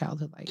family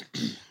childhood like?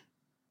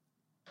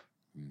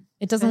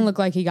 It doesn't look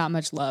like he got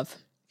much love.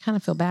 Kind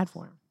of feel bad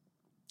for him.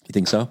 You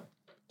think so?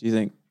 Do you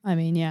think? I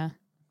mean, yeah.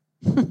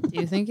 Do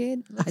you think he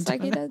looks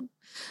like he did?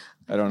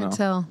 I don't know.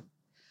 Until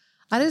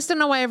I just don't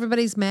know why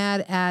everybody's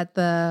mad at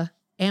the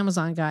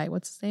Amazon guy.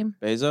 What's his name?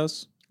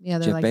 Bezos? Yeah,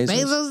 they're Jeff like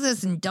Bezos. Bezos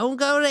this and don't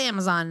go to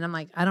Amazon. And I'm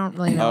like, I don't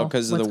really know. Oh,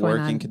 because of the what's going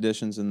working on.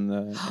 conditions in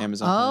the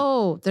Amazon.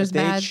 Oh, there's If they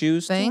bad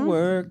choose thing. to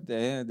work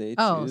there. They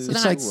Oh, choose so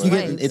It's they're like not you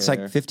get. slaves. It's like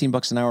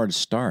 $15 an hour to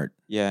start.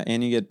 Yeah,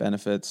 and you get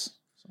benefits.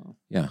 So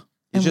Yeah. it's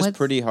And just what's-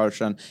 pretty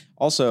harsh on.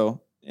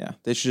 Also, yeah,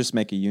 they should just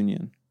make a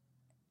union.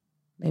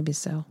 Maybe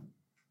so.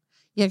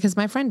 Yeah, because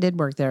my friend did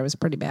work there. It was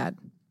pretty bad.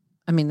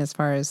 I mean, as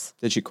far as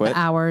Did she the quit?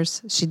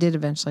 hours, she did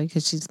eventually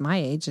because she's my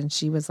age, and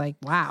she was like,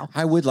 "Wow."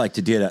 I would like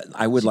to do that.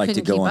 I would She like to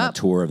couldn't go keep on up. a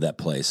tour of that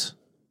place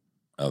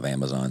of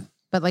Amazon.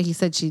 But like you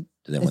said, she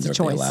Then when It's a they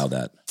choice. allow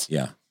that,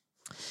 yeah,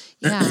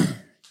 yeah.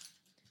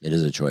 it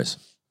is a choice.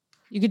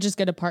 You could just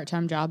get a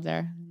part-time job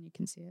there and you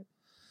can see it.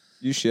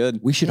 You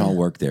should. We should all Yeah.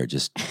 work there.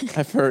 Just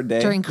For a day.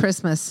 During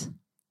Christmas.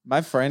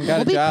 My friend got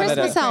We'll a be job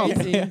Christmas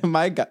at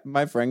a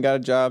my friend got a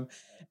job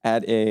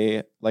at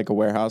a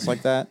warehouse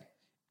like that,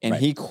 and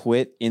Right. he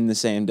quit in the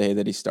same day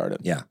that he started.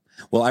 yeah.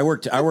 Well, I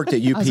worked at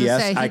UPS. was gonna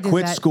say, he I did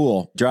quit that.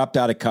 school, dropped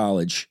out of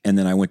college, and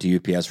then I went to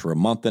UPS for a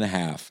month and a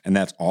half, and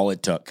that's all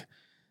it took.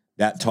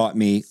 That taught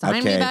me. Sign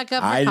okay, me back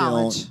up for I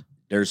college. don't.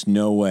 There's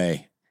no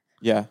way.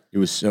 Yeah, It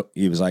was so.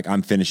 He was like,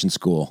 I'm finishing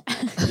school.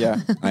 yeah.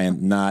 I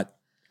am not.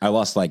 I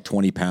lost like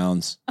 20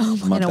 pounds Oh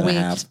a month In a and week. a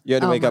half. You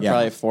had to Oh wake my up God.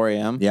 probably at 4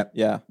 a.m. Yep.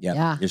 Yeah. Yep.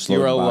 Yeah. You're You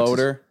were a boxes.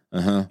 loader.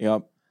 Uh-huh.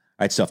 Yep.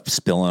 I had stuff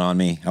spilling on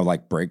me. I would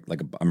like break I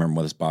remember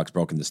when this box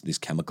broke and these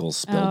chemicals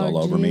spilled all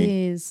over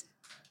me. jeez.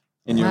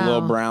 In your little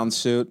Wow. brown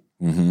suit.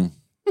 hmm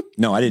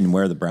No, I didn't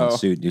wear the brown Oh.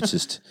 suit. It's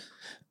just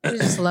It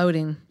was just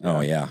loading. oh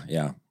yeah.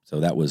 So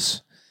that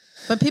was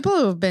But people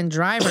who have been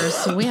drivers,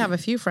 so we have a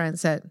few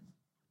friends that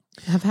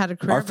have had a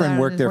career. our friend that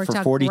worked and there worked for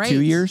out 42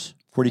 great. years.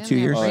 42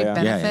 Yeah, years. great yeah.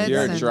 benefits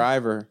You're a and-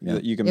 driver. Yeah.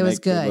 That you can It was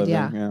make good good, living.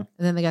 yeah. yeah. And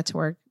then they got to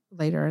work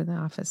later in the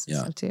office and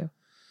Yeah. stuff too.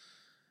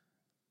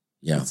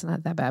 Yeah. It's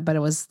not that bad, but it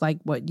was like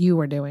what you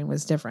were doing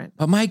was different.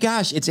 But my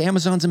gosh, it's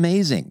Amazon's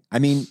amazing. I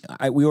mean,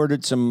 we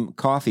ordered some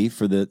coffee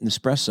for the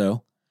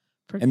Nespresso,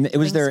 For and it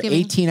was there Thanksgiving.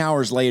 18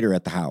 hours later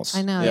at the house.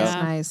 I know, Yeah. that's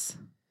nice.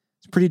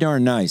 It's pretty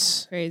darn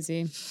nice.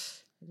 Crazy.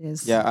 It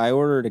is. Yeah, I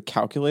ordered a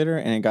calculator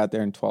and it got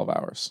there in 12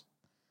 hours.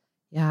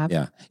 Yeah.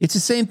 Yeah. It's the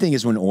same thing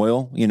as when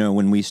oil,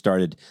 when we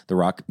started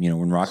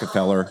when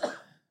Rockefeller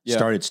Yeah.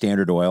 started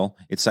Standard Oil,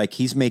 it's like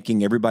he's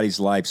making everybody's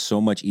life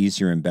so much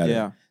easier and better.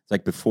 Yeah. It's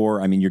like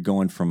before, I mean, you're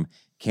going from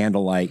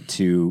candlelight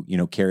to,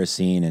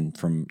 kerosene and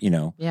from,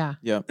 Yeah.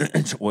 Yeah.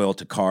 oil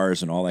to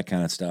cars and all that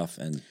kind of stuff.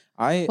 And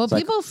I Well,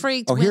 like, people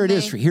freaked. oh, here when it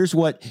is. they- Here's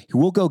what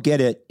we'll go get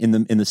it in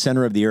the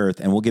center of the earth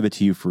and we'll give it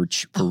to you for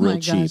Oh real my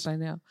cheap. gosh, I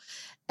know.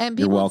 And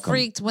You're people welcome.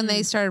 freaked when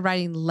they started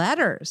writing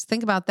letters.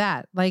 Think about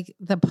that. Like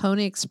the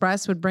Pony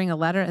Express would bring a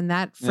letter, and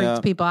that freaked Yeah.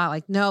 people out.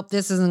 Like, nope,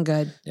 this isn't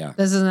good. Yeah.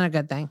 This isn't a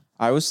good thing.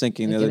 I was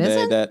thinking the Like, other it day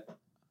isn't? that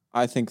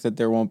I think that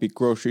there won't be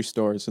grocery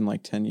stores in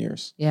like 10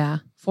 years. Yeah.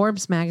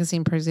 Forbes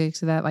magazine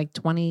predicted that like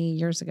 20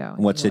 years ago. I think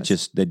What's it was.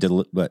 just they did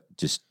what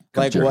just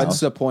come Like, to your what's house?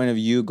 the point of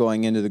you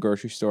going into the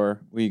grocery store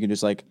where you can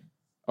just like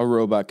a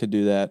robot could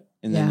do that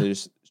and then Yeah. they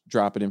just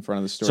drop it in front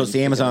of the store? So it's and the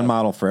pick it Amazon up?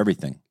 model for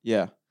everything.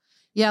 Yeah.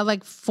 Yeah,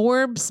 like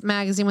Forbes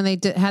magazine when they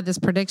had this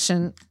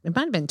prediction, it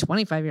might have been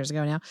 25 years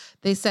ago now.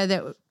 They said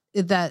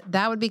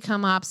that would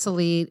become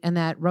obsolete and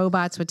that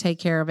robots would take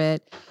care of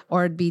it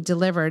or it'd be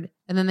delivered.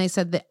 And then they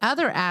said the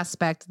other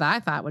aspect that I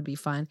thought would be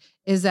fun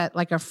is that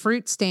like a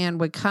fruit stand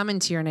would come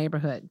into your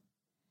neighborhood,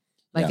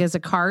 like Yeah. as a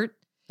cart.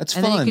 That's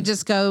And fun. then you could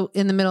just go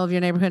in the middle of your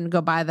neighborhood and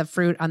go buy the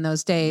fruit on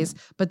those days.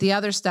 But the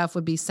other stuff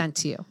would be sent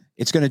to you.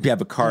 It's going to have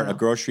a cart, Yeah.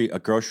 a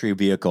grocery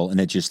vehicle, and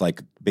it's just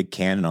like big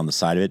cannon on the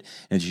side of it,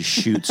 and it just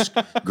shoots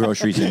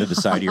groceries into the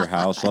side of your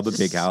house. Love a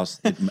big house.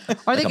 Or they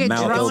like a could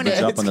mouth drone opens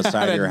it. up on the It's side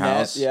got of a your net,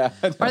 house. Yeah.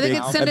 Or they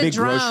big, could send a big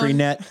grocery drone.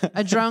 net.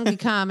 A drone could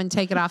come and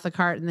take it off the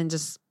cart and then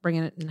just bring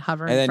it and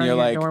hover And in then front you're of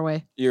your like-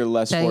 doorway. Your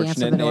less Till you answer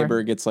fortunate the door.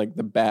 neighbor gets like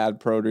the bad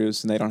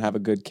produce and they don't have a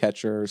good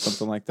catcher or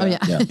something like that.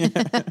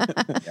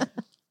 Oh, yeah.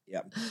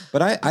 Yeah,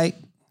 but I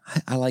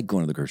like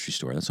going to the grocery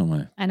store. That's one of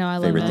my I know. I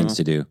love favorite it. things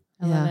to do.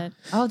 I love Yeah. it.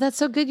 Oh, that's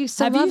so good. You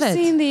still Have love you it.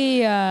 seen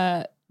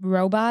the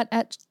robot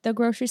at the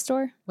grocery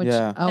store? Which,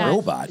 Yeah. Oh, That-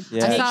 Robot.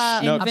 Yeah. I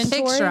saw Schnucks. a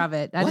Inventory? picture of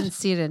it. I What? didn't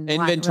see it in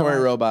Inventory real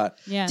life. robot.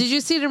 Yeah. Did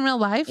you see it in real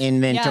life? Yeah, I've seen it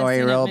many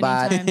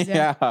times,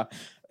 yeah. Yeah.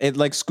 It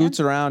like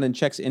scoots around and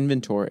checks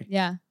inventory.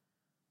 Yeah.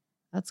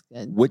 That's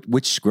good.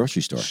 Which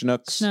grocery store?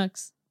 Schnucks.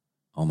 Schnucks.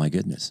 Oh my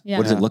goodness. Yeah.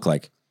 What does it Yeah. look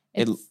like?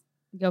 It- It's,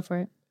 go for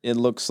it. It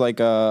looks like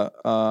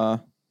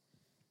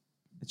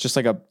it's just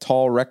like a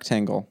tall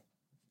rectangle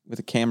with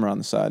a camera on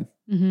the side.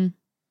 Mm-hmm.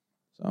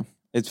 So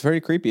it's very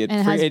creepy. And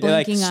it has it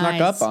like blinking snuck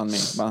eyes. up on me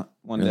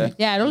one Really? day.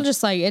 Yeah, it'll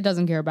just like it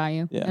doesn't care about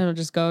you. Yeah. It'll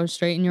just go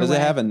straight in your Does way.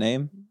 it have a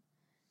name?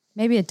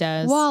 Maybe it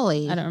does.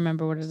 Wally. I don't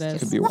remember what it It is.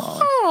 could be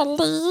Wally.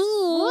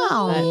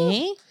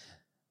 No.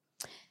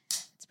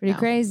 It's pretty No.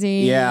 crazy.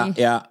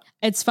 Yeah.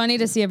 It's funny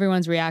to see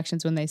everyone's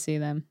reactions when they see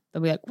them.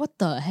 They'll be like, "What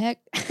the heck?"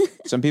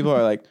 Some people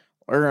are like,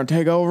 "We're gonna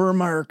take over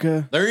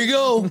America." There you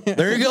go.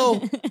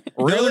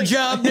 Another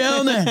job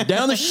down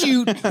the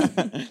chute.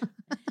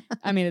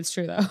 I mean, it's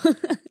true though.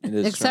 It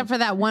is Except true. for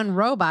that one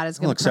robot is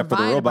going to Except for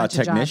the robot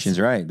technicians,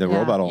 right? The Yeah.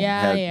 robot will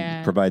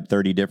Yeah. provide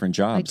 30 different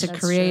Like jobs. to That's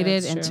create true,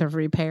 it that's and true. to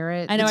repair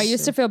it. I know. I It's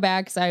used to true. feel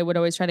bad because I would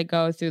always try to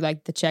go through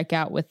like the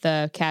checkout with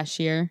the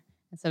cashier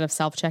instead of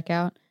self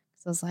checkout.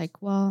 So I was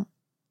like, well,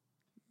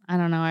 I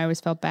don't know. I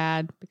always felt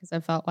bad because I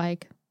felt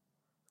like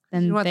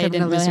then You want they them to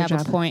didn't lose really their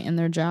have a job. point in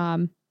their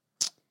job.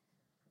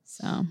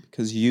 So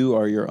because you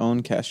are your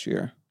own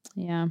cashier.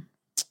 yeah,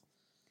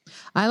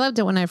 I loved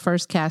it when I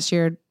first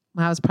cashiered.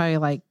 When I was probably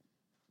like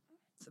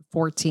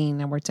 14.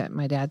 I worked at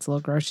my dad's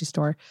little grocery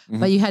store,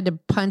 but you had to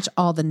punch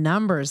all the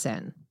numbers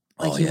in.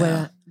 Like Oh, you yeah.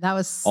 wouldn't. That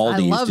was I Aldi used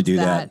to loved do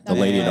that. The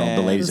ladies It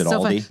at was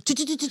so fun.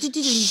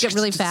 Aldi. You get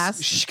really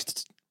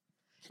fast,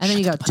 and then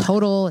you go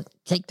total.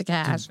 Take the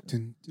cash, I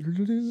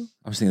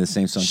was thinking the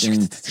same song.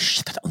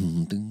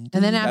 and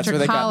then after where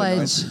they got the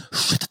college,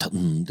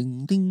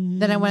 noise.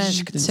 then I went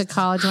to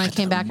college. When I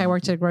came back, I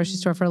worked at a grocery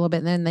store for a little bit,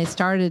 and then they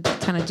started to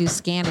kind of do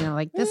scanning. I'm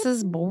like, this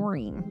is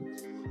boring.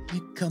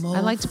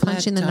 I liked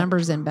punching the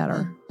numbers in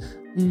better.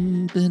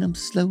 But I'm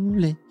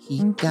slowly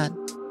he got.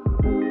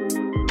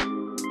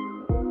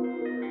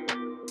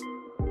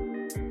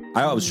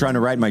 I was trying to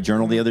write in my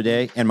journal the other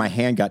day, and my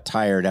hand got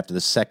tired after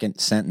the second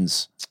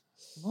sentence.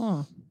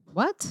 Oh,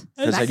 what?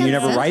 Because Second you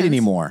never write sentence?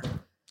 anymore.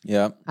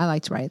 Yeah, I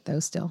like to write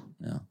those still.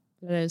 that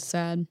is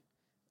sad.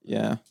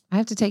 yeah. I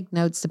have to take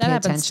notes to That pay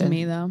happens attention. to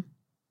me though.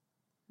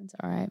 It's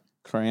all right.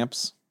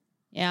 Cramps,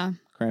 Yeah.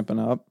 cramping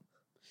up.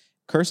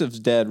 Cursive's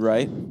dead,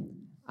 right?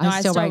 I No,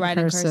 still write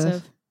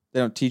cursive. They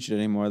don't teach it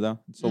anymore, though.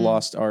 It's a Mm.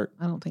 lost art.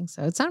 I don't think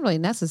so. It's not really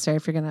necessary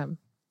if you're going to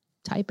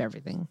type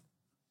everything.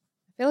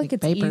 I feel like Like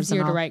it's papers and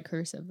easier to all. write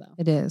cursive though.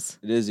 It is.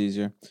 It is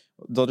easier.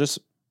 They'll just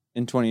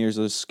in 20 years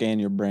they'll just scan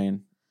your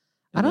brain.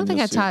 I and don't then think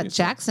I you'll see what taught you say.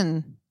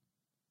 Jackson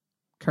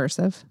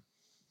cursive.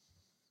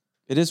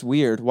 It is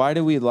weird. Why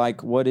do we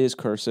like what is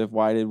cursive?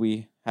 Why did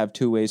we have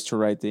two ways to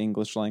write the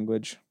English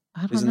language?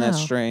 I don't Isn't know. that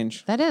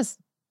strange? That is.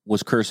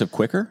 Was cursive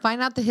quicker?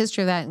 Find out the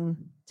history of that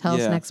and tell us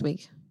Yeah. next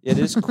week. It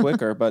is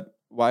quicker, but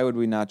why would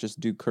we not just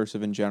do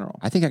cursive in general?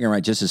 I think I can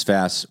write just as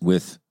fast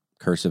with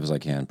cursive as I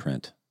can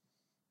print.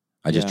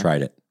 I just Yeah.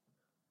 tried it.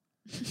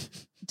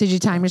 Did you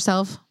time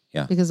yourself?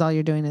 Yeah. Because all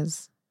you're doing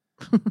is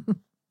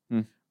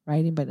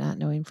writing, but not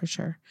knowing for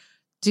sure.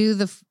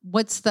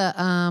 What's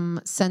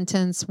the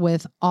sentence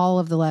with all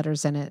of the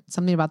letters in it?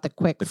 Something about the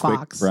quick The fox.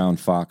 quick brown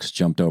fox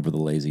jumped over the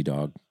lazy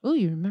dog. Oh,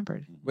 you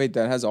remembered. Wait,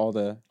 that has all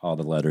the All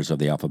the letters of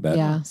the alphabet.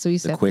 Yeah. So you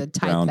used to The have to quick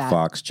type brown that.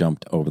 fox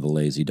jumped over the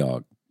lazy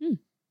dog.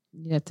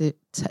 You have to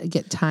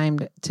get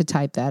timed to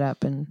type that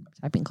up in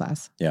typing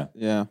class. yeah.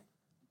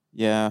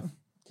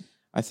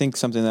 I think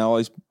something that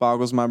always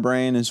boggles my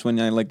brain is when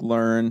I like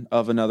learn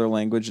of another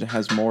language that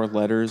has more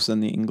letters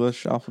than the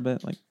English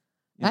alphabet. Like,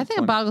 you know, I think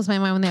it 20 boggles my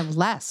mind when they have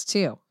less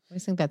too. I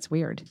just think that's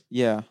weird.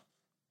 Yeah,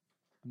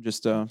 I'm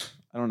just I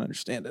don't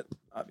understand it.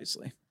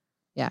 Obviously,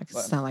 Yeah, because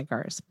it's But- not like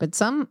ours. But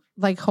some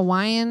like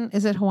Hawaiian,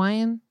 is it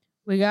Hawaiian?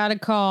 We got a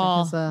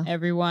call. Because,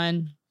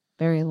 Everyone,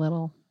 Very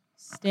little.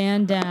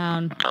 stand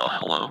down. Oh,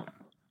 hello.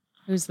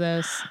 Who's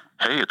this?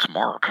 Hey, it's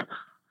Mark.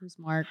 Who's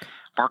Mark?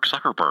 Mark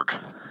Zuckerberg.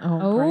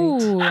 Oh,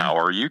 great. Oh, How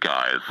are you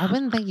guys? I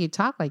wouldn't think you'd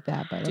talk like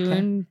that, but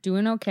okay.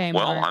 doing okay.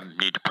 Well, Mark.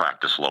 I need to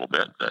practice a little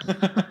bit.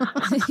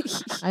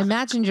 But, I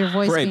imagined your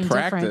voice great being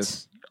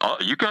practice.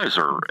 you guys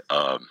are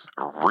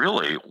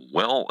really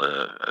well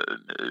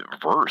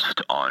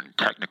versed on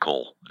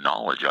technical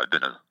knowledge. I've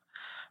been a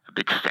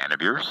big fan of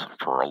yours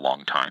for a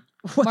long time.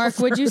 different. Mark,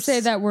 would you say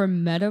First. that we're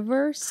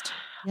metaversed?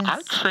 Yes.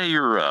 I'd say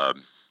you're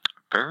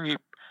very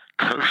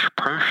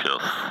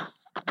precious.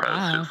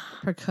 Wow.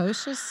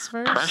 Precocious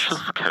first?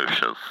 Precious,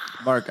 cautious.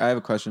 Mark, I have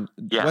a question.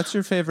 Yes. What's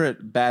your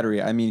favorite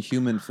battery? I mean,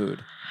 human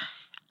food.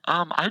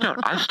 I don't.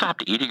 I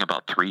stopped eating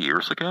about 3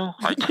 years ago.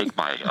 I take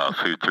my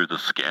food through the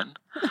skin.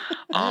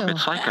 Ew.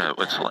 It's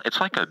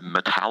like a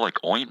metallic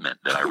ointment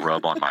that I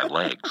rub on my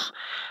legs,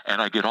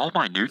 and I get all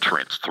my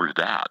nutrients through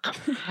that.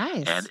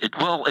 Nice. And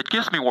it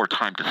gives me more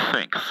time to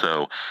think.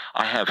 So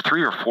I have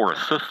 3 or 4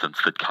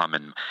 assistants that come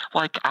in.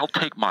 Like I'll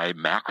take my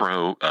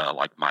macro,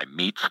 like my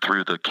meats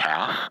through the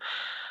calf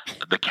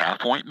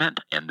ointment,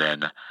 and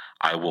then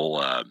I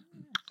will.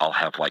 I'll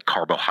have like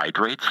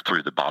carbohydrates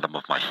through the bottom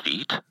of my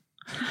feet.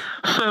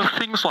 So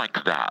things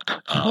like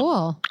that.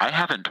 Cool. I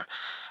haven't.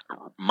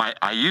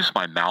 I use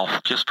my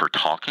mouth just for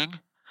talking,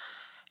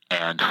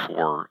 and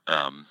for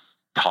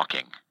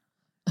talking.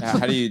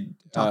 How do you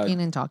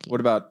Talking and talking. What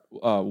about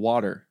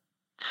water?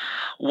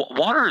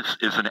 Water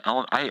is an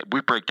element.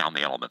 We break down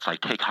the elements. I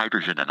take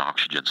hydrogen and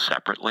oxygen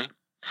separately.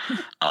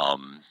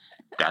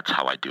 That's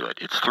how I do it.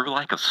 It's through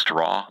like a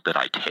straw that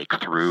I take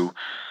through.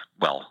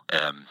 Well,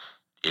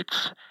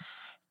 it's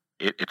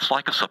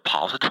like a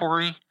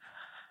suppository.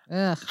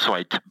 Ugh. So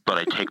I take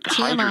the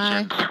TMI.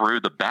 hydrogen through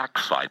the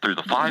backside, through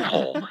the 5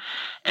 hole,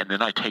 and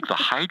then I take the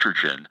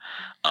hydrogen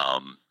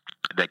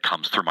that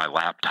comes through my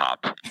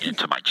laptop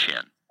into my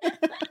chin.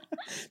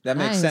 That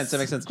makes Nice. sense. That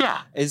makes sense.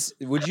 Yeah.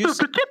 Would you?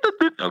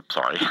 Oh,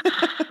 sorry.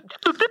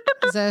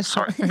 Is that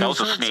Sorry, that was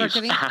a sneeze.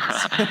 short-circuiting?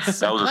 That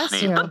was a Bless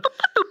sneeze. you.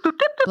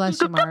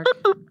 Bless you, Mark.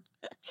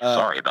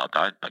 Sorry about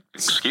that.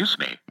 Excuse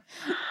me.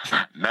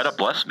 Meta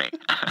bless me.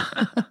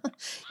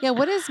 Yeah,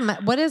 what is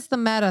the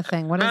meta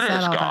thing? What is Meta that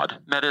is all God.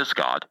 about? Meta is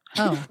God.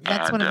 Oh,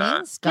 that's what it And,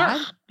 means? God?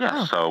 Yes. Yes.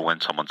 Oh. So when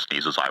someone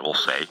sneezes, I will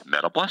say,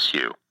 Meta bless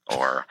you.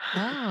 Or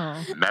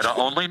Oh. Meta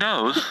only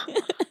knows.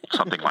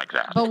 Something like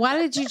that. But why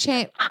did you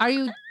change? Are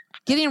you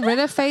getting rid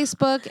of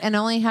Facebook and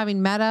only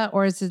having Meta,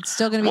 or is it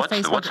still going to be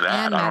Facebook What's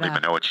that? and I Meta? don't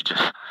even know what you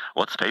just.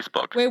 What's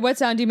Facebook? Wait, what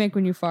sound do you make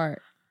when you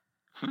fart?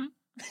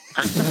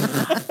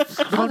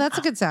 Oh, that's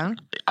a good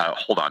sound.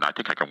 Hold on. I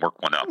think I can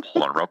work one up.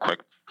 Hold on, real quick.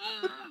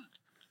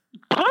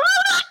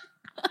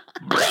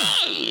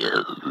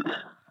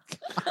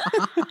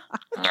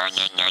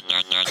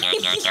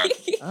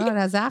 Oh, it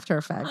has After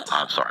Effects.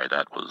 I'm sorry.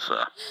 That was.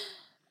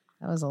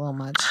 That was a little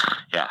much.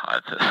 Yeah, I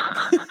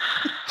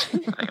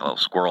think a little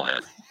squirrel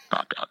head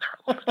popped out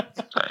there.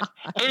 So,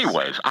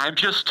 anyways, I'm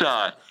just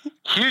a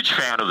huge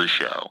fan of the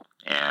show.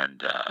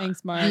 And,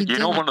 Thanks, Mark. You you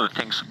know, did- one of the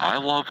things I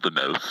love the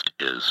most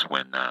is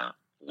when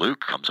Luke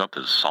comes up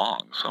with his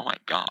songs. Oh, my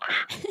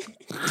gosh.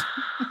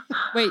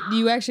 Wait, do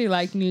you actually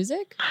like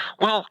music?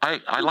 Well,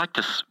 I like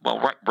to,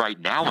 right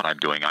now what I'm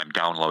doing, I'm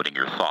downloading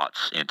your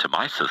thoughts into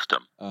my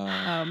system.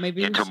 Oh,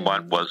 maybe we Into should.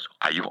 what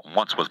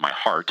once was my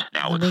heart.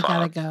 Now we it's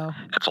gotta go.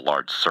 it's a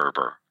large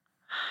server.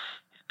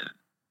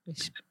 We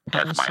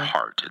probably That's my should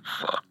heart.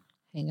 It's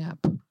hang up.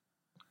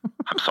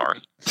 I'm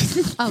sorry.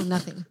 Oh,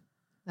 nothing.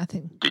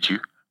 Nothing. Did you?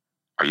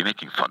 Are you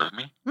making fun of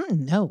me?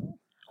 No.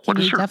 What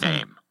Can is you your definitely-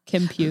 name?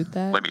 Compute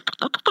that. Let me.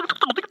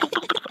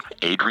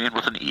 Adrian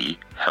with an E.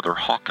 Heather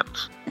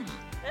Hawkins.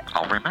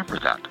 I'll remember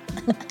that.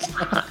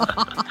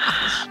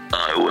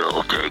 I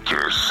will take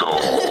your soul.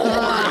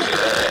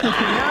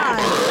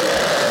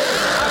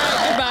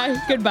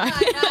 Goodbye.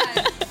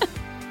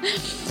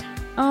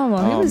 Oh,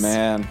 well, he Oh was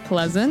man,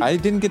 pleasant. I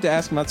didn't get to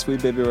ask him about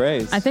Sweet Baby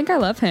Ray's. I think I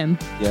love him.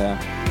 Yeah.